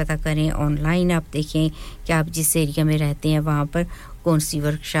जीपी से पता करें ऑनलाइन आप देखें कि आप जिस एरिया में रहते हैं वहाँ पर कौन सी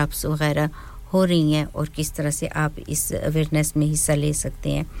वर्कशॉप्स वगैरह हो रही हैं और किस तरह से आप इस अवेयरनेस में हिस्सा ले सकते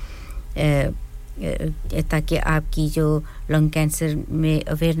हैं ताकि आपकी जो लंग कैंसर में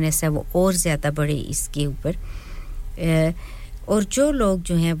अवेयरनेस है वो और ज़्यादा बढ़े इसके ऊपर और जो लोग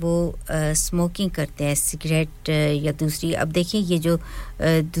जो हैं वो स्मोकिंग करते हैं सिगरेट या दूसरी अब देखिए ये जो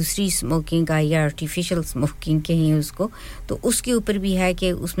दूसरी स्मोकिंग आई या आर्टिफिशियल स्मोकिंग कहें उसको तो उसके ऊपर भी है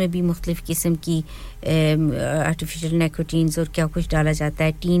कि उसमें भी मुख्तलिफ किस्म की आर्टिफिशियल निकोटीन्स और क्या कुछ डाला जाता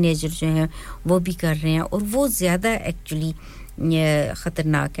है टीनेजर जो हैं वो भी कर रहे हैं और वो ज़्यादा एक्चुअली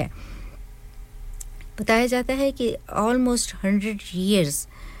ख़तरनाक है बताया जाता है कि ऑलमोस्ट 100 इयर्स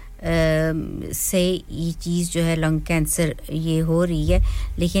से ये चीज़ जो है लंग कैंसर ये हो रही है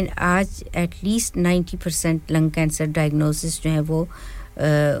लेकिन आज एटलीस्ट 90% लंग कैंसर डायग्नोसिस जो है वो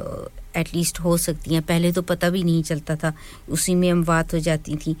एटलीस्ट हो सकती हैं पहले तो पता भी नहीं चलता था उसी में अमवात हो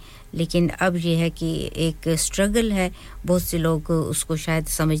जाती थी लेकिन अब ये है कि एक स्ट्रगल है बहुत से लोग उसको शायद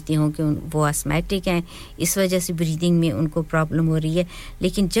समझते हों कि वो एस्थमेटिक हैं इस वजह से ब्रीदिंग में उनको प्रॉब्लम हो रही है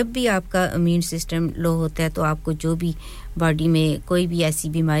लेकिन जब भी आपका इम्यून सिस्टम लो होता है तो आपको जो भी बॉडी में कोई भी ऐसी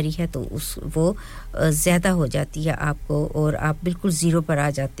बीमारी है तो वो ज़्यादा हो जाती है आपको और आप बिल्कुल ज़ीरो पर आ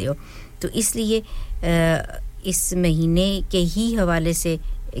जाते हो तो इसलिए इस महीने के ही हवाले से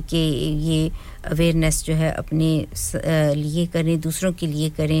कि ये अवेयरनेस जो है अपने लिए करें दूसरों के लिए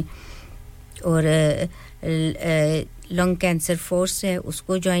करें और लंग कैंसर फोर्स है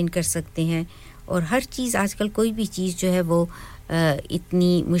उसको ज्वाइन कर सकते हैं और हर चीज़ आजकल कोई भी चीज़ जो है वो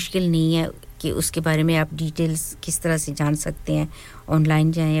इतनी मुश्किल नहीं है कि उसके बारे में आप डिटेल्स किस तरह से जान सकते हैं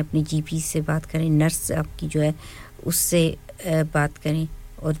ऑनलाइन जाएं अपनी जीपी से बात करें नर्स आपकी जो है उससे बात करें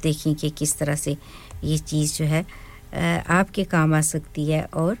और देखें कि किस तरह से ये चीज़ जो है आपके काम आ सकती है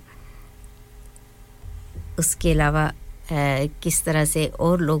और उसके अलावा किस तरह से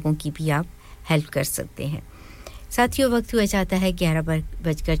और लोगों की भी आप हेल्प कर सकते हैं साथियों वक्त हुआ जाता है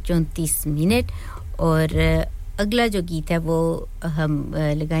 11:34 और अगला जो गीत है वो हम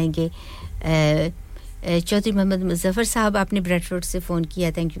लगाएंगे चौधरी मोहम्मद मुजफ्फर साहब आपने ब्रेडफोर्ड से फ़ोन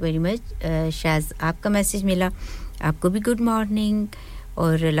किया थैंक यू वेरी मच शायद आपका मैसेज मिला आपको भी गुड मॉर्निंग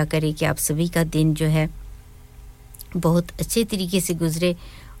और अल्लाह करे कि आप सभी का दिन जो है बहुत अच्छे तरीके से गुजरे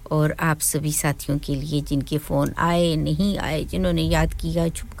और आप सभी साथियों के लिए जिनके फ़ोन आए नहीं आए जिन्होंने याद किया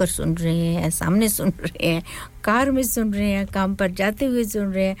छुप कर सुन रहे हैं सामने सुन रहे हैं कार में सुन रहे हैं काम पर जाते हुए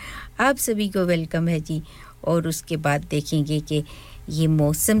सुन रहे हैं आप सभी को वेलकम है जी और उसके बाद देखेंगे कि ये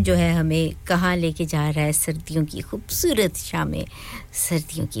मौसम जो है हमें कहाँ लेके जा रहा है सर्दियों की खूबसूरत शामें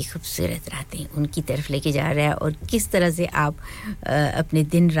सर्दियों की खूबसूरत रातें उनकी तरफ लेके जा रहा है और किस तरह से आप अपने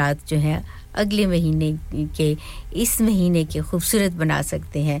दिन रात जो है अगले महीने के इस महीने के खूबसूरत बना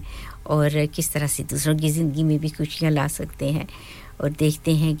सकते हैं और किस तरह से दूसरों की ज़िंदगी में भी खुशियां ला सकते हैं और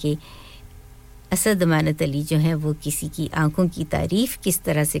देखते हैं कि असद अमानत अली जो है वो किसी की आंखों की तारीफ किस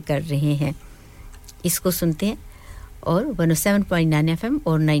तरह से कर रहे हैं इसको सुनते हैं और 107.9 एफएम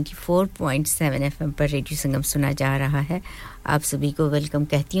और 94.7 एफएम पर रेडियो संगम सुना जा रहा है आप सभी को वेलकम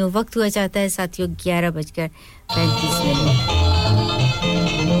कहती हूं वक्त हुआ जाता है साथियों 11:35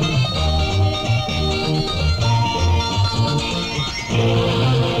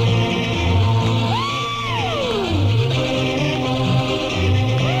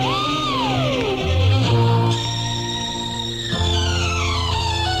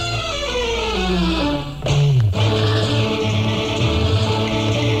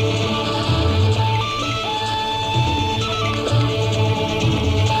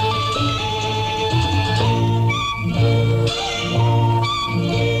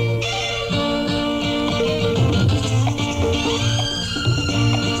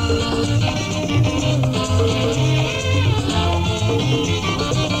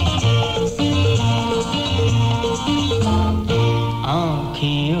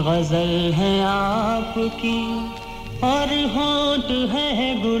 गजल है आपकी और होंठ है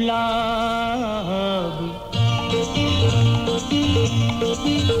गुलाब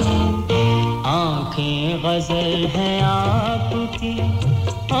आंखें गजल है आपकी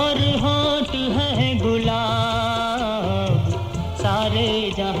और होंठ है गुलाब सारे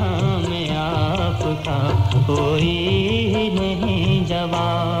जहां में आपका कोई नहीं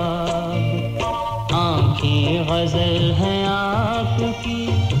जवाब आंखें गजल है आपकी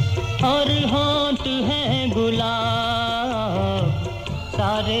और होंठ है गुलाब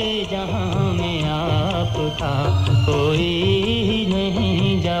सारे जहां में आपका कोई नहीं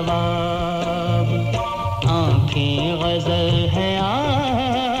जवाब आंखें गजल है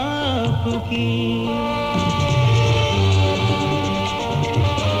आपकी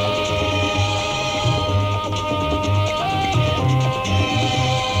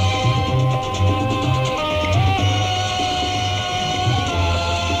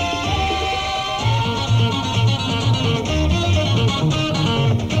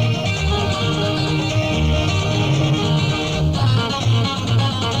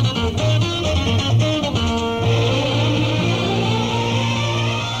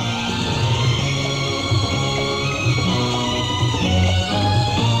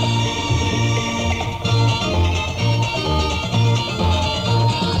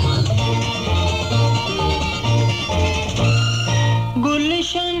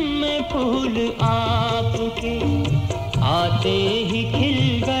आते ही खिल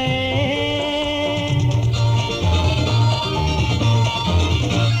गए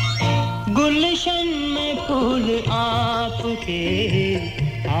गुलशन में फूल आपके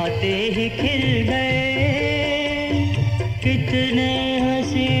आते ही खिल गए कितने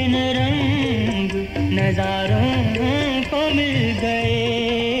हसीन रंग नजारों को मिल गए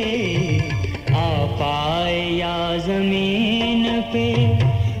आप आए या जमीन पे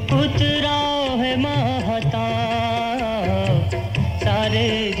उतरा है महता सारे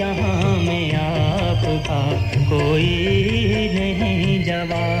जहां में आपका कोई नहीं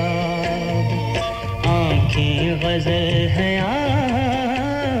जवाब आंखें गजल है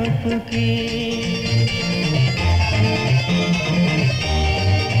आपकी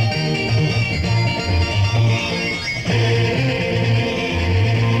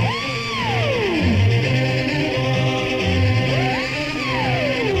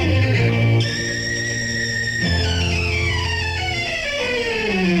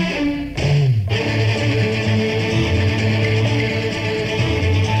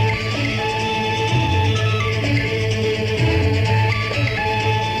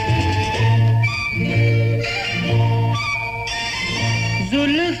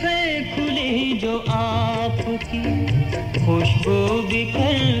जुल्फे खुली जो आपकी खुशबू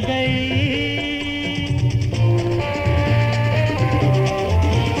बिखर गई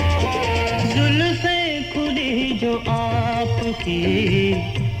जुल्फे खुली जो आपकी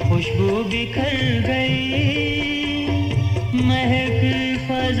खुशबू बिखर गई महक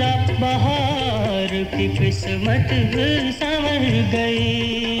फजा बहार की किस्मत संवर गई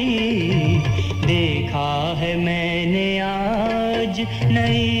देखा है मैंने आज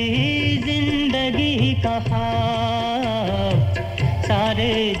नई जिंदगी का ख्वाब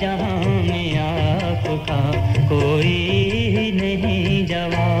सारे जहां में आपका कोई नहीं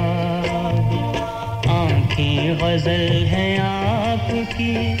जवाब आंखें गजल हैं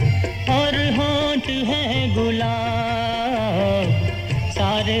आपकी और होंठ है गुलाब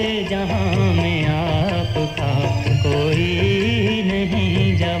सारे जहां में आपका कोई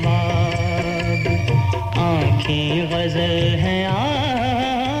नहीं जवाब आंखें गजल हैं आपकी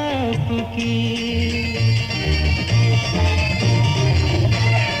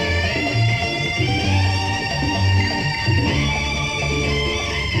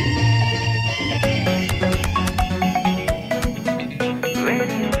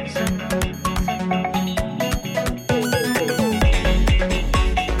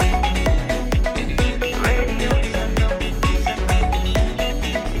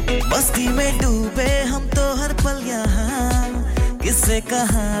मस्ती में डूबे हम तो हर पल यहाँ किस्से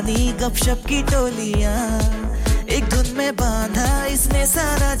कहानी गपशप की टोलियाँ एक धुन में बांधा इसने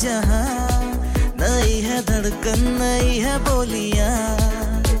सारा जहां नई है धड़कन नई है बोलियाँ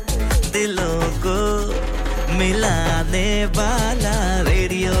दिलों को मिलाने वाला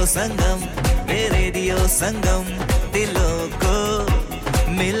रेडियो संगम दिलों को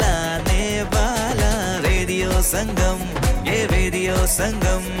मिलाने वाला रेडियो संगम ये रेडियो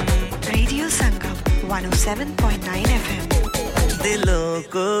संगम 107.9 FM दिलों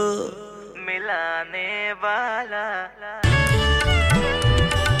को मिलाने वाला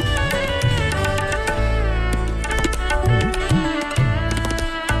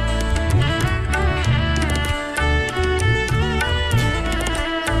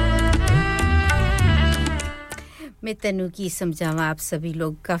मैं तनु की समझावा आप सभी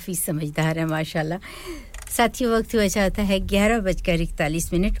लोग काफी समझदार हैं माशाल्लाह साथियों वक्त हुआ चाहता है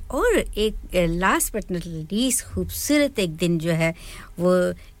 11:41 और एक लास्ट बट नॉट लीस्ट खूबसूरत एक दिन जो है वो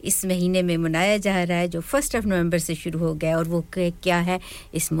इस महीने में मनाया जा रहा है जो 1 नवंबर से शुरू हो गया और वो क्या है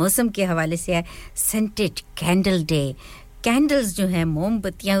इस मौसम के हवाले से है सेंटेड कैंडल डे कैंडल्स जो हैं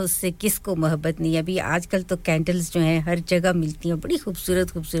मोमबत्तियां उससे किसको मोहब्बत नहीं अभी आजकल तो कैंडल्स जो हैं हर जगह मिलती हैं बड़ी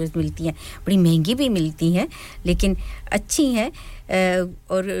खूबसूरत मिलती हैं बड़ी महंगी भी मिलती हैं लेकिन अच्छी हैं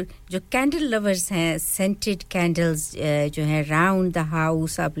और जो कैंडल लवर्स हैं सेंटेड कैंडल्स जो हैं राउंड द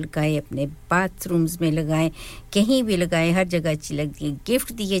हाउस आप लगाएं अपने बाथरूम्स में लगाएं कहीं भी लगाएं हर जगह अच्छी लगती है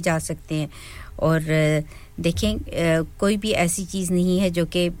गिफ्ट दिए जा सकते हैं और देखें कोई भी ऐसी चीज़ नहीं है जो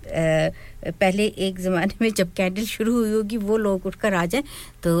कि पहले एक ज़माने में जब कैंडल शुरू हुई होगी वो लोग उठकर आ जाएं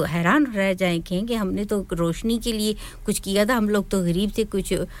तो हैरान रह जाएं कहेंगे हमने तो रोशनी के लिए कुछ किया था हम लोग तो गरीब थे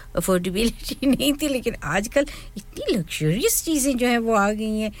कुछ अफोर्डेबिलिटी नहीं थी लेकिन आजकल इतनी लग्जरियस चीज़ें जो हैं वो आ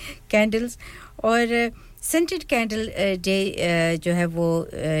गई हैं कैंडल्स और सेंटेड कैंडल डे जो है वो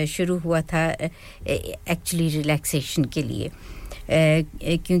शुरू हुआ था एक्चुअली रिलैक्सेशन के लिए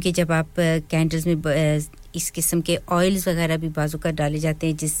क्योंकि जब आप कैंडल्स में इस किस्म के ऑयल्स वगैरह भी बाजू का डाले जाते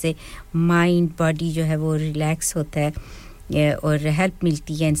हैं जिससे माइंड बॉडी जो है वो रिलैक्स होता है और हेल्प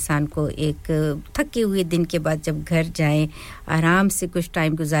मिलती है इंसान को एक थके हुए दिन के बाद जब घर जाएं आराम से कुछ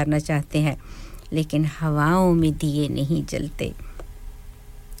टाइम गुजारना चाहते हैं लेकिन हवाओं में दिए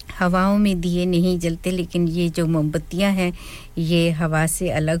नहीं जलते लेकिन ये जो मोमबत्तियां हैं ये हवा से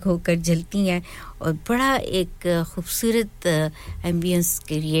अलग होकर जलती हैं और बड़ा एक खूबसूरत एम्बियंस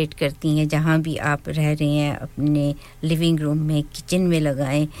क्रिएट करती हैं जहां भी आप रह रहे हैं अपने लिविंग रूम में किचन में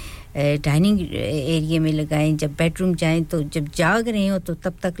लगाएं डाइनिंग एरिया में लगाएं जब बेडरूम जाएं तो जब जाग रहे हो तो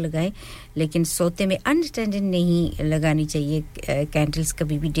तब तक लगाएं लेकिन सोते में अनअटेंडेड नहीं लगानी चाहिए कैंडल्स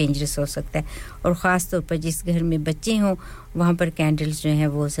कभी भी डेंजरस हो सकता है और ख़ास तौर पर जिस घर में बच्चे हों वहाँ पर कैंडल्स जो हैं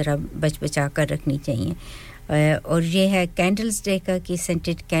वो ज़रा बचा कर रखनी चाहिए और ये है कैंडल्स डे का कि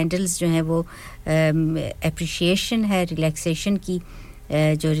सेंटेड कैंडल्स जो हैं वो एप्रिशिएशन है रिलैक्सेशन की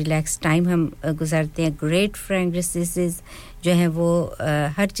जो रिलैक्स टाइम हम गुजारते हैं ग्रेट फ्रेग्रेंसेस जो हैं वो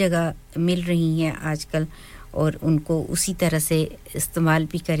हर जगह मिल रही हैं आजकल और उनको उसी तरह से इस्तेमाल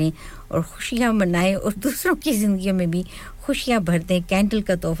भी करें और खुशियां मनाएं और दूसरों की ज़िंदगी में भी खुशियां भर दें कैंडल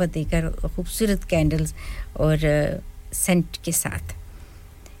का तोहफा देकर खूबसूरत कैंडल्स और सेंट के साथ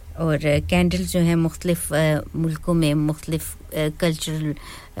और कैंडल्स जो हैं मुख्तलिफ मुल्कों में मुख्तलिफ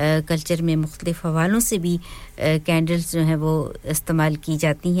कल्चर में मुख्तलिफ हवालों से भी कैंडल्स जो हैं वो इस्तेमाल की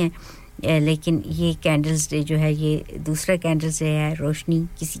जाती हैं लेकिन ये कैंडल्स डे जो है ये दूसरा कैंडल्स डे है रोशनी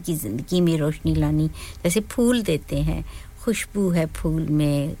किसी की ज़िंदगी में रोशनी लानी जैसे फूल देते हैं खुशबू है फूल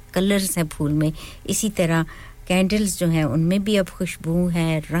में कलर्स हैं फूल में इसी तरह कैंडल्स जो हैं उनमें भी अब खुशबू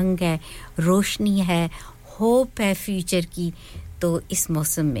है रंग है रोशनी है होप है फ्यूचर की तो इस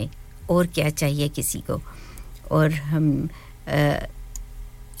मौसम में और क्या चाहिए किसी को और हम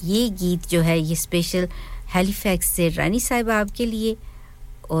ये गीत जो है ये स्पेशल हैलिफैक्स से रानी साहिबा आपके लिए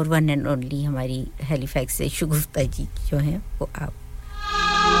और वन एंड ओनली हमारी हैलिफैक्स से शुगुफ्ता जी जो हैं वो आप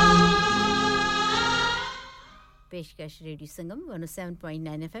पेशकश रेडियो संगम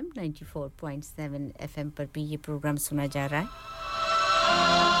 107.9 एफएम 94.7 एफएम पर भी ये प्रोग्राम सुना जा रहा है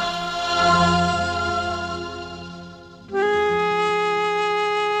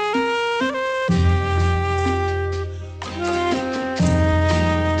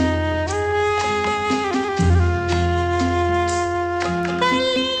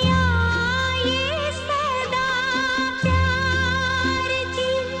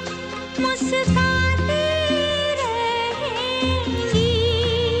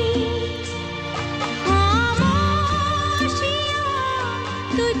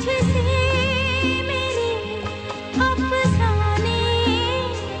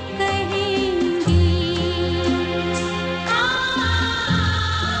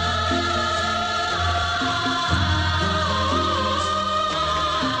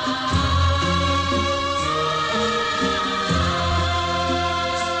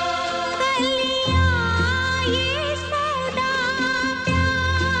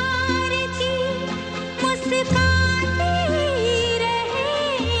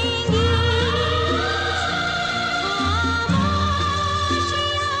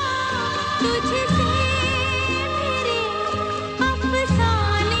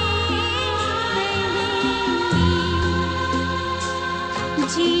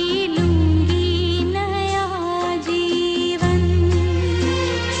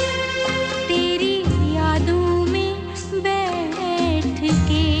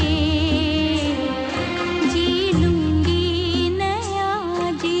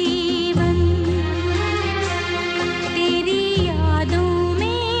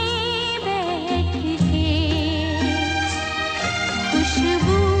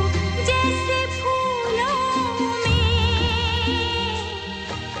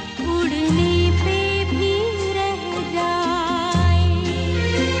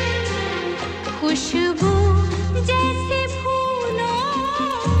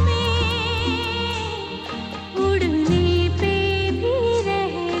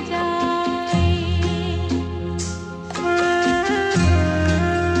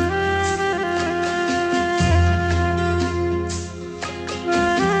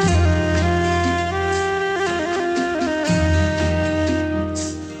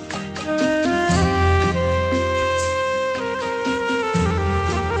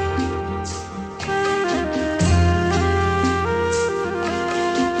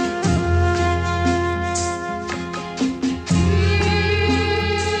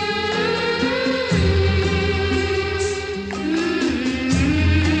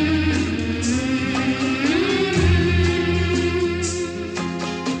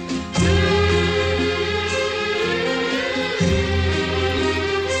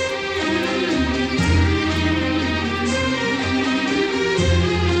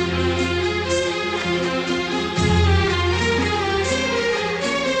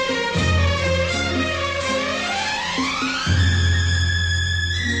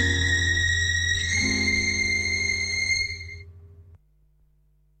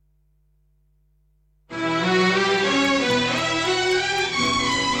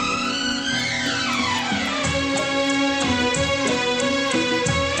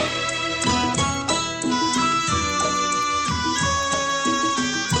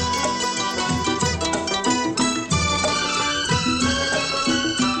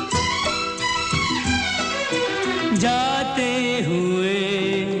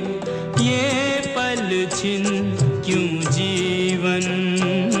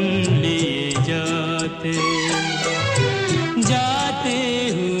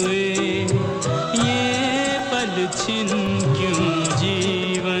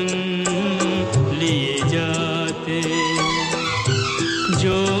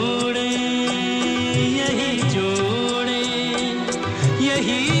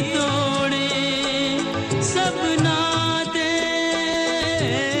सब नाते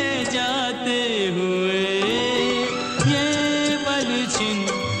जाते हुए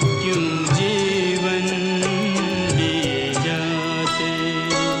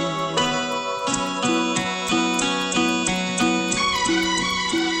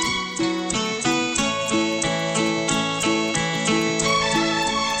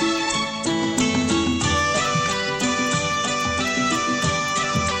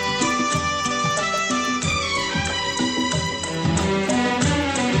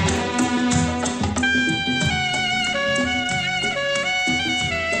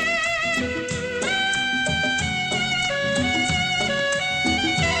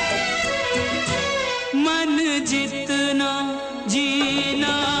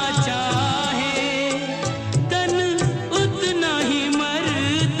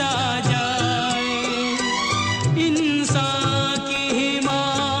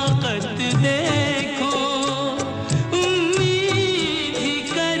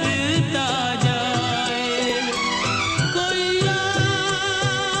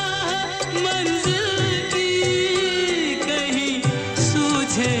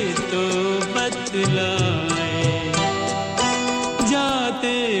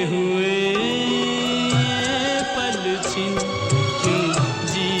जाते हुए पल छिन क्यों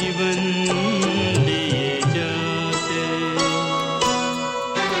जीवन लिए जाते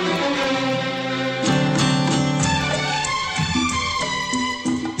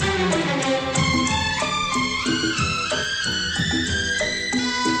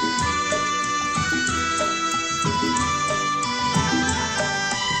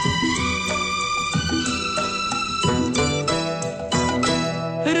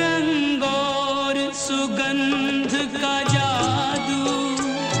रंग और सुगंध का जादू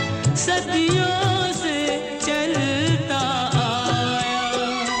सदियों से चलता आया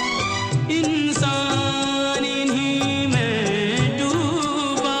इंसान इन्हीं में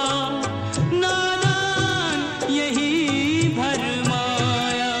डूबा नादान यही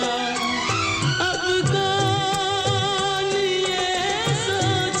भरमाया अब कौन ये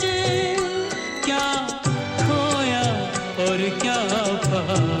सोचे क्या खोया और क्या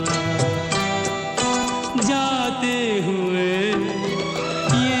पाया जाते हुए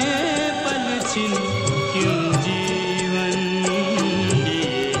ये पल छिन क्यों जीवन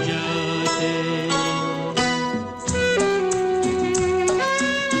लिए जाते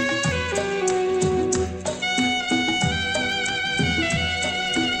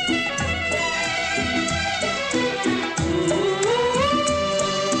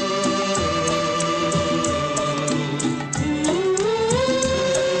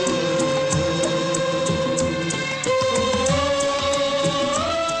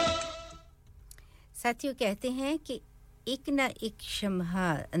साथियों कहते हैं कि एक ना एक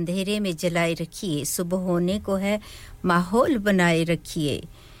शम्हा अंधेरे में जलाए रखिए सुबह होने को है माहौल बनाए रखिए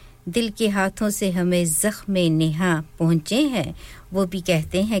दिल के हाथों से हमें ज़ख्म नेहा पहुँचे हैं वो भी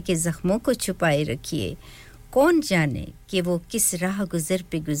कहते हैं कि ज़ख्मों को छुपाए रखिए कौन जाने कि वो किस राह गुज़र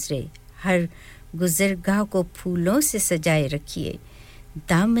पे गुज़रे हर गुज़रगाह को फूलों से सजाए रखिए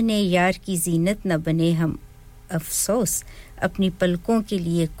दामने यार की ज़ीनत न बने हम अफसोस अपनी पलकों के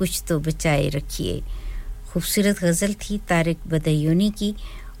लिए कुछ तो बचाए रखिए खूबसूरत गज़ल थी तारिक बदयूनी की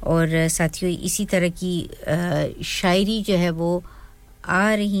और साथियों इसी तरह की शायरी जो है वो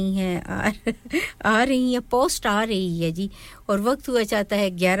आ रही हैं पोस्ट आ रही है जी और वक्त हुआ चाहता है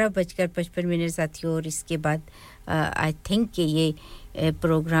 11:55 साथियों और इसके बाद आई थिंक कि ये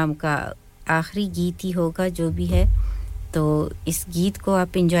प्रोग्राम का आखिरी गीत ही होगा जो भी है तो इस गीत को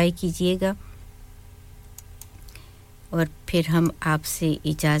आप एंजॉय कीजिएगा और फिर हम आपसे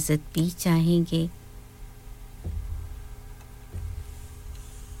इजाज़त भी चाहेंगे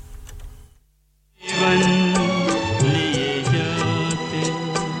जीवन लिए जाते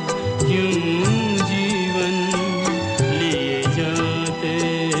क्यों जीवन लिए जाते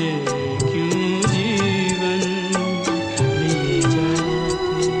क्यों जीवन लिए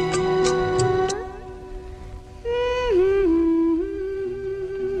जाते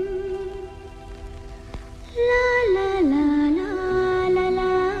ला ला ला ला ला ला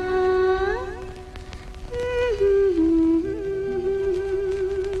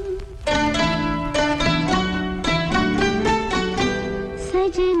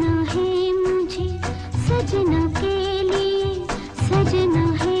सजना है मुझे सजना के लिए सजना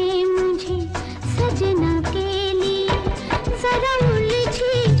है मुझे सजना के लिए जरा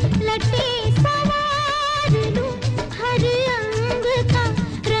उलझी लटे सवार दूं हर अंग का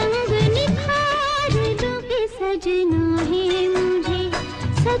रंग निखार दूं कि सजना है मुझे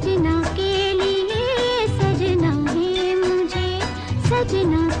सजना के लिए सजना है मुझे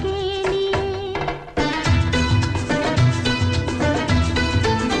सजना के लिए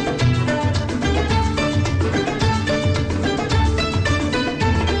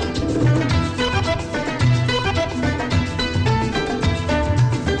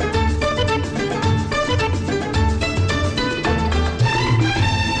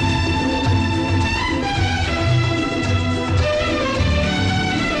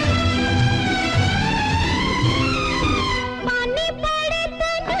पानी पड़े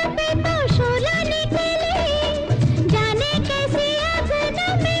तन पे तो शोला निकले जाने कैसे अगन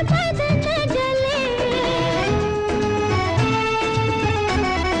में बदन जले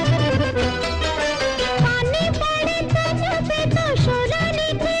पानी पड़े तन पे तो शोला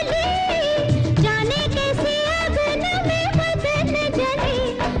निकले जाने कैसे अगन में बदन जले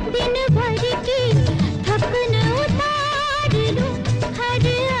दिन भर की थकन उतार दूं हर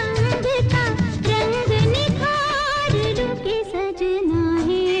अंग का रंग निखार दूं कि सजना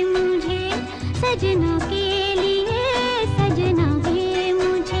है मुझे सजना के लिए सजना है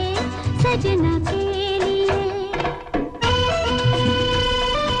मुझे सजना के लिए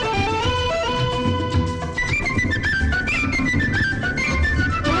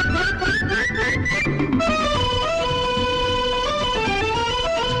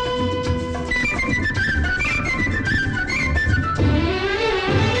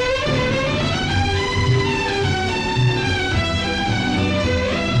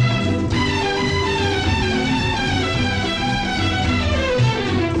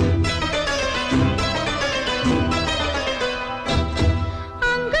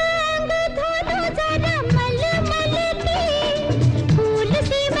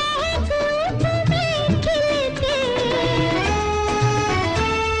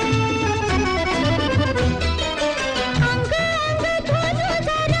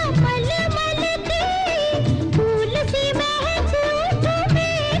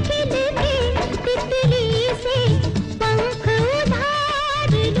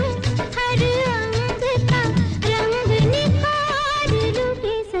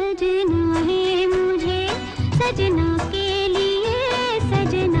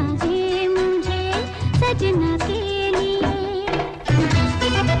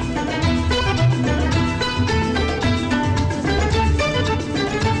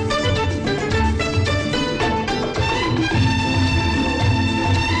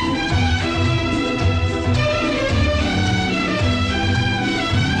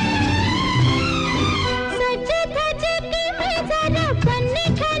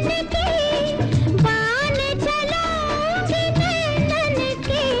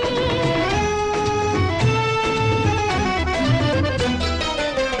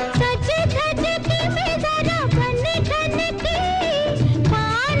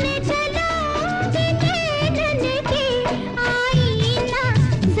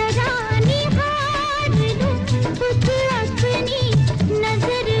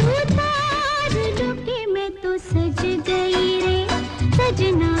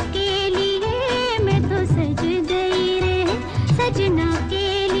सजना के लिए मैं तो सज गई रे सजना के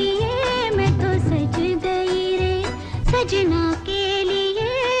लिए मैं तो सज गई रे सजना के लिए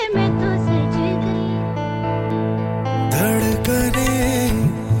मैं तो सज गई धड़कने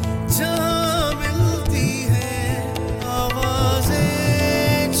जहाँ मिलती है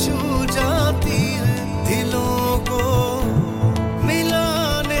आवाजें छू जाती है दिलों को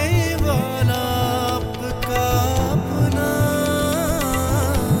मिलाने वाला आपका अपना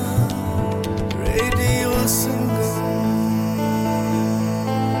रेडियो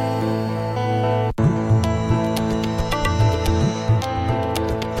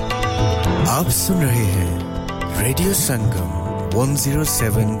आप सुन रहे हैं रेडियो संगम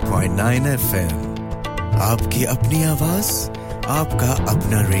 107.9 FM आपकी अपनी आवाज आपका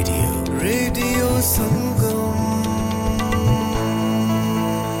अपना रेडियो संगम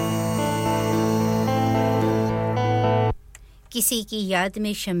किसी की याद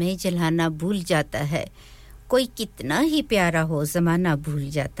में शम्ह जलाना भूल जाता है कोई कितना ही प्यारा हो ज़माना भूल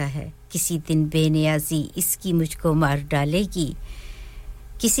जाता है किसी दिन बेनियाज़ी इसकी मुझको मार डालेगी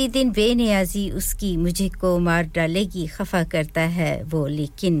किसी दिन बेनियाज़ी उसकी मुझे को मार डालेगी खफा करता है वो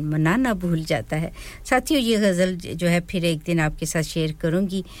लेकिन मनाना भूल जाता है साथियों ये गज़ल जो है फिर एक दिन आपके साथ शेयर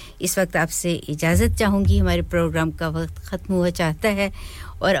करूंगी इस वक्त आपसे इजाज़त चाहूंगी हमारे प्रोग्राम का वक्त ख़त्म हुआ चाहता है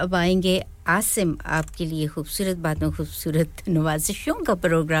और अब आएंगे आसिम आपके लिए खूबसूरत बातों खूबसूरत नवाज़िशों का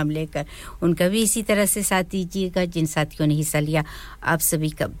प्रोग्राम लेकर उनका भी इसी तरह से साथ दीजिएगा जिन साथियों ने हिस्सा लिया आप सभी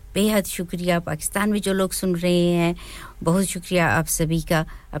का बेहद शुक्रिया पाकिस्तान में जो लोग सुन रहे हैं बहुत शुक्रिया आप सभी का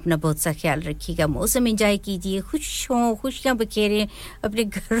अपना बहुत सा ख्याल रखिएगा मौसम एंजॉय कीजिए खुशियां बखेरें अपने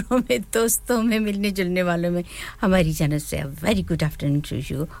घरों में दोस्तों में मिलने जुलने वालों में हमारी जानिब से a very good afternoon to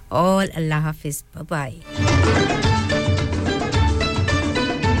you all अल्लाह हाफिज़ बाय बाय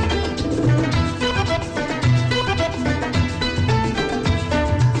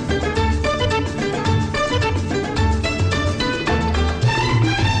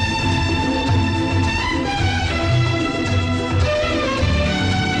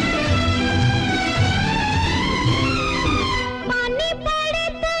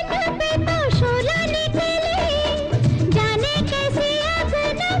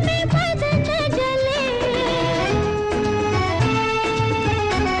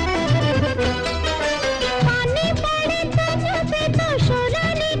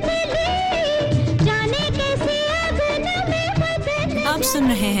सुन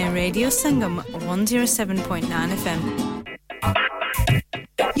रहे हैं radio Sangam 107.9 FM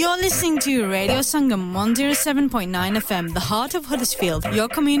You're listening to Radio Sangam 107.9 FM the heart of Huddersfield your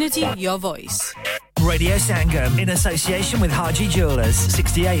community your voice Radio Sangam in association with Haji Jewellers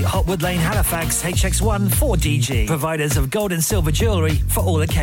 68 Hotwood Lane Halifax HX1 4DG providers of gold and silver jewellery for all occasions